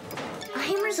 A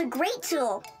hammer's a great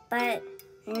tool, but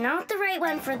not the right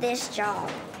one for this job.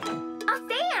 A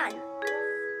fan!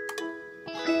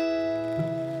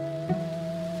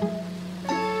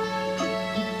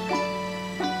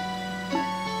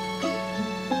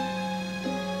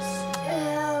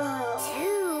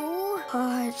 Too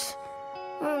hot.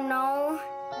 Oh no.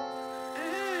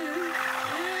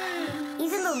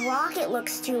 Even the rocket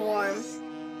looks too warm.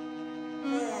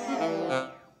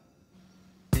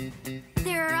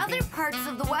 There are other parts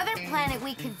of the weather planet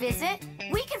we could visit.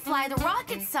 We could fly the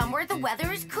rocket somewhere the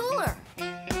weather is cooler.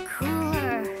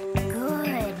 Cooler.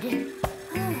 Good.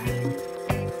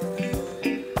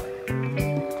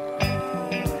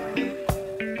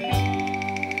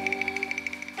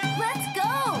 Let's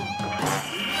go!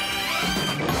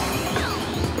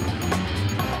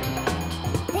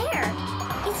 There!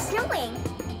 It's snowing.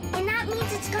 And that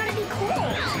means it's gonna be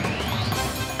cold.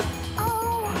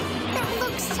 Oh, that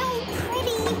looks so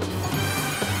pretty.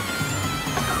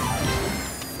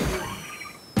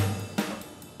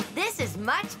 This is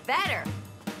much better.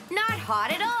 Not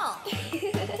hot at all.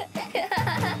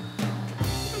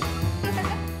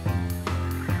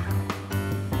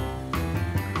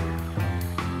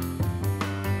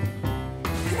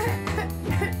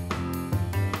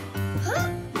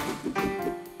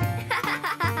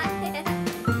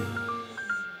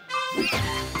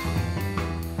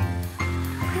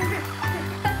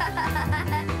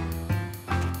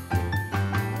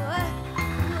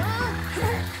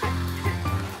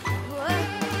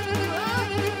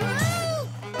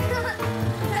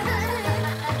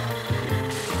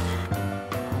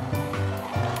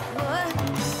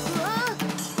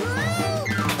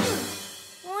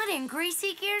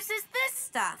 Greasy gears is this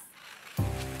stuff?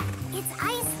 It's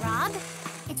ice, Rob.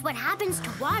 It's what happens to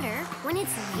water when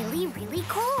it's really, really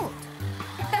cold.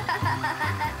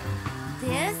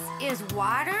 This is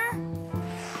water?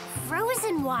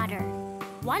 Frozen water.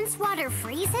 Once water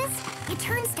freezes, it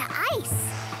turns to ice.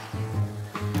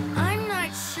 I'm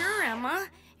not sure, Emma.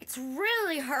 It's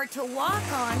really hard to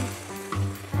walk on.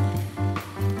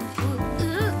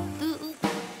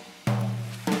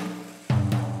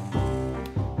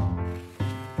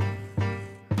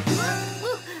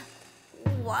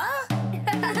 What?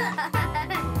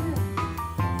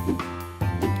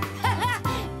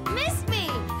 Missed me!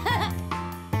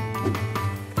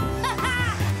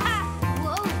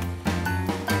 Whoa.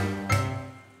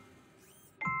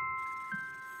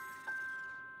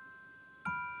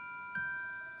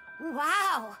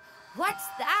 Wow, what's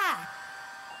that?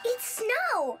 It's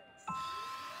snow!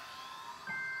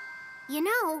 You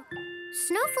know,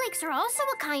 snowflakes are also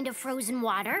a kind of frozen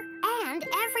water, and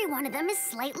every one of them is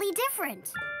slightly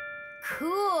different.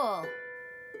 Cool.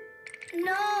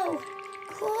 No,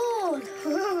 cold.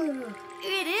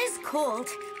 It is cold.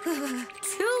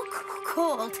 Too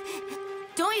cold.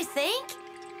 Don't you think?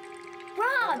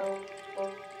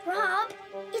 Rob,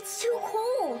 it's too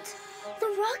cold. The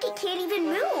rocket can't even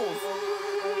move.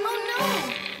 Oh no!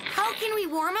 How can we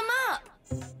warm him up?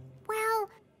 Well,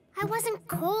 I wasn't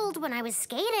cold when I was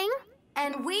skating.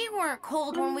 And we weren't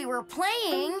cold when we were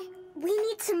playing. We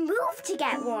need to move to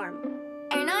get warm.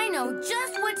 And I know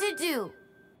just what to do.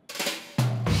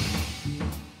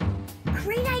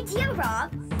 Great idea,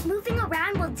 Rob. Moving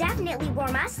around will definitely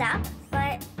warm us up,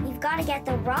 but we've got to get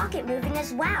the rocket moving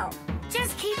as well.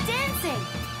 Just keep dancing.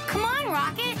 Come on,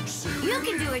 Rocket. You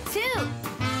can do it too.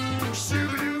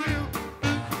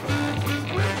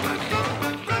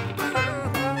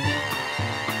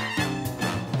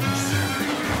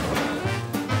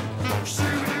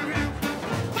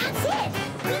 That's it.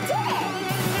 We did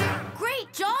it. Great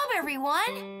job,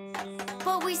 everyone.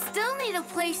 But we still need a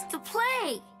place to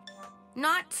play.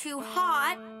 Not too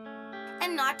hot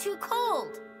and not too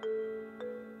cold.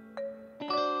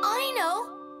 I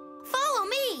know. Follow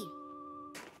me.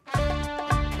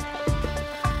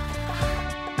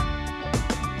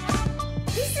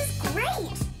 This is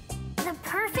great. The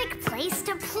perfect place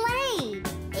to play.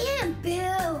 And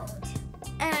build.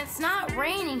 And it's not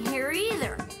raining here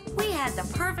either. We had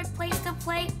the perfect place to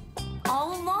play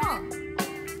all along.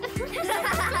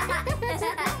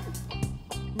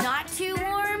 Not too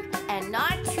warm and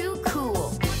not too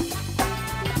cool.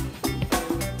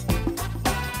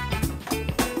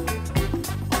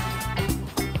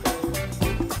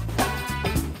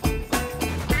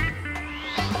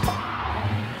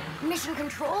 Mission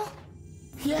Control?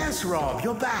 Yes, Rob,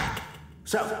 you're back.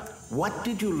 So, what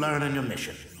did you learn on your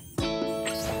mission?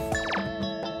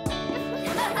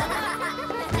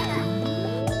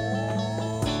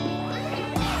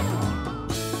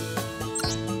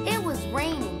 It was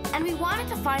raining, and we wanted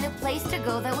to find a place to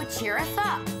go that would cheer us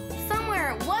up.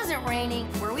 Somewhere it wasn't raining,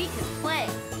 where we could play.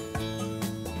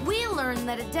 We learned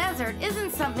that a desert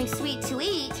isn't something sweet to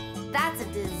eat, that's a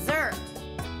dessert.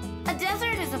 A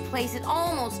desert is a place it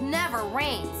almost never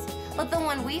rains, but the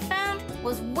one we found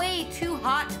was way too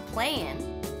hot to play in.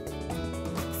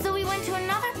 So we went to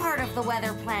another part of the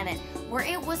weather planet where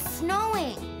it was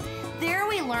snowing. There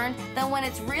we learned that when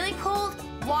it's really cold,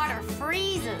 water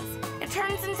freezes. It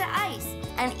turns into ice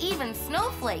and even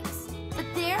snowflakes. But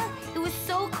there, it was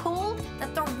so cold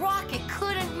that the rocket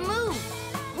couldn't move.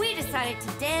 We decided to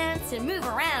dance and move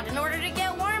around in order to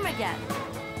get warm again.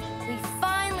 We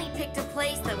finally picked a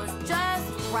place that was just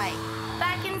right,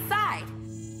 back inside.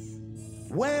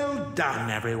 Well done,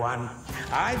 everyone.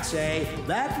 I'd say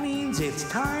that means it's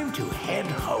time to head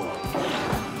home.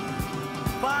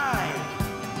 5,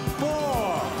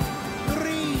 4, 3,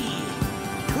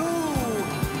 2,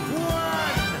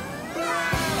 1.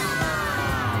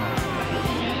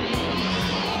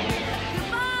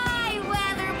 Goodbye,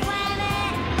 Weather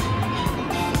Planet!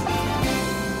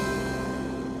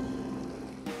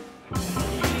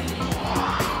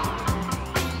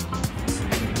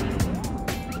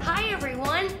 Hi,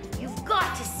 everyone. You've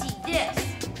got to see this.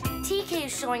 TK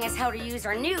is showing us how to use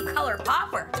our new color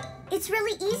popper. It's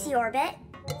really easy, Orbit.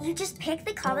 You just pick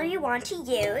the color you want to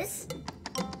use.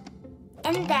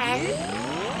 And then...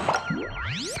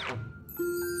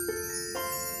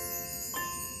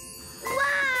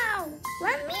 Wow!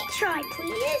 Let me try,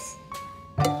 please.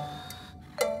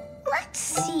 Let's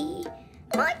see.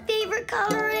 My favorite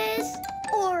color is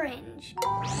orange.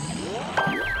 Wow!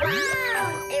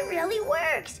 It really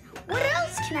works. What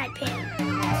else can I pick?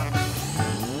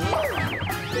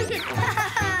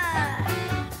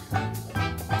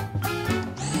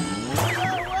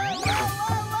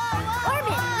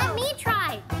 Orbit, let me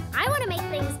try. I want to make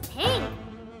things pink.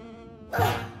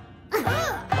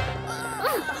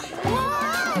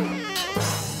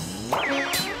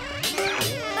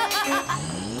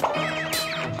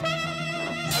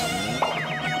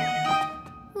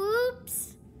 Oops.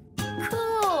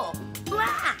 Cool.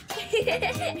 Black.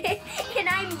 And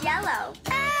I'm yellow.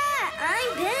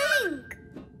 I'm pink.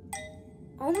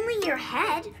 Only your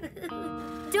head.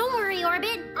 Don't worry,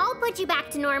 Orbit. I'll put you back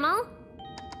to normal.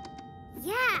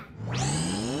 Yeah.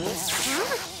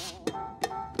 Huh?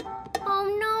 Oh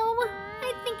no,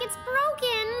 I think it's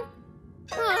broken.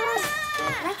 Ugh.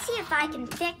 Let's see if I can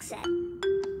fix it.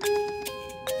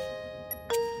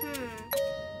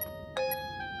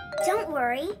 Don't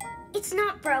worry, it's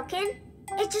not broken.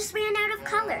 It just ran out of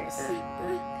colors.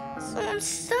 So I'm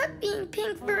stuck being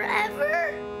pink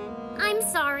forever? I'm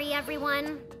sorry,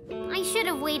 everyone. I should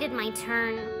have waited my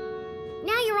turn.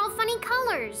 Now you're all funny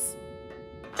colors.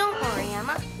 Don't worry,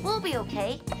 Emma. We'll be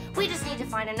okay. We just need to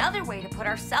find another way to put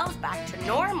ourselves back to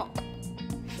normal.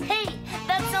 Hey,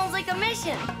 that sounds like a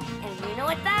mission. And you know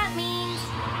what that means.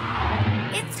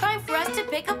 It's time for us to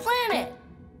pick a planet.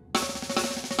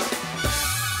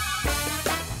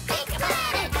 Pick a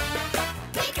planet!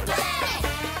 Pick a planet!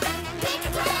 Pick a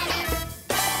planet!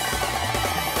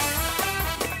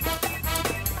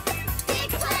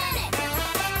 Pick a planet!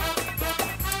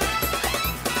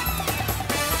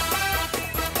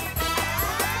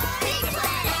 Pick a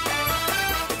planet!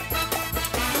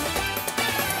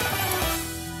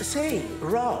 Say,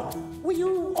 Rob, were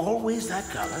you always that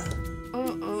color?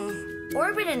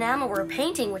 Orbit and Emma were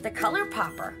painting with a color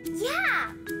popper.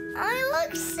 Yeah, I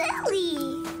look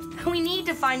silly. We need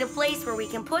to find a place where we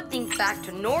can put things back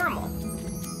to normal.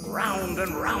 Round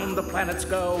and round the planets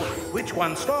go. Which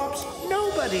one stops,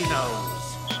 nobody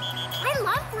knows. I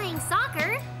love playing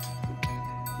soccer.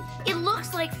 It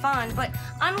looks like fun, but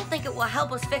I don't think it will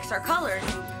help us fix our colors.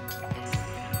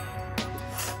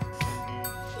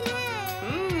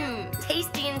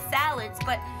 Tasty in salads,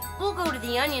 but we'll go to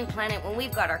the onion planet when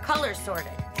we've got our colors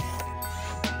sorted.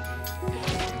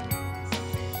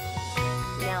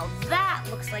 Now that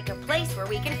looks like a place where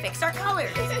we can fix our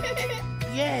colors.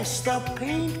 Yes, the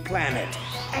paint planet.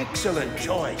 Excellent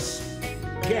choice.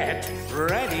 Get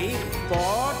ready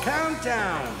for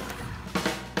countdown.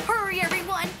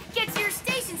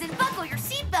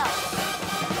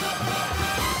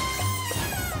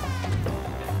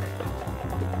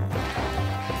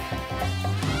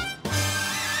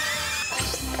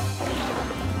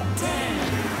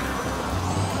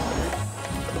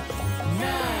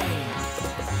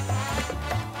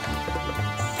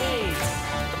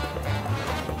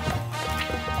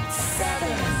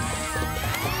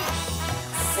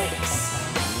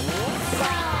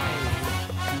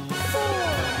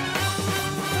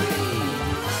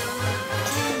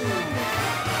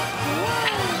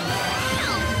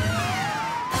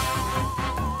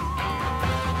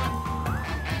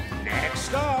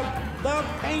 the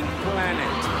paint planet.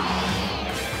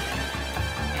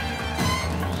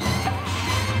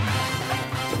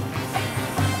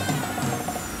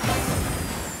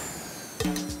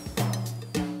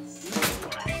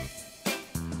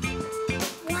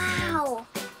 Wow,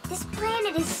 this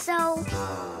planet is so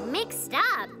mixed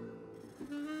up.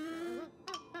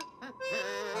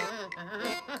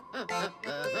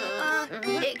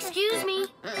 Excuse me.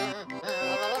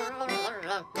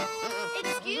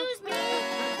 Excuse me.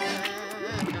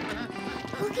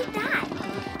 Look at that.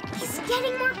 He's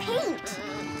getting more paint.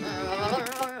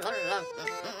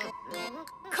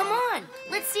 Come on,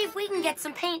 let's see if we can get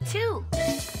some paint too.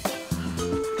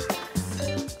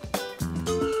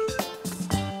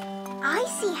 I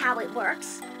see how it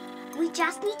works. We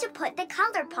just need to put the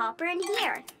color popper in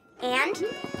here. And...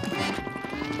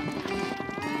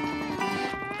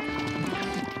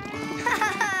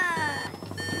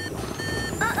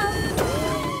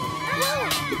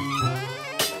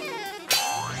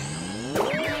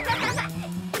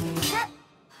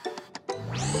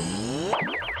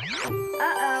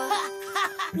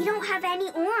 We don't have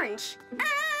any orange.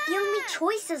 The only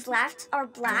choices left are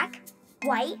black,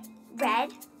 white,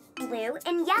 red, blue,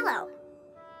 and yellow.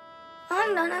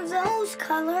 I'm none of those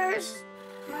colors.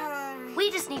 We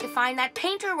just need to find that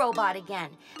painter robot again.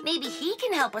 Maybe he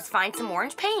can help us find some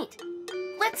orange paint.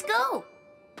 Let's go.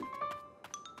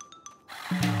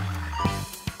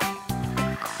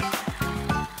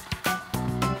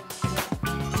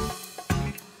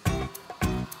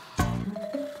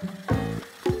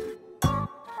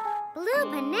 Blue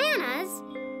bananas?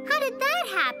 How did that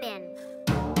happen?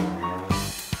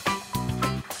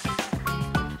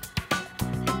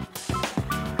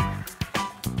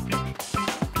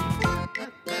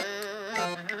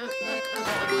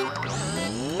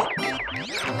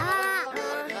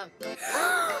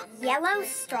 Yellow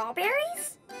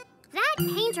strawberries? That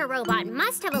painter robot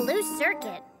must have a loose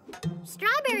circuit.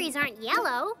 Strawberries aren't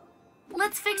yellow.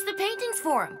 Let's fix the paintings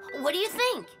for him. What do you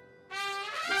think?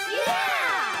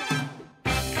 Yeah!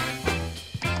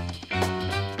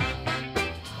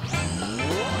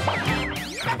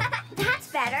 That's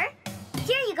better.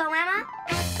 Here you go, Emma.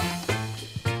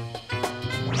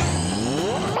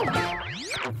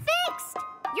 Fixed!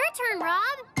 Your turn,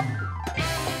 Rob.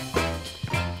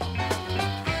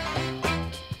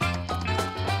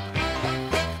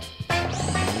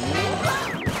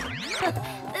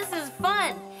 This is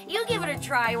fun. You give it a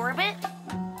try, Orbit.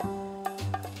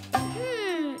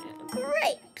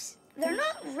 Grapes. They're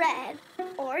not red,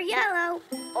 or yellow,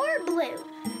 or blue.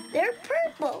 They're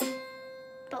purple.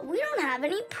 But we don't have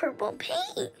any purple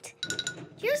paint.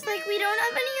 Just like we don't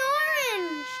have any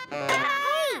orange.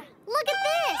 Hey, look at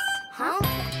this! Huh?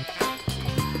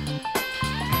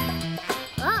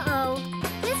 Uh-oh.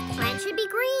 This plant should be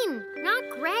green, not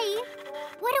gray.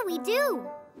 What do?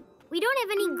 We don't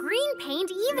have any green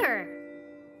paint either.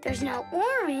 There's no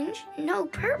orange, no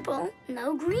purple,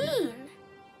 no green.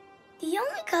 The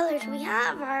only colors we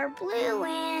have are blue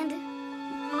and...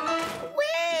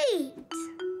 Wait!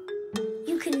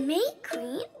 You can make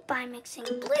green by mixing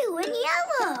blue and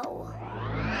yellow.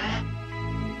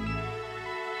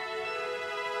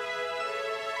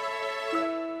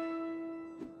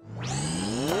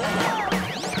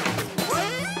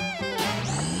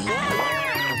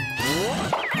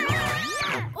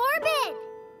 Orbit!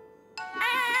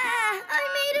 I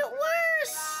made it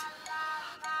worse.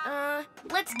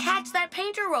 Let's catch that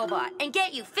painter robot and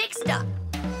get you fixed up.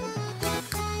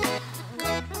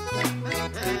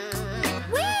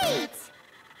 Wait!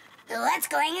 What's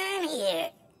going on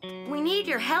here? We need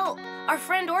your help. Our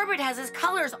friend Orbit has his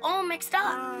colors all mixed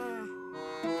up.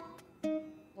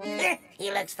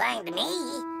 He looks fine to me.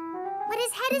 But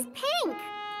his head is pink.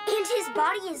 And his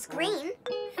body is green.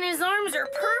 And his arms are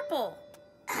purple.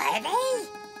 Are they?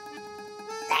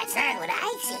 That's not what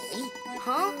I see.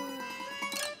 Huh?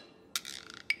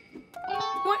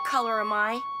 What color am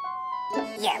I?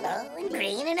 Yellow and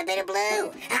green and a bit of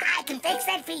blue. I can fix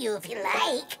that for you if you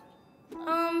like.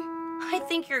 I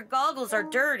think your goggles are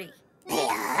dirty. They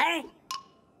are?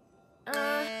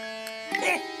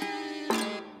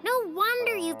 No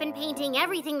wonder you've been painting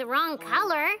everything the wrong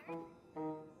color.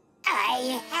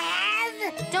 I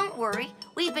have? Don't worry.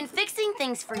 We've been fixing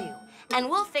things for you. And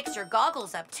we'll fix your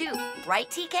goggles up too. Right,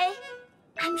 TK?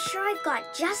 I'm sure I've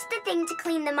got just the thing to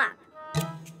clean them up.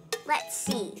 Let's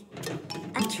see.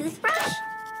 A toothbrush?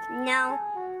 No,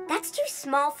 that's too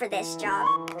small for this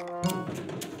job.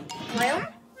 Broom?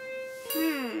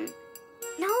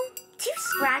 No, too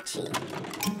scratchy.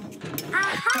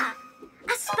 Aha!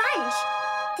 A sponge!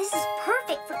 This is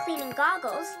perfect for cleaning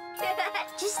goggles.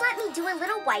 Just let me do a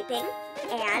little wiping,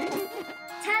 and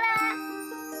ta-da!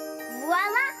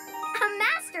 Voila! A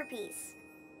masterpiece.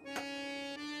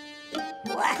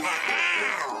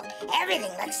 Wow!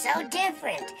 Everything looks so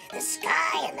different. The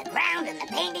sky and the ground and the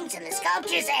paintings and the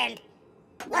sculptures and...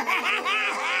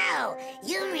 Wow!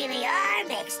 You really are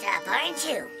mixed up, aren't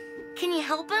you? Can you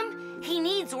help him? He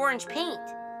needs orange paint.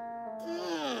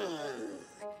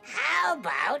 How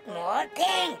about more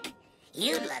pink?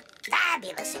 You look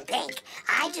fabulous in pink.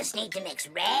 I just need to mix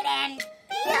red and...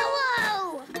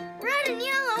 Yellow! Red and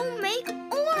yellow make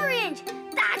orange.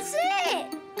 That's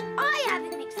it! I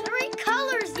haven't mixed 3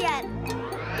 colors yet.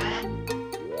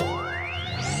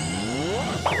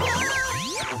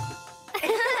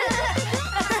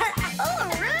 All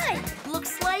right!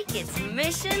 Looks like it's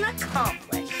mission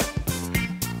accomplished.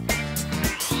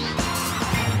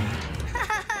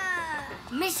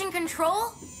 Mission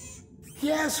Control?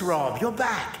 Yes, Rob, you're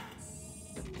back.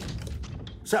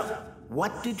 So,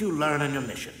 what did you learn on your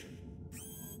mission?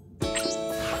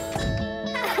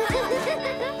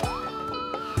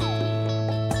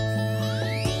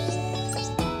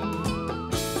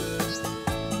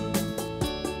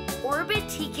 Orbit,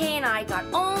 TK, and I got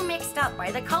all mixed up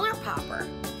by the color popper.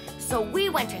 So we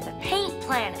went to the paint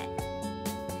planet.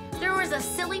 There was a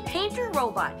silly painter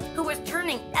robot who was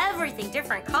turning everything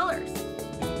different colors.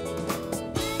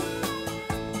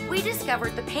 We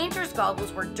discovered the painter's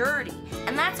goggles were dirty,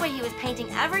 and that's why he was painting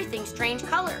everything strange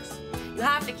colors. You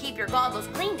have to keep your goggles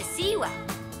clean to see well.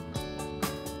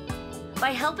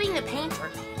 By helping the painter,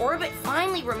 Orbit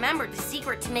finally remembered the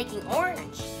secret to making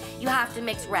orange. You have to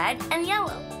mix red and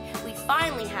yellow. We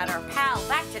finally had our pal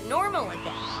back to normal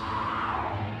again.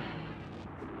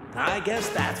 I guess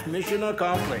that's mission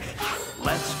accomplished.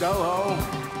 Let's go home.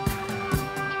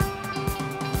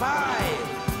 5,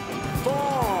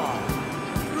 4,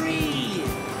 3,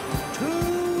 2,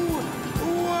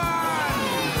 1.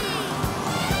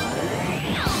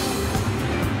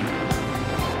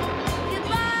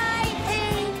 Goodbye,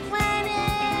 Pink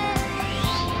Planet!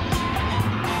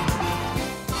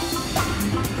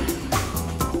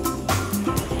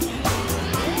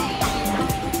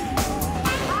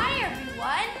 Hi,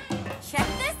 everyone! Check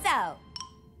this out.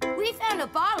 We found a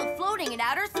bottle floating in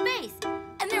outer space,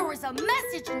 and there was a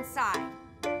message inside.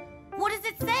 What does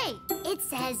it say? It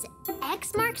says,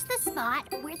 X marks the spot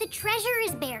where the treasure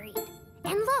is buried.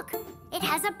 And look, it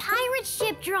has a pirate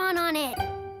ship drawn on it.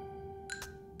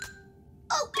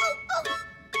 Oh!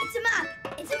 It's a map!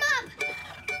 It's a map!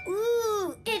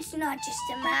 Ooh, it's not just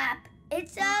a map.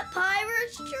 It's a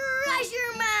pirate's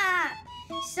treasure map!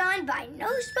 Signed by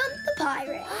Nosebump the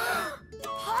Pirate.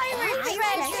 Pirate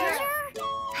treasure!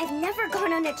 I've never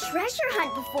gone on a treasure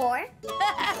hunt before.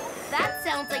 That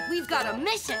sounds like we've got a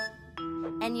mission.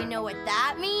 And you know what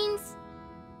that means?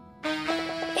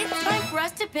 It's time for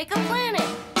us to pick a planet.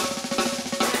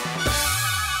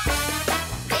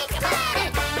 Pick a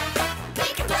planet!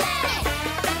 Pick a planet!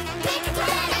 Pick a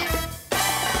planet!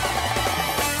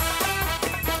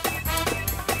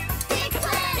 Pick a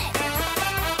planet!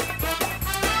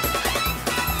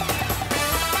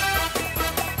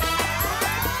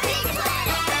 Pick a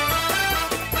planet!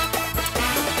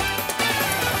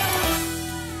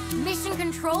 Mission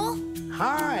Control?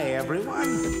 Hi,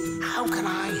 everyone. How can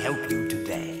I help you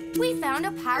today? We found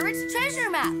a pirate's treasure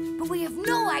map, but we have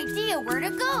no idea where to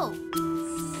go.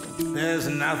 There's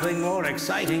nothing more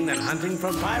exciting than hunting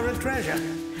for pirate treasure.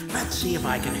 Let's see if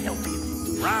I can help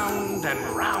you. Round and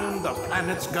round the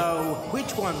planets go.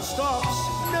 Which one stops,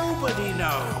 nobody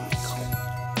knows.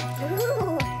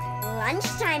 Ooh,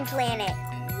 lunchtime planet.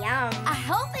 Yum. A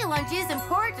healthy lunch is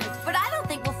important, but I don't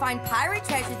think we'll find pirate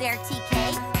treasure there,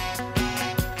 TK.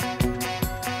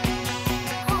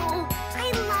 Oh,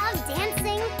 I love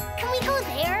dancing. Can we go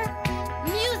there?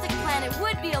 Music Planet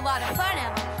would be a lot of fun,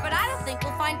 Emma, but I don't think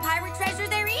we'll find pirate treasure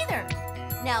there either.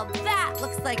 Now that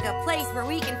looks like a place where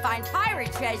we can find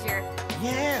pirate treasure.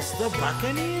 Yes, the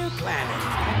Buccaneer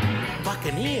planet.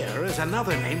 Buccaneer is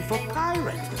another name for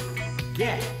pirate.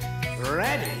 Get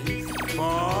ready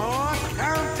for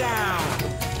countdown.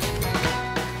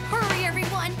 Hurry,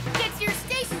 everyone! Get to your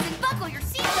stations and buckle your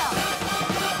seatbelts!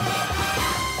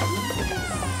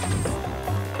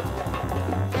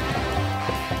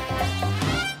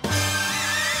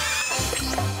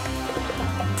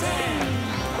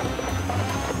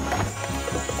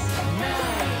 9,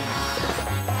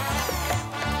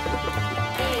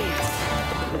 8,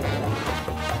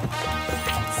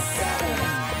 7,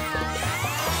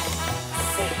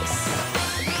 6,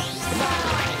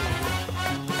 5,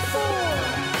 4,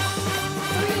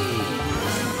 3,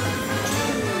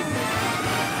 2,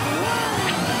 1.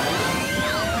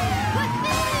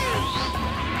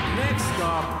 Next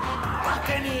stop,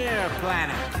 Buccaneer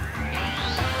planet.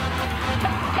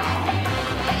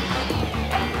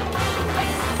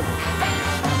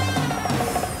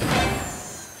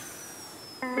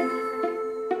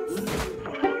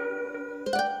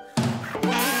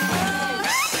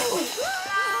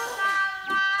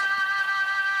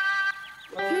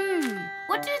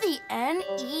 What do the N,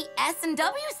 E, S, and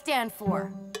W stand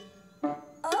for?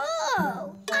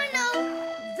 Oh, I know.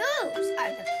 Those are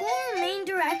the 4 main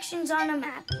directions on a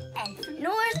map. N for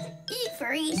north, E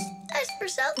for east, S for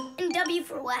south, and W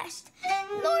for west.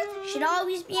 North should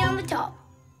always be on the top.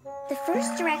 The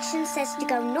first direction says to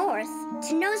go north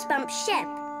to Nosebump Ship.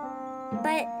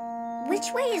 But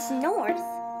which way is north?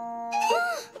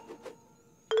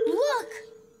 Look!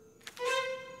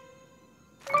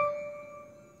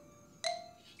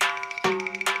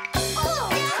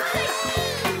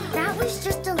 That was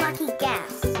just a lucky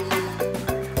guess.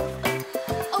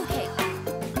 Okay,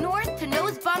 north to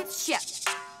Nosebump's ship.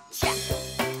 Check.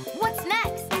 What's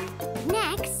next?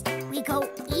 Next, we go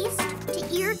east to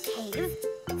Ear Cave,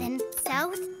 then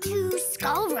south to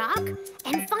Skull Rock,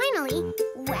 and finally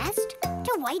west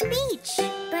to White Beach.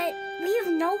 But we have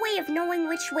no way of knowing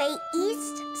which way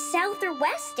east, south, or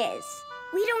west is.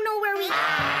 We don't know where we...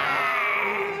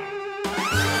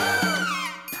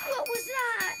 What was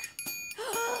that?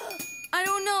 I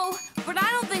don't know, but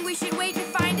I don't think we should wait to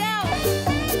find out.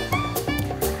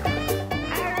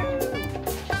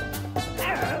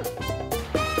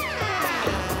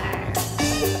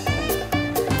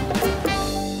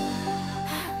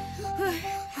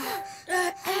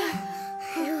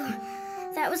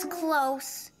 That was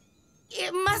close.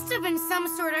 It must have been some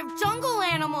sort of jungle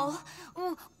animal.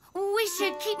 We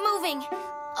should keep moving.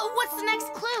 What's the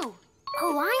next clue?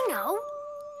 Oh, I know.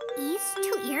 East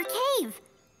to Ear Cave.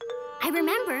 I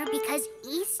remember because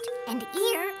east and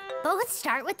ear both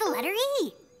start with the letter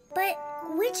E. But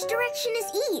which direction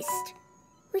is east?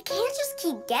 We can't just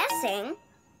keep guessing.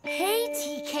 Hey,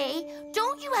 TK,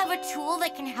 don't you have a tool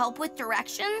that can help with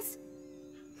directions?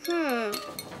 A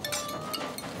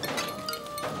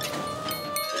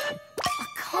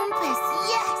compass,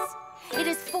 yes! It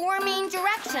has 4 main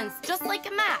directions, just like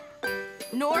a map.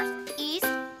 North, east,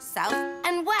 south,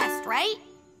 and west, right?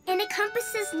 And a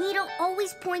compass's needle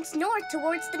always points north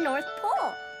towards the North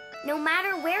Pole, no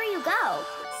matter where you go.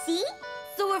 See?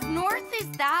 So if north is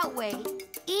that way,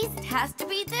 east has to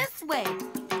be this way.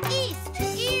 East,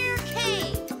 Ear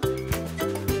Cave.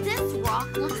 This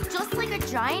rock looks just like a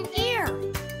giant ear.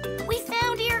 We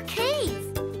found Ear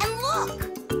Cave. And look!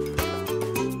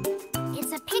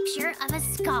 It's a picture of a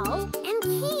skull and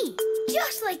key.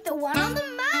 Just like the one on the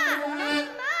map.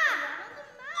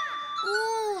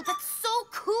 Ooh, that's so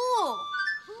cool.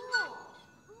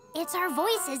 It's our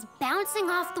voices bouncing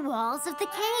off the walls of the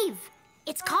cave.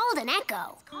 It's called an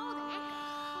echo.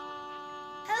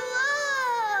 Hello!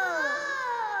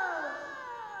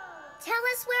 Tell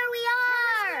us where we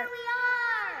are.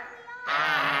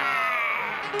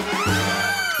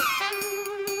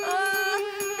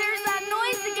 There's that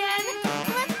noise again.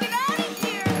 Let's get out of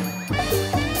here.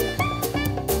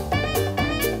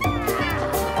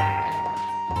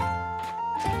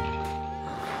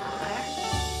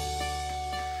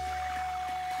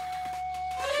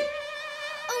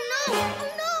 Oh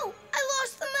no! I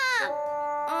lost the map.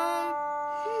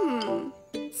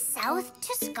 South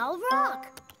to Skull Rock.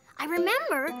 I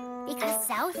remember because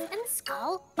South and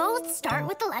Skull both start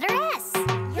with the letter S.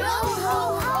 Yo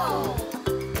ho ho!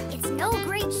 It's no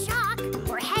great shock.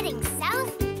 We're heading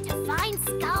south to find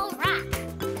Skull Rock.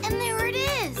 And there it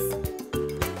is.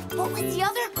 What was the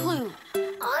other clue?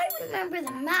 I remember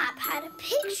the map had a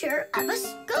picture of a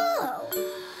skull.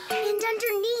 And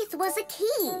underneath was a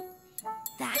key.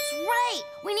 That's right.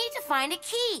 We need to find a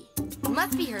key. It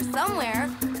must be here somewhere.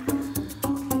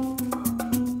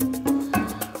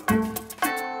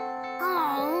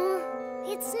 Oh,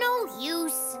 it's no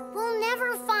use. We'll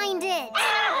never find it.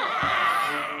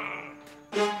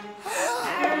 The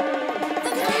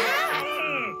cat!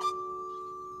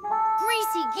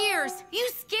 Greasy Gears, you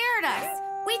scared us.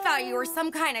 We thought you were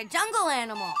some kind of jungle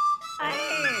animal.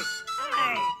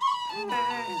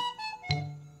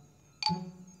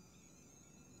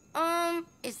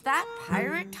 Is that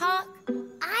pirate talk?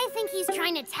 I think he's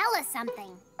trying to tell us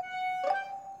something.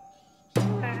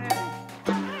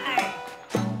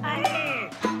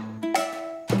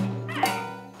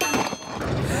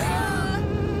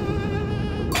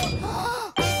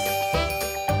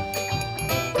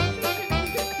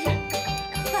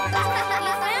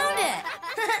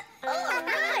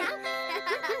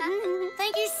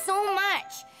 Thank you so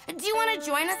much. Do you want to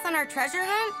join us on our treasure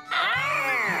hunt?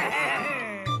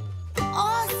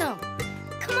 Awesome.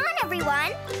 Come on,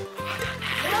 everyone.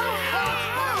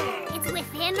 It's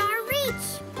within our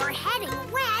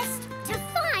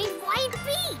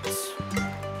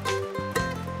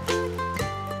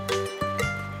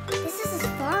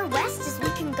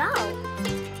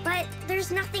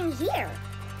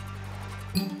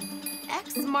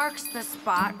X marks the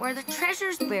spot where the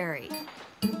treasure's buried.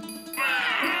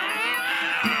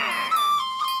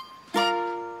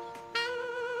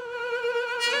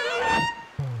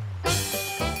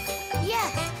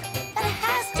 Yes, that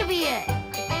has to be it.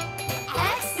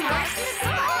 X marks the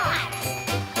spot.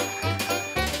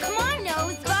 Come on,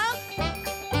 Nosebug.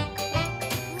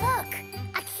 Look,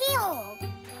 a keyhole.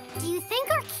 Do you think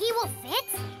our key will fit?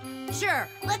 Sure,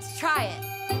 let's try it.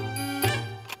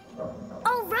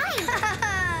 Oh, right.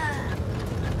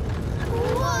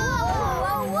 Whoa,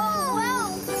 whoa, whoa, whoa.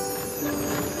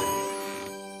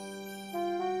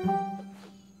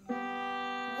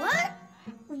 What?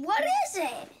 What is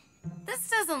it? This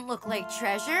doesn't look like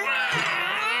treasure.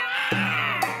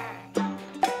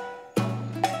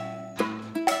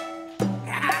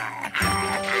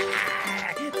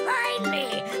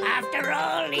 Finally, after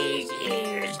all these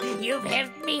years, you've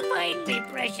helped me find my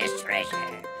precious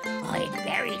treasure. I'd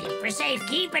buried it for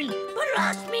safekeeping, but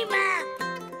lost me map.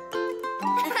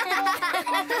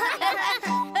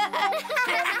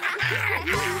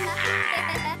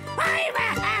 I'm a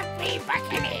happy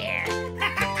buccaneer.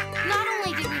 Not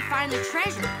only did we find the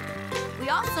treasure, we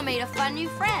also made a fun new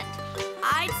friend.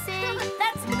 I'd say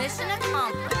that's mission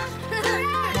accomplished.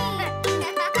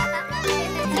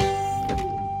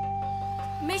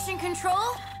 Mission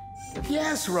Control?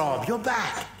 Yes, Rob, you're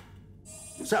back.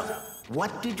 So,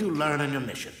 what did you learn on your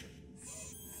mission?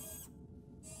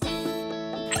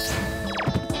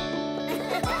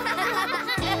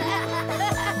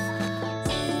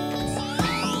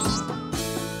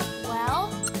 Well,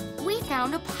 we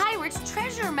found a pirate's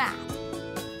treasure map.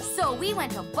 So we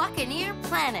went to Buccaneer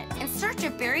Planet in search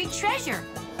of buried treasure.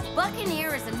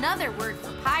 Buccaneer is another word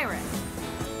for pirate.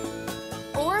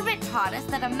 Orbit taught us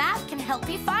that a map can help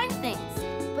you find things.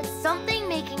 But something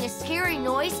making a scary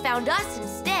noise found us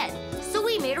instead, so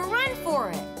we made a run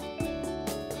for it.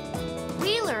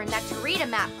 We learned that to read a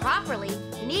map properly,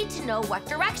 you need to know what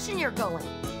direction you're going.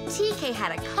 TK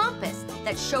had a compass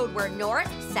that showed where north,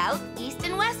 south, east,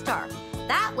 and west are.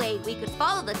 That way, we could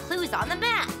follow the clues on the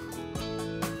map.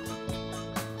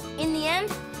 In the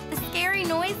end, the scary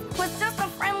noise was just a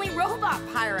friendly robot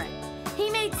pirate. He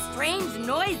made strange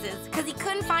noises because he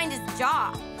couldn't find his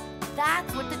job.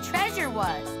 That's what the treasure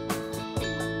was.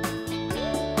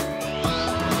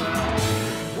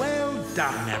 Well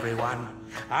done, everyone.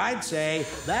 I'd say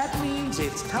that means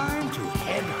it's time to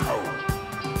head home.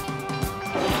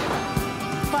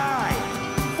 5,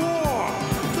 4,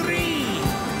 3,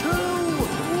 2,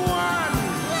 1.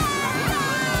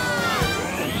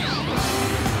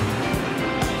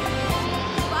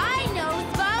 Bye,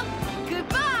 Nosebug.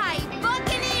 Goodbye,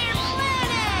 Buccaneer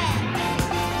Planet.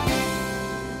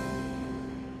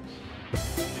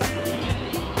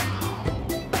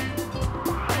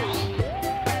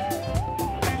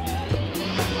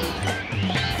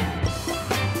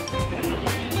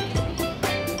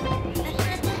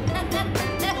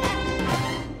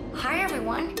 Hi,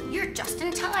 everyone. You're just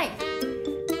in time.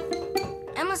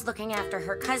 Emma's looking after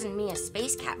her cousin Mia's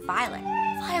space cat, Violet.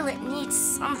 Violet needs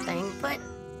something, but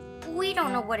we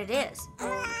don't know what it is.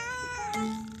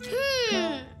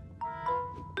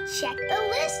 Check the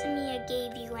list Mia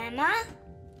gave you, Emma.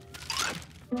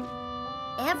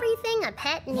 Everything a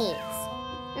pet needs.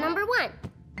 Number 1,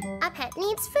 a pet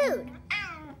needs food.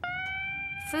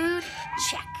 Food,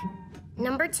 check.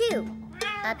 Number 2,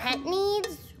 a pet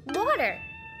needs water.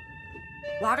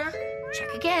 Water,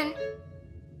 check again.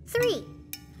 3,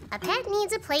 a pet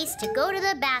needs a place to go to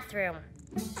the bathroom.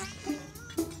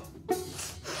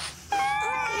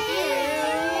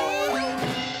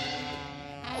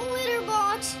 Litter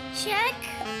box, check.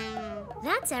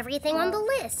 That's everything on the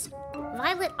list.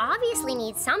 Violet obviously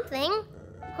needs something.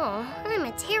 Oh, I'm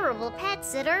a terrible pet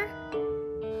sitter.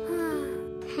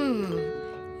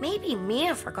 Maybe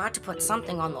Mia forgot to put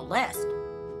something on the list.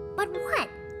 But what?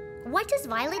 What does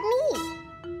Violet need?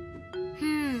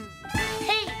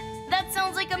 Hey, that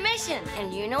sounds like a mission,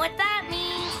 and you know what that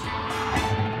means.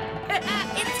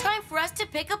 It's time for us to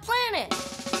pick a planet.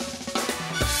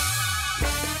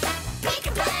 Pick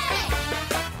a planet!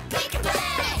 Pick a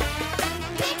planet!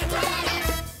 Pick a planet!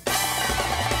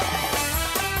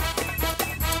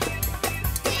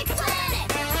 Pick a planet!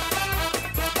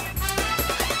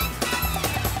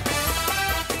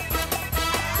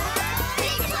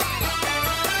 Pick a planet!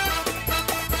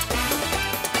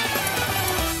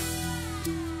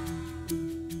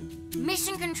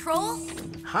 Mission Control?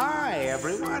 Hi,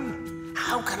 everyone.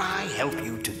 How can I help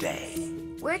you today?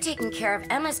 We're taking care of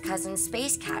Emma's cousin,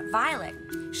 Space Cat Violet.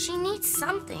 She needs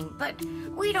something, but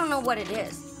we don't know what it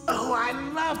is. Oh, I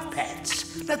love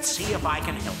pets. Let's see if I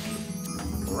can help you.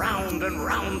 Round and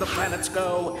round the planets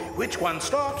go. Which one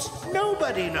stops,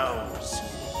 nobody knows.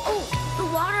 Oh, the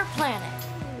water planet.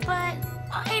 But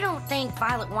I don't think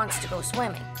Violet wants to go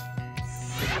swimming.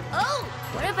 Oh,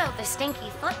 what about the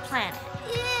Stinky Foot planet?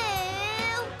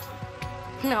 Ew.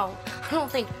 No, I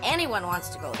don't think anyone wants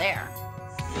to go there.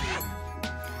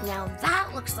 Now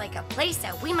that looks like a place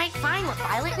that we might find what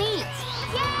Violet needs.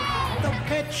 The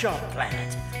Pet Shop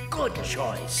Planet. Good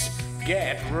choice.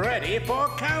 Get ready for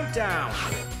countdown.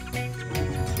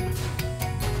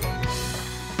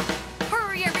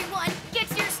 Hurry, everyone! Get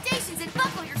to your stations and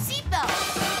buckle your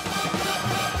seatbelts!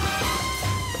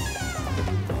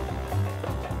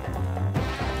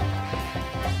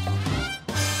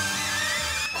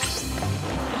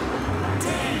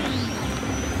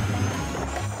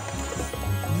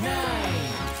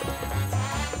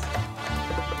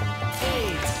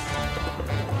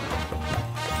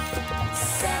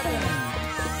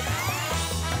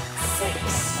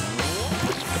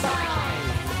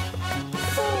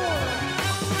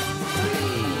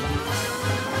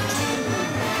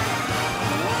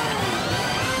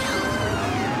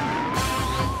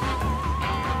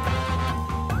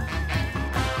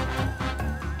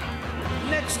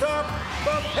 Next up,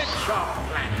 the Pet Shop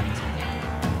Planet.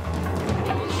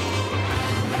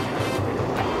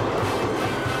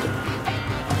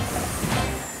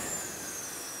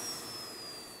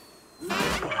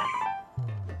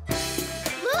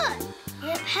 Look,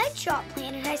 the Pet Shop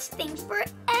Planet has things for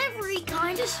every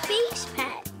kind of space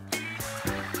pet.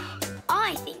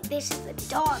 I think this is the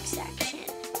dog section.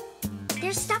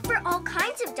 There's stuff for all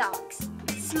kinds of dogs.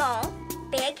 Small,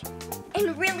 big,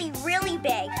 and really, really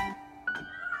big.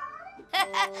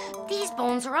 These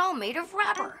bones are all made of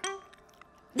rubber.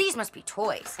 These must be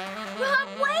toys. Rob,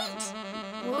 wait!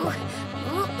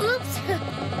 Oops.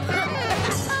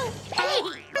 Oh, hey!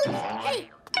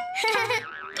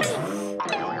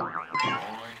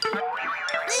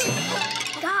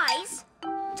 Guys,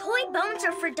 toy bones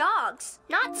are for dogs,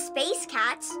 not space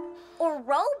cats or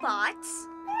robots.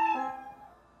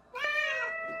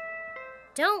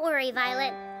 Don't worry,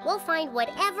 Violet. We'll find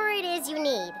whatever it is you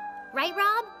need. Right,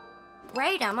 Rob?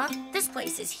 Right, Emma. This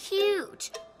place is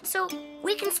huge. So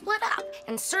we can split up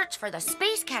and search for the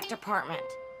Space Cat department.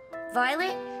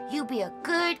 Violet, you be a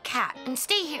good cat and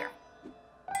stay here.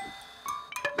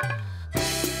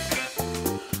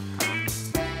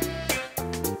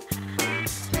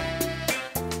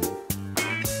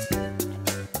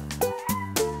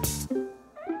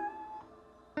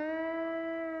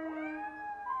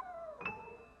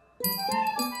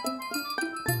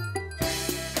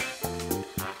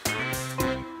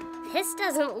 This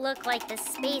doesn't look like the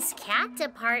Space Cat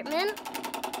department.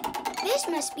 This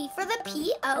must be for the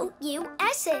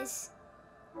POUSs.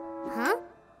 Huh?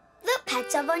 The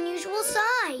pets of unusual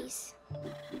size.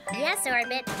 Yes,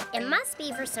 Orbit. It must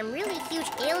be for some really huge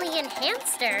alien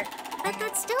hamster. But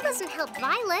that still doesn't help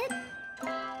Violet.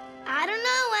 I don't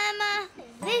know, Emma.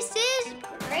 This is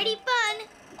pretty fun.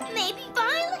 Maybe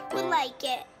Violet would like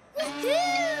it.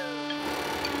 Woohoo!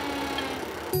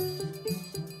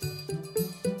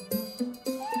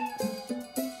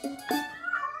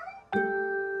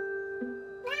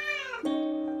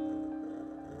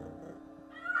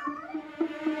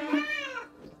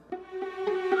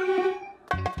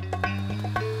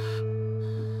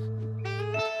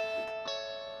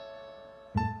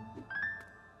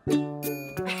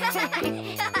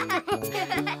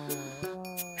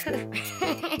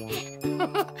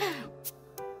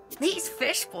 These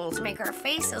fish bowls make our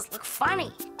faces look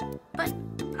funny. But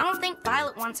I don't think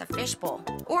Violet wants a fish bowl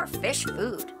or fish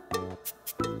food.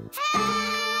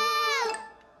 Help!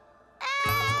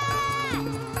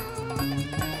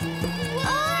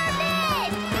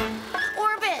 Orbit!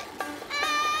 Orbit!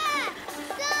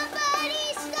 Somebody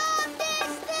stop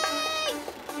this thing!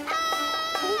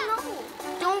 Oh, no.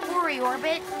 Don't worry,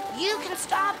 Orbit. You can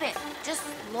stop it. Just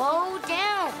slow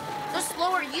down. The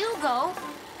slower you go,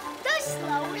 the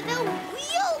slower the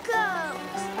wheel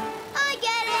goes. I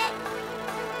get it.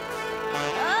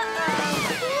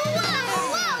 Uh-oh. Whoa,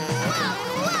 whoa,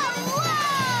 whoa, whoa, whoa.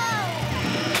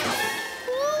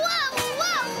 Whoa,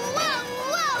 whoa, whoa,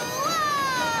 whoa, whoa.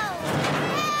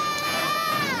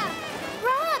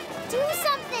 Rob, do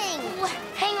something!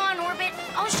 hang on, Orbit.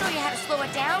 I'll show you how to slow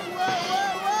it down. Whoa,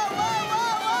 whoa, whoa, whoa,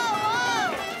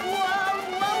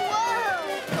 whoa, whoa, whoa.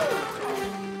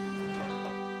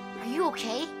 Whoa. Are you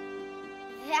okay?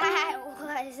 That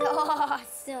was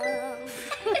awesome.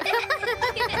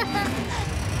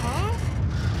 Huh?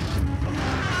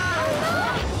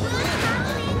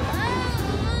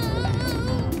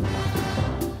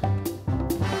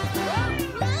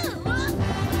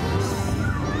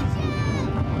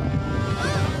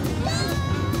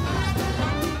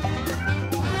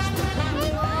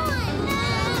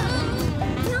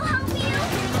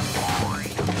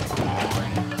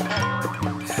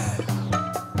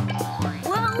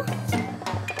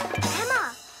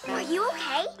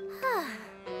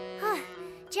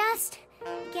 just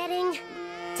getting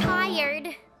tired.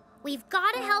 We've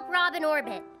got to help Robin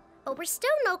orbit, but we're still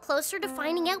no closer to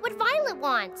finding out what Violet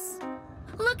wants.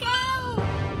 Look out!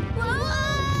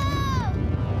 Whoa!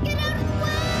 Get out of the way!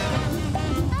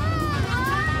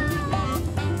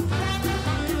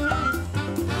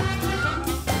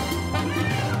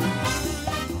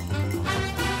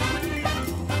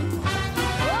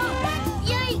 Whoa!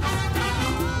 Yikes!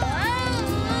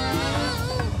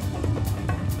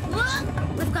 Look!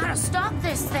 We've got to stop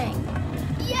this thing.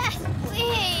 Yes,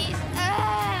 please!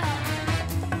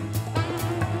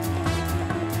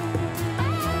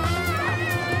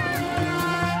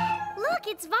 Look,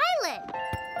 it's Violet!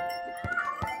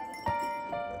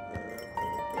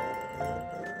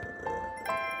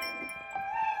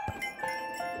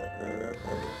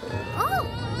 Oh!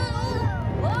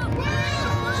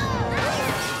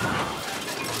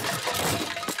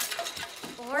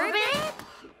 Orbit?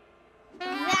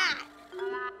 That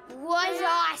was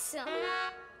awesome!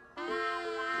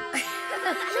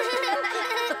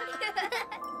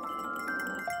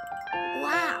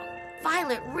 Wow,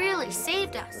 Violet really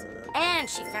saved us. And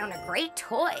she found a great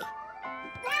toy.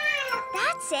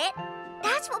 That's it.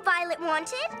 That's what Violet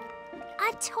wanted.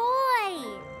 A toy!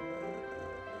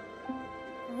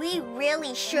 We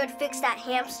really should fix that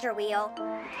hamster wheel.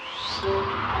 A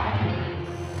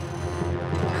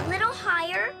little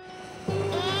higher.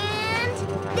 And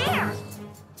there!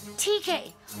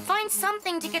 TK, find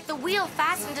something to get the wheel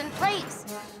fastened in place.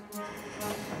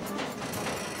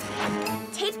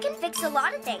 Tape can fix a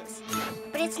lot of things,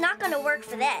 but it's not going to work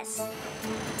for this.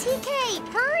 TK,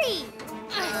 hurry!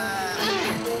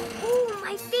 Ooh,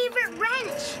 my favorite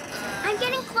wrench! I'm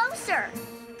getting closer.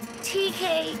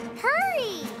 TK,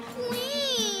 Hurry!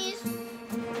 Please!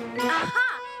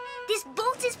 Aha! This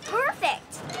bolt is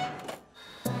perfect!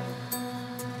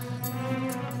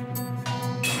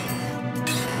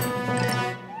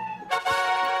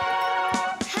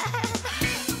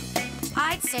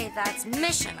 I'd say that's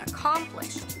mission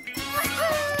accomplished.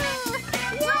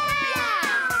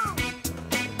 Wow!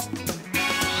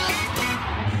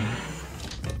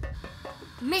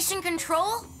 Mission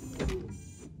control?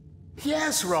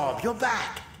 Yes, Rob, you're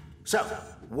back. So,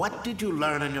 what did you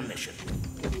learn on your mission?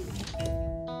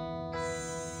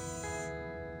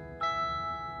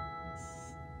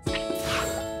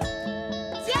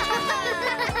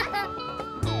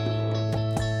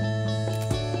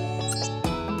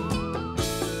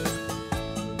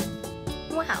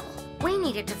 Well, we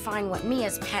needed to find what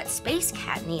Mia's pet space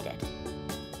cat needed.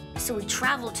 So we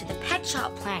traveled to the pet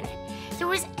shop planet. There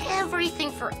was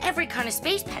everything for every kind of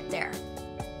space pet there.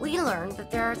 We learned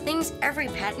that there are things every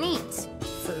pet needs.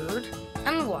 Food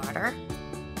and water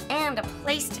and a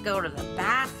place to go to the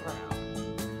bathroom.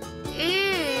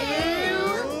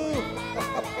 Ew!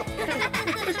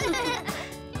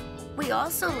 We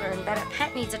also learned that a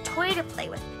pet needs a toy to play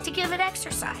with to give it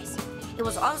exercise. It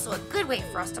was also a good way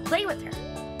for us to play with her.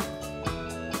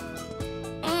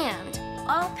 And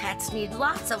all pets need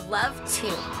lots of love,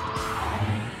 too.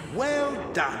 Well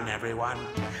done, everyone.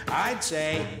 I'd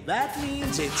say that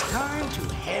means it's time to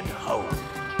head home.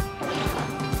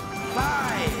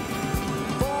 5,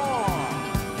 4,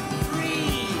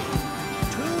 3,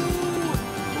 2,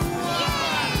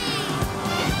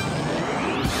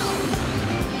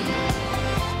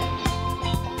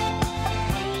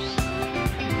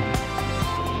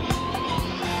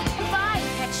 Goodbye,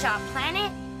 Pet Shop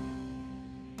Planet.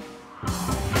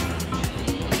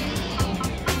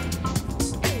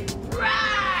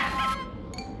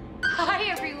 Hi,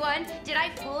 everyone. Did I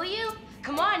fool you?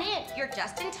 Come on in. You're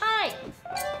just in time.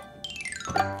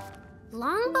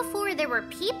 Long before there were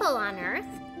people on Earth,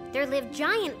 there lived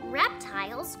giant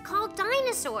reptiles called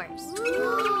dinosaurs.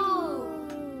 Ooh.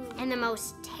 And the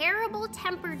most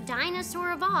terrible-tempered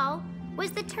dinosaur of all was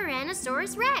the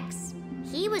Tyrannosaurus Rex.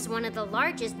 He was one of the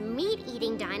largest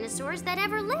meat-eating dinosaurs that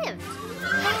ever lived.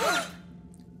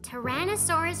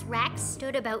 Tyrannosaurus Rex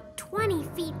stood about 20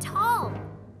 feet tall.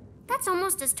 That's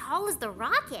almost as tall as the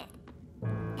rocket.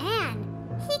 And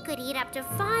he could eat up to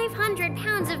 500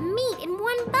 pounds of meat in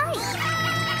one bite.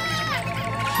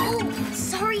 Oh,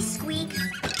 sorry, Squeak.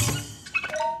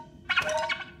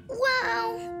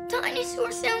 Wow,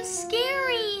 dinosaurs sound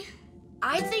scary.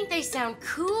 I think they sound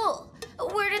cool.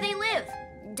 Where do they live?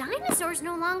 Dinosaurs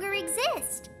no longer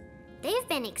exist. They've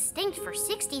been extinct for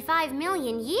 65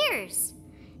 million years.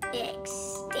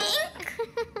 Extinct?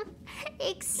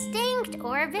 Extinct,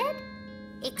 Orbit.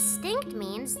 Extinct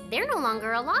means they're no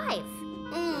longer alive.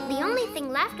 The only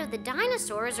thing left of the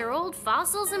dinosaurs are old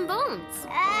fossils and bones.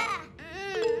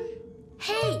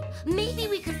 Hey, maybe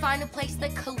we could find a place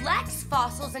that collects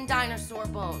fossils and dinosaur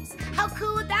bones. How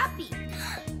cool would that be?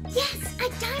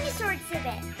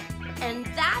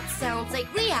 Sounds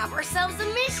like we have ourselves a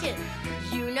mission.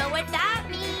 You know what that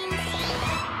means.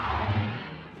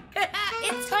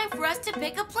 It's time for us to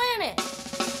pick a planet.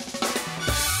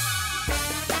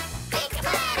 Pick a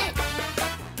planet!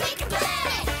 Pick a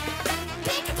planet!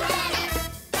 Pick a planet!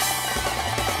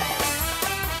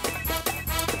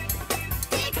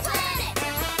 Pick a planet!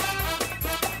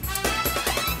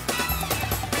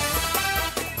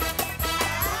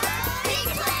 Pick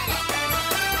a planet!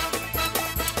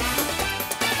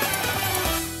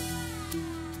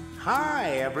 Hi,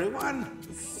 everyone.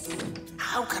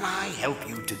 How can I help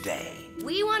you today?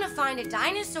 We want to find a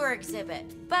dinosaur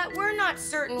exhibit, but we're not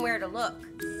certain where to look.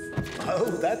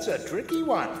 Oh, that's a tricky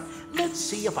one. Let's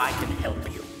see if I can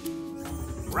help you.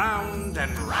 Round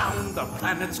and round the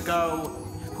planets go.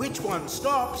 Which one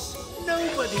stops,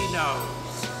 nobody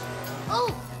knows.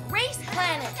 Oh, Race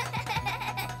Planet!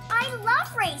 I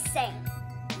love racing.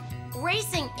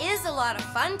 Racing is a lot of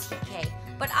fun, TK,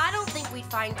 but I don't think we'd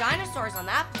find dinosaurs on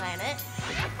that planet.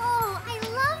 Oh, I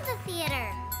love the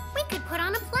theater. We could put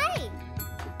on a play.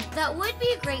 That would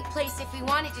be a great place if we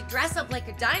wanted to dress up like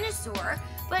a dinosaur,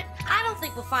 but I don't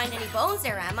think we'll find any bones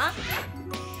there, Emma.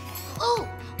 Oh,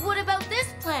 what about this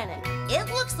planet? It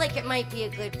looks like it might be a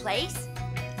good place.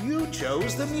 You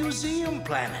chose the museum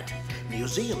planet.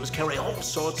 Museums carry all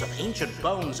sorts of ancient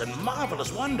bones and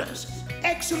marvelous wonders.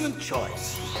 Excellent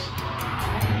choice.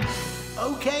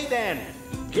 Okay then,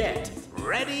 get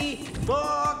ready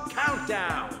for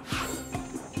countdown.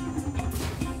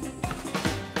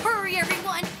 Hurry,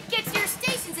 everyone! Get to your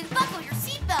stations and buckle your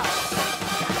seatbelts!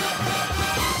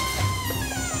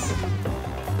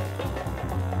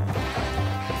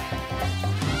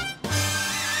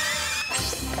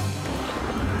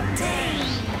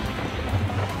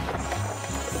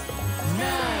 9,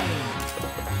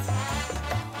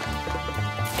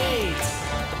 8,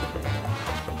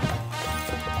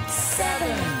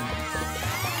 7,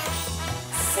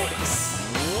 6,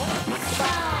 5,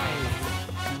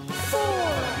 4,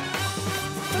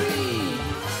 3,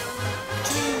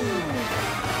 2,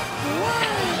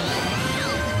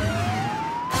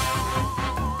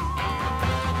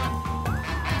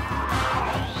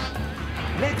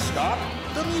 1. Next stop,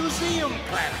 the museum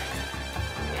planet.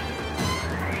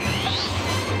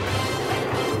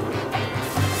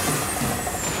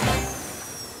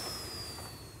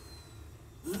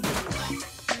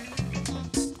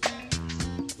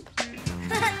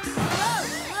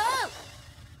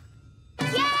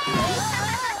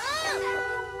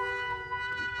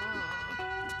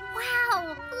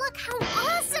 Wow, look how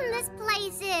awesome this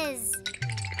place is.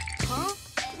 Huh?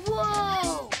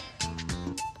 Whoa!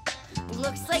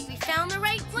 Looks like we found the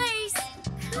right place.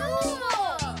 Cool.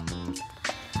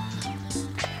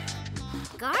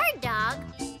 Guard dog?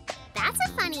 That's a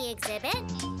funny exhibit.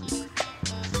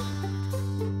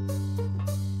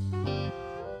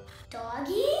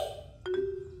 Doggy?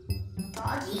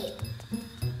 Doggy?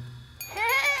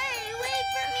 Hey, wait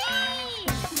for me!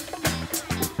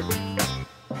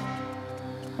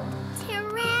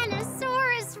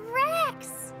 Tyrannosaurus Rex.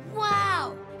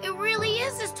 Wow, it really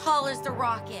is as tall as the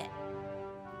rocket.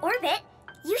 Orbit,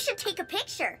 you should take a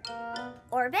picture.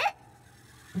 Orbit?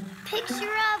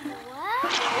 Picture of what?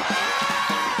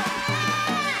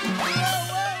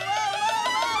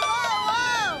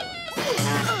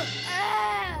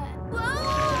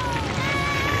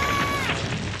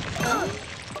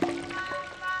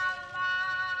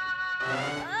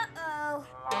 Uh-oh.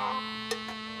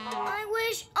 I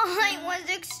wish I was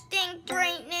extinct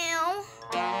right now.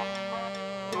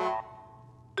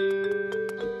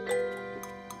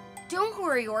 Don't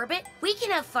worry, Orbit. We can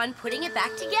have fun putting it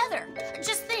back together.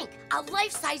 Just think, a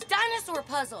life-size dinosaur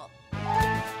puzzle.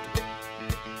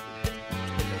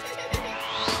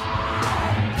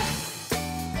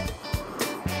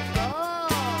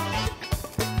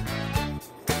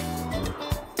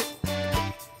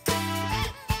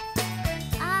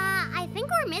 I think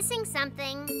we're missing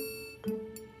something.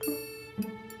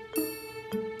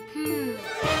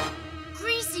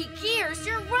 Greasy gears,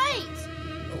 you're right.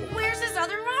 Where's his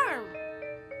other arm?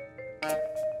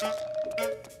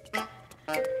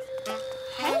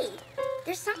 Hey,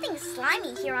 there's something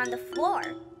slimy here on the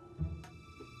floor.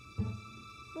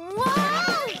 Whoa!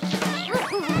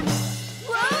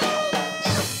 Whoa!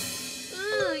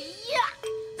 Ooh, yuck!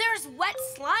 There's wet,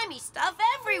 slimy stuff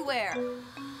everywhere.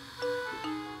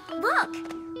 Look,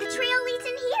 the trail leads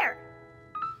in here.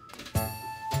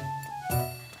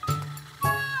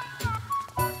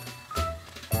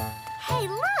 Hey,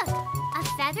 look! A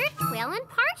feathered quill and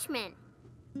parchment.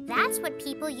 That's what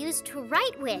people used to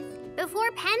write with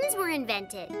before pens were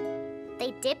invented.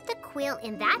 They dip the quill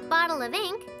in that bottle of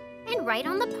ink and write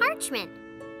on the parchment.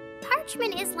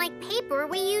 Parchment is like paper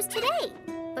we use today,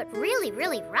 but really,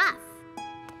 really rough.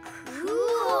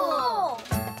 Cool!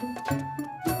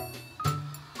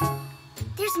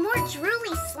 There's more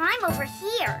drooly slime over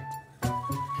here.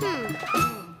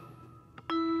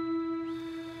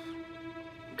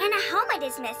 And a helmet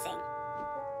is missing.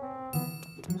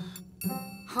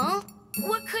 Huh?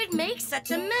 What could make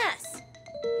such a mess?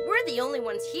 We're the only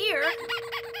ones here.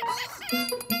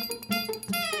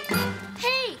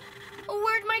 Hey,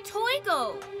 where'd my toy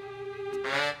go?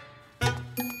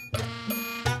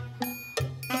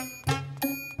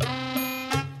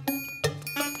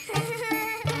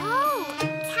 Oh,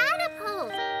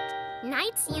 catapult!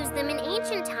 Knights used them in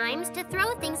ancient times to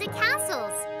throw things at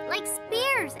castles, like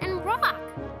spears and rock.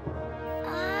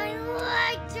 I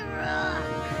like to rock.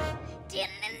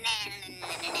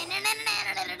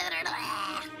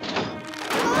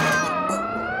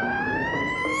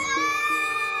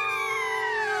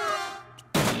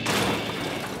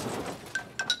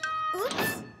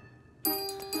 Oops.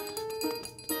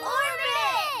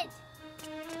 Orbit!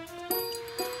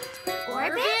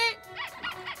 Orbit?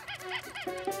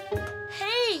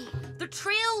 Hey, the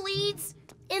trail leads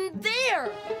in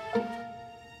there.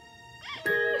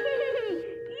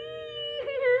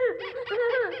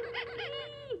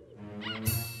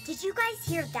 Did you guys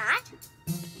hear that?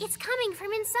 It's coming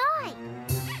from inside.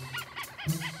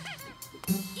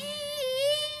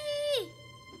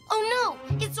 Oh no,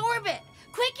 it's Orbit.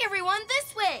 Quick, everyone,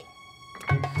 this way.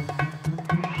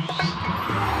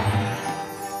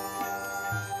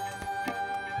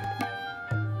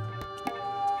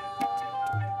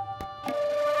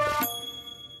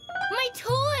 My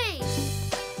toy!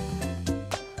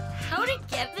 How'd it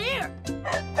get there?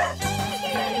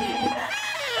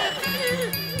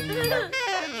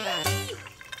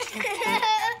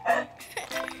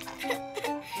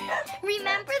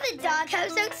 Remember the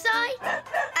doghouse outside?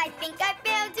 I think I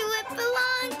found who it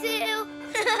belonged to.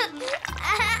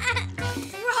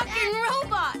 Rockin'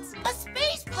 robots! A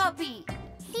space puppy!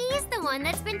 He's the one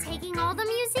that's been taking all the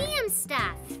museum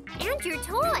stuff. And your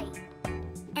toy.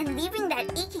 And leaving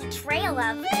that icky trail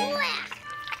of...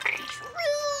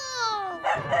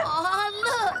 Aw,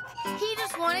 look! He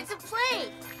just wanted to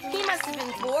play. He must have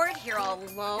been bored here all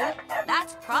alone.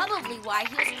 That's probably why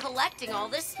he was collecting all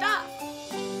this stuff.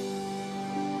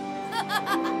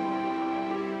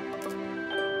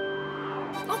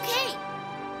 Okay.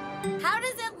 How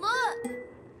does it look?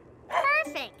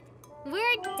 Perfect.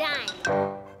 We're done.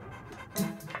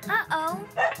 Uh-oh.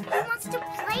 He wants to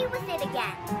play with it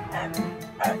again.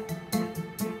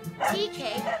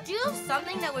 TK, do you have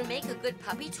something that would make a good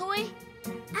puppy toy?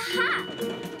 Aha!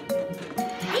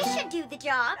 This should do the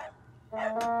job.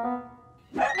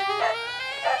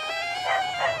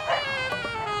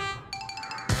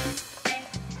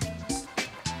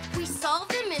 We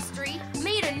solved a mystery,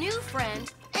 made a new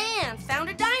friend, and found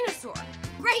a dinosaur.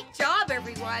 Great job,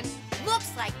 everyone.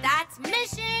 Looks like that's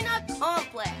mission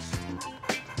accomplished.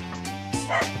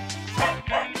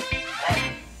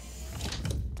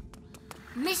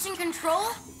 Mission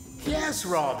control? Yes,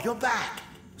 Rob, you're back.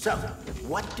 So,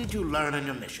 what did you learn on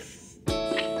your mission?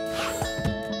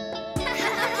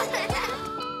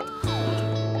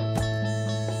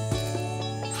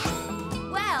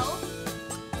 Well,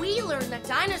 we learned that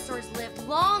dinosaurs lived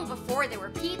long before there were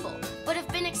people, but have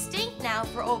been extinct now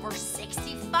for over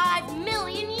 65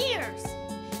 million years.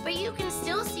 But you can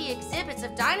still see exhibits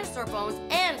of dinosaur bones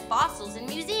and fossils in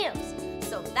museums,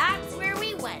 so that's where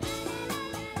we went.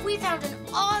 We found an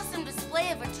awesome display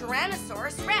of a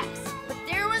Tyrannosaurus Rex, but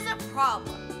there was a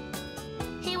problem.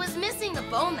 He was missing the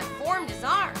bone that formed his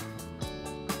arm.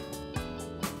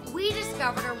 We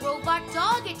discovered a robot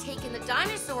dog had taken the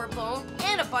dinosaur bone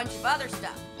and a bunch of other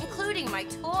stuff, including my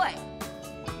toy.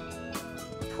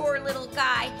 Poor little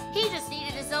guy, he just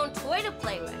needed his own toy to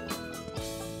play with.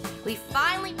 We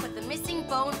finally put the missing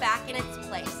bone back in its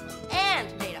place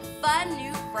and made a fun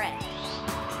new friend.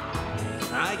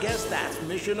 I guess that's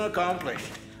mission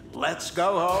accomplished. Let's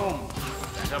go home.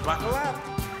 Better buckle up.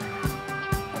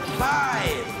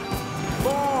 5,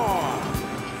 4,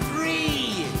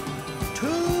 3, 2,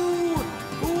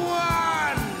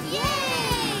 1. Yay!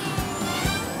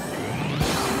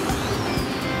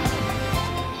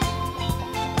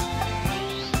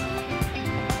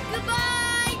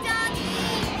 Goodbye, Doggy!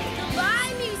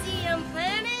 Goodbye, Museum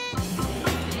Planet!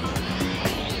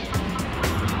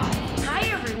 Hi,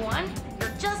 everyone.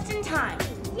 You're just in time.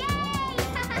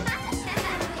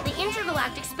 The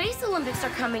Intergalactic Space Olympics are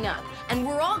coming up, and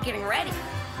we're all getting ready.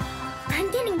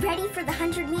 I'm getting ready for the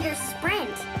 100-meter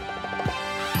sprint.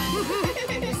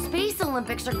 The Space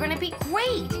Olympics are going to be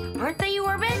great, aren't they,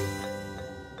 Orbit?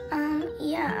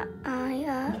 Yeah,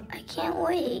 I can't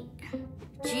wait.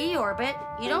 Gee, Orbit,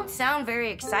 you don't sound very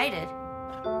excited.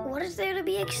 What is there to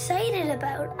be excited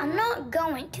about? I'm not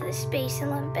going to the Space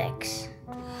Olympics.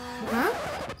 Huh?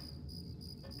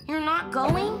 You're not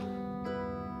going?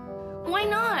 Why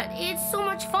not? It's so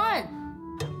much fun.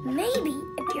 Maybe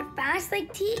if you're fast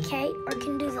like TK, or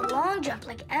can do the long jump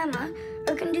like Emma,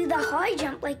 or can do the high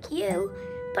jump like you,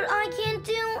 but I can't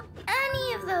do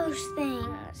any of those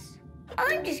things.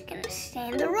 I'm just gonna stay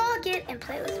in the rocket and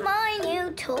play with my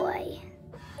new toy.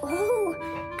 Ooh,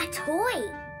 a toy.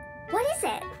 What is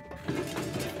it?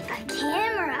 A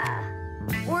camera.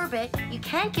 Orbit, you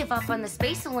can't give up on the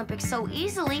Space Olympics so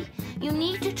easily. You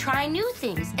need to try new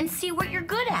things and see what you're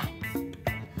good at.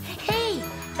 Hey,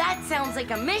 that sounds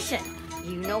like a mission.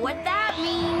 You know what that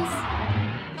means.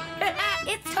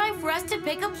 It's time for us to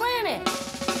pick a planet.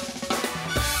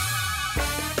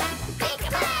 Pick a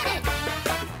planet!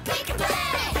 Pick a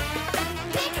planet!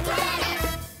 Pick a planet!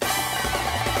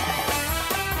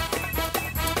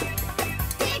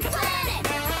 Pick a planet!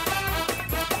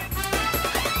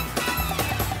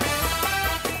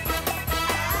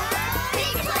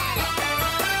 Pick a planet!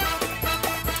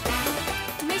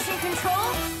 Mission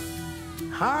Control?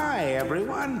 Hi,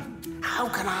 everyone. How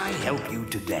can I help you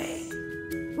today?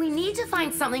 We need to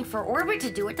find something for Orbit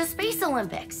to do at the Space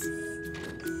Olympics.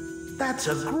 That's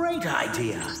a great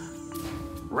idea.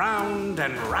 Round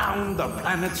and round the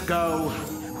planets go.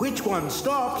 Which one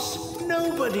stops,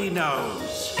 nobody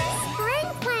knows.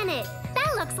 Spring planet!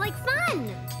 That looks like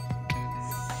fun!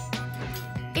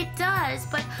 It does,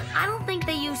 but I don't think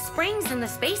they use springs in the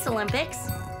Space Olympics.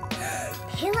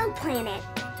 Pillow planet.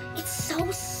 It's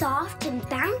so soft and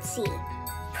bouncy.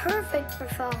 Perfect for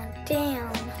falling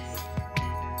down.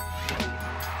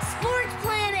 Sports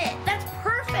planet! That's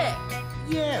perfect!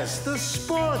 Yes, the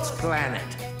sports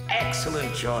planet.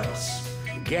 Excellent choice.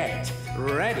 Get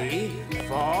ready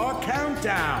for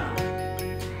countdown.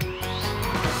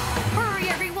 Hurry,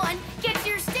 everyone! Get to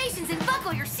your stations and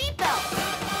buckle your seatbelts!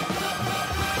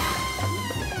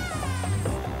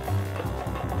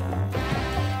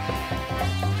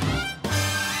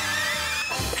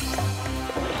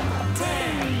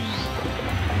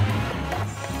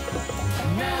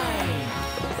 9,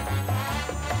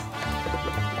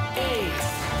 8,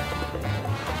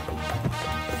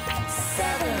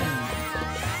 7,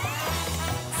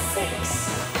 6,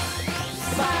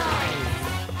 5,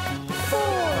 4,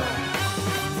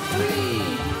 3,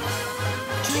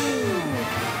 2,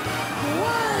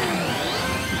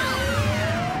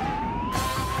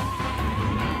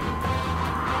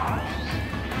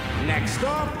 1. Next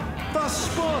stop, the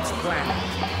sports planet.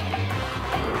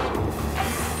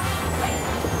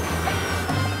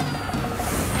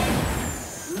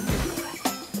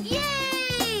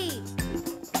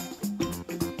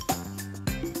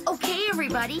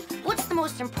 Everybody, what's the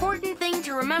most important thing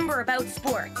to remember about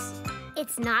sports?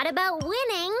 It's not about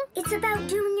winning. It's about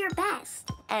doing your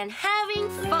best. And having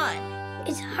fun.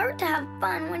 It's hard to have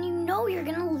fun when you know you're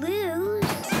gonna lose.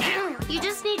 You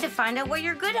just need to find out what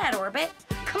you're good at, Orbit.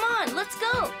 Come on, let's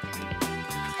go.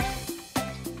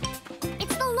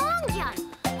 It's the long jump.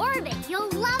 Orbit,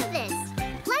 you'll love this.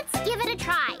 Let's give it a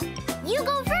try. You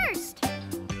go first.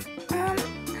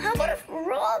 How about if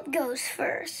Rob goes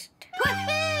first?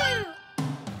 Woohoo!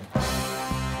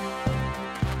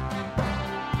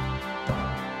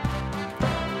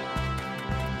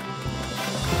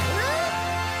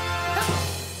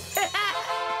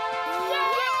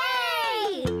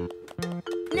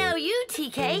 Now you,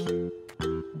 TK.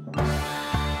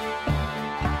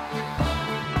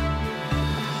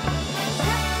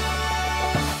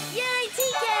 Yay,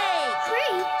 TK!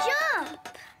 Great jump!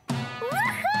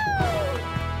 Woohoo!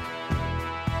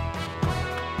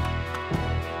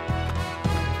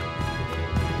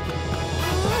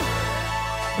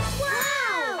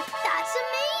 Wow! That's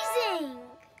amazing!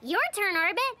 Your turn,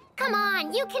 Orbit. Come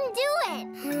on, you can do it.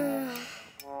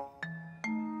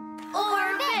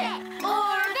 Orbit!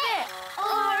 Orbit!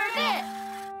 Orbit!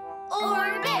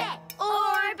 Orbit!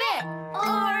 Orbit!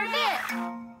 Orbit!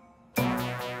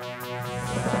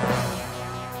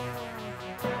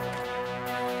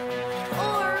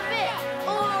 Orbit!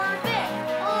 Orbit!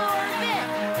 Orbit!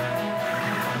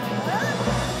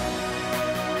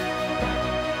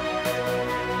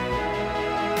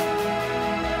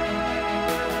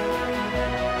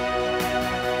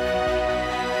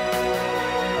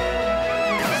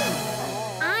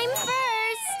 I'm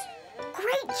first.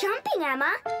 Great jumping,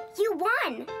 Emma. You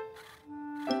won.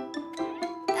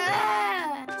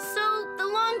 So, the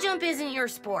long jump isn't your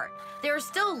sport. There are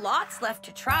still lots left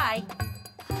to try.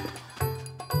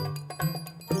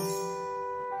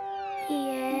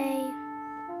 Yay.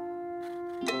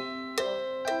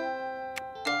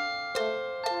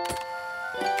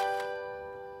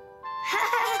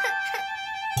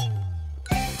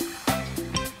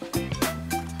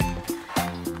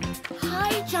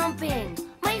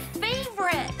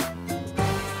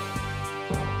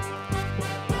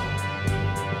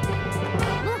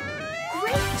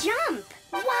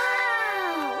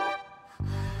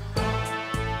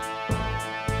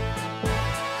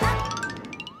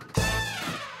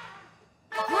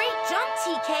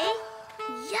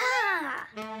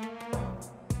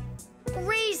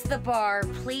 the bar,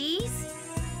 please.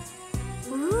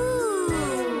 Ooh.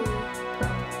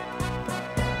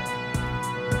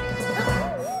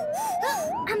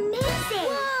 Amazing!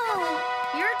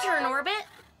 Whoa! Your turn, Orbit.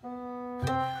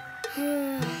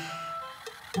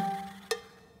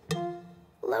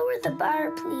 Lower the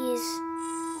bar, please.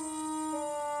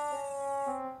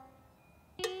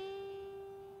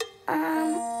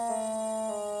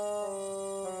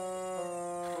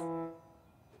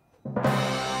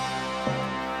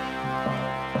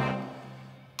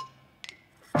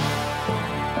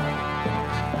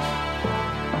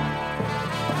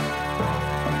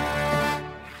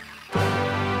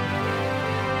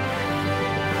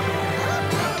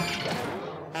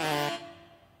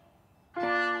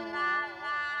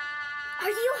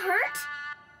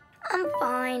 I'm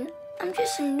fine. I'm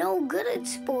just no good at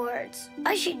sports.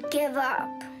 I should give up.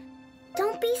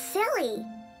 Don't be silly.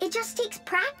 It just takes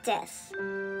practice.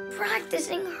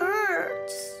 Practicing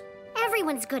hurts.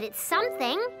 Everyone's good at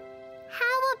something.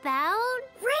 How about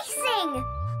racing?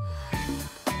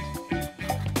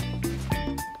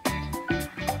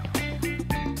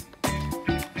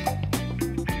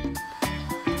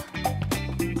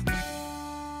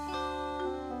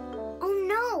 Oh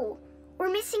no,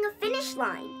 we're missing a finish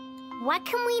line. What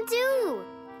can we do?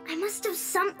 I must have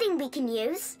something we can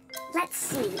use. Let's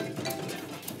see.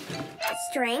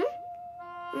 String?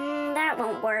 That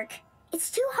won't work. It's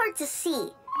too hard to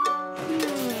see.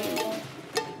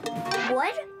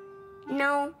 Wood?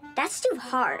 No, that's too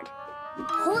hard.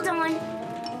 Hold on.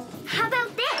 How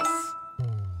about this?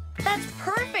 That's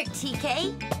perfect,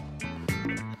 TK.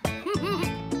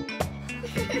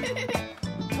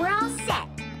 We're all set.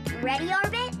 Ready,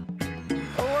 Orbit?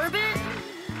 Orbit?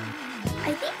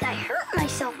 I think I hurt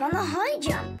myself on the high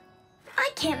jump.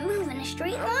 I can't move in a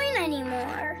straight line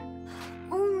anymore.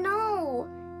 Oh no,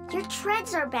 your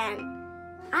treads are bent.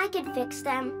 I could fix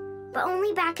them, but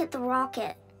only back at the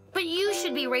rocket. But you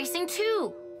should be racing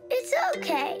too. It's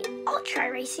okay. I'll try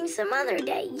racing some other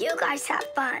day. You guys have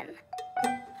fun.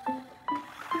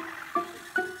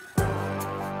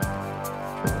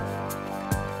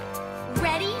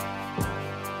 Ready,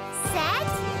 set,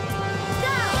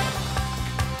 go!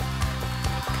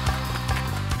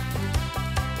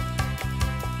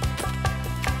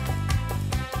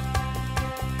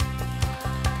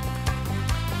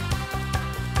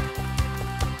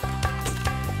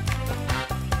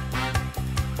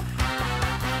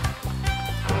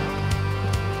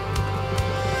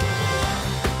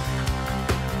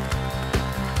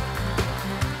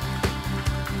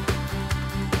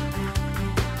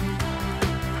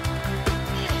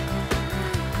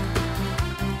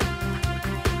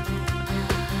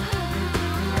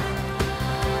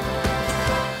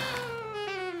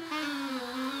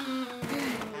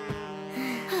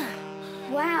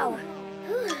 Wow.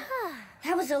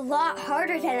 That was a lot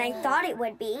harder than I thought it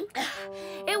would be.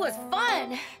 It was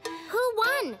fun. Who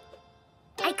won?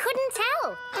 I couldn't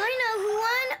tell. I know who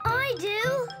won. I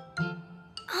do.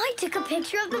 I took a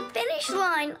picture of the finish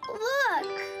line. Look.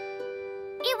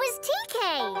 It was TK.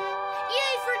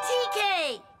 Yay for TK!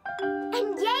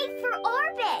 And yay for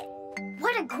Orbit!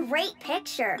 What a great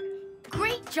picture.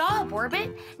 Great job,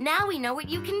 Orbit. Now we know what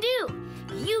you can do.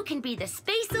 You can be the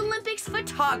Space Olympics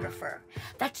photographer.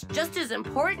 That's just as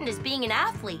important as being an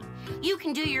athlete. You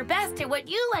can do your best at what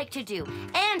you like to do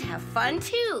and have fun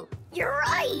too. You're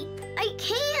right. I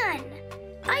can.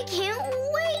 I can't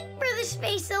wait for the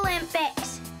Space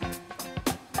Olympics.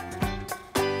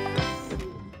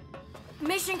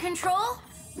 Mission Control?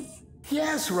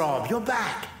 Yes, Rob, you're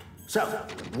back. So,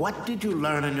 what did you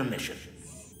learn on your mission?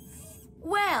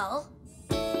 Well...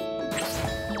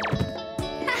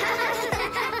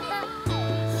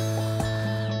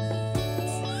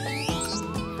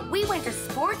 We went to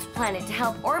Sports Planet to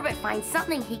help Orbit find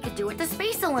something he could do at the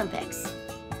Space Olympics.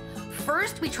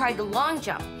 First, we tried the long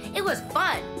jump. It was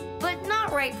fun, but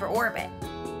not right for Orbit.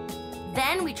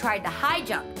 Then we tried the high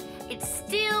jump. It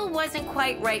still wasn't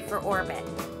quite right for Orbit.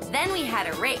 Then we had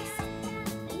a race.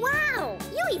 Wow,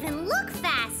 you even look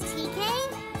fast, TK.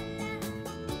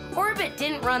 Orbit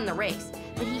didn't run the race,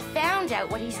 but he found out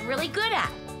what he's really good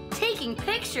at, taking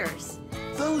pictures.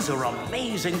 Those are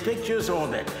amazing pictures,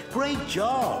 Orbit. Great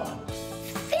job.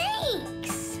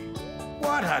 Thanks.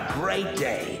 What a great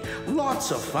day.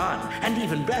 Lots of fun. And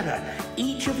even better,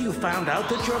 each of you found out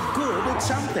that you're good at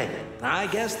something. I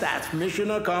guess that's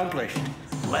mission accomplished.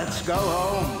 Let's go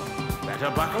home. Better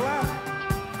buckle up.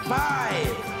 5,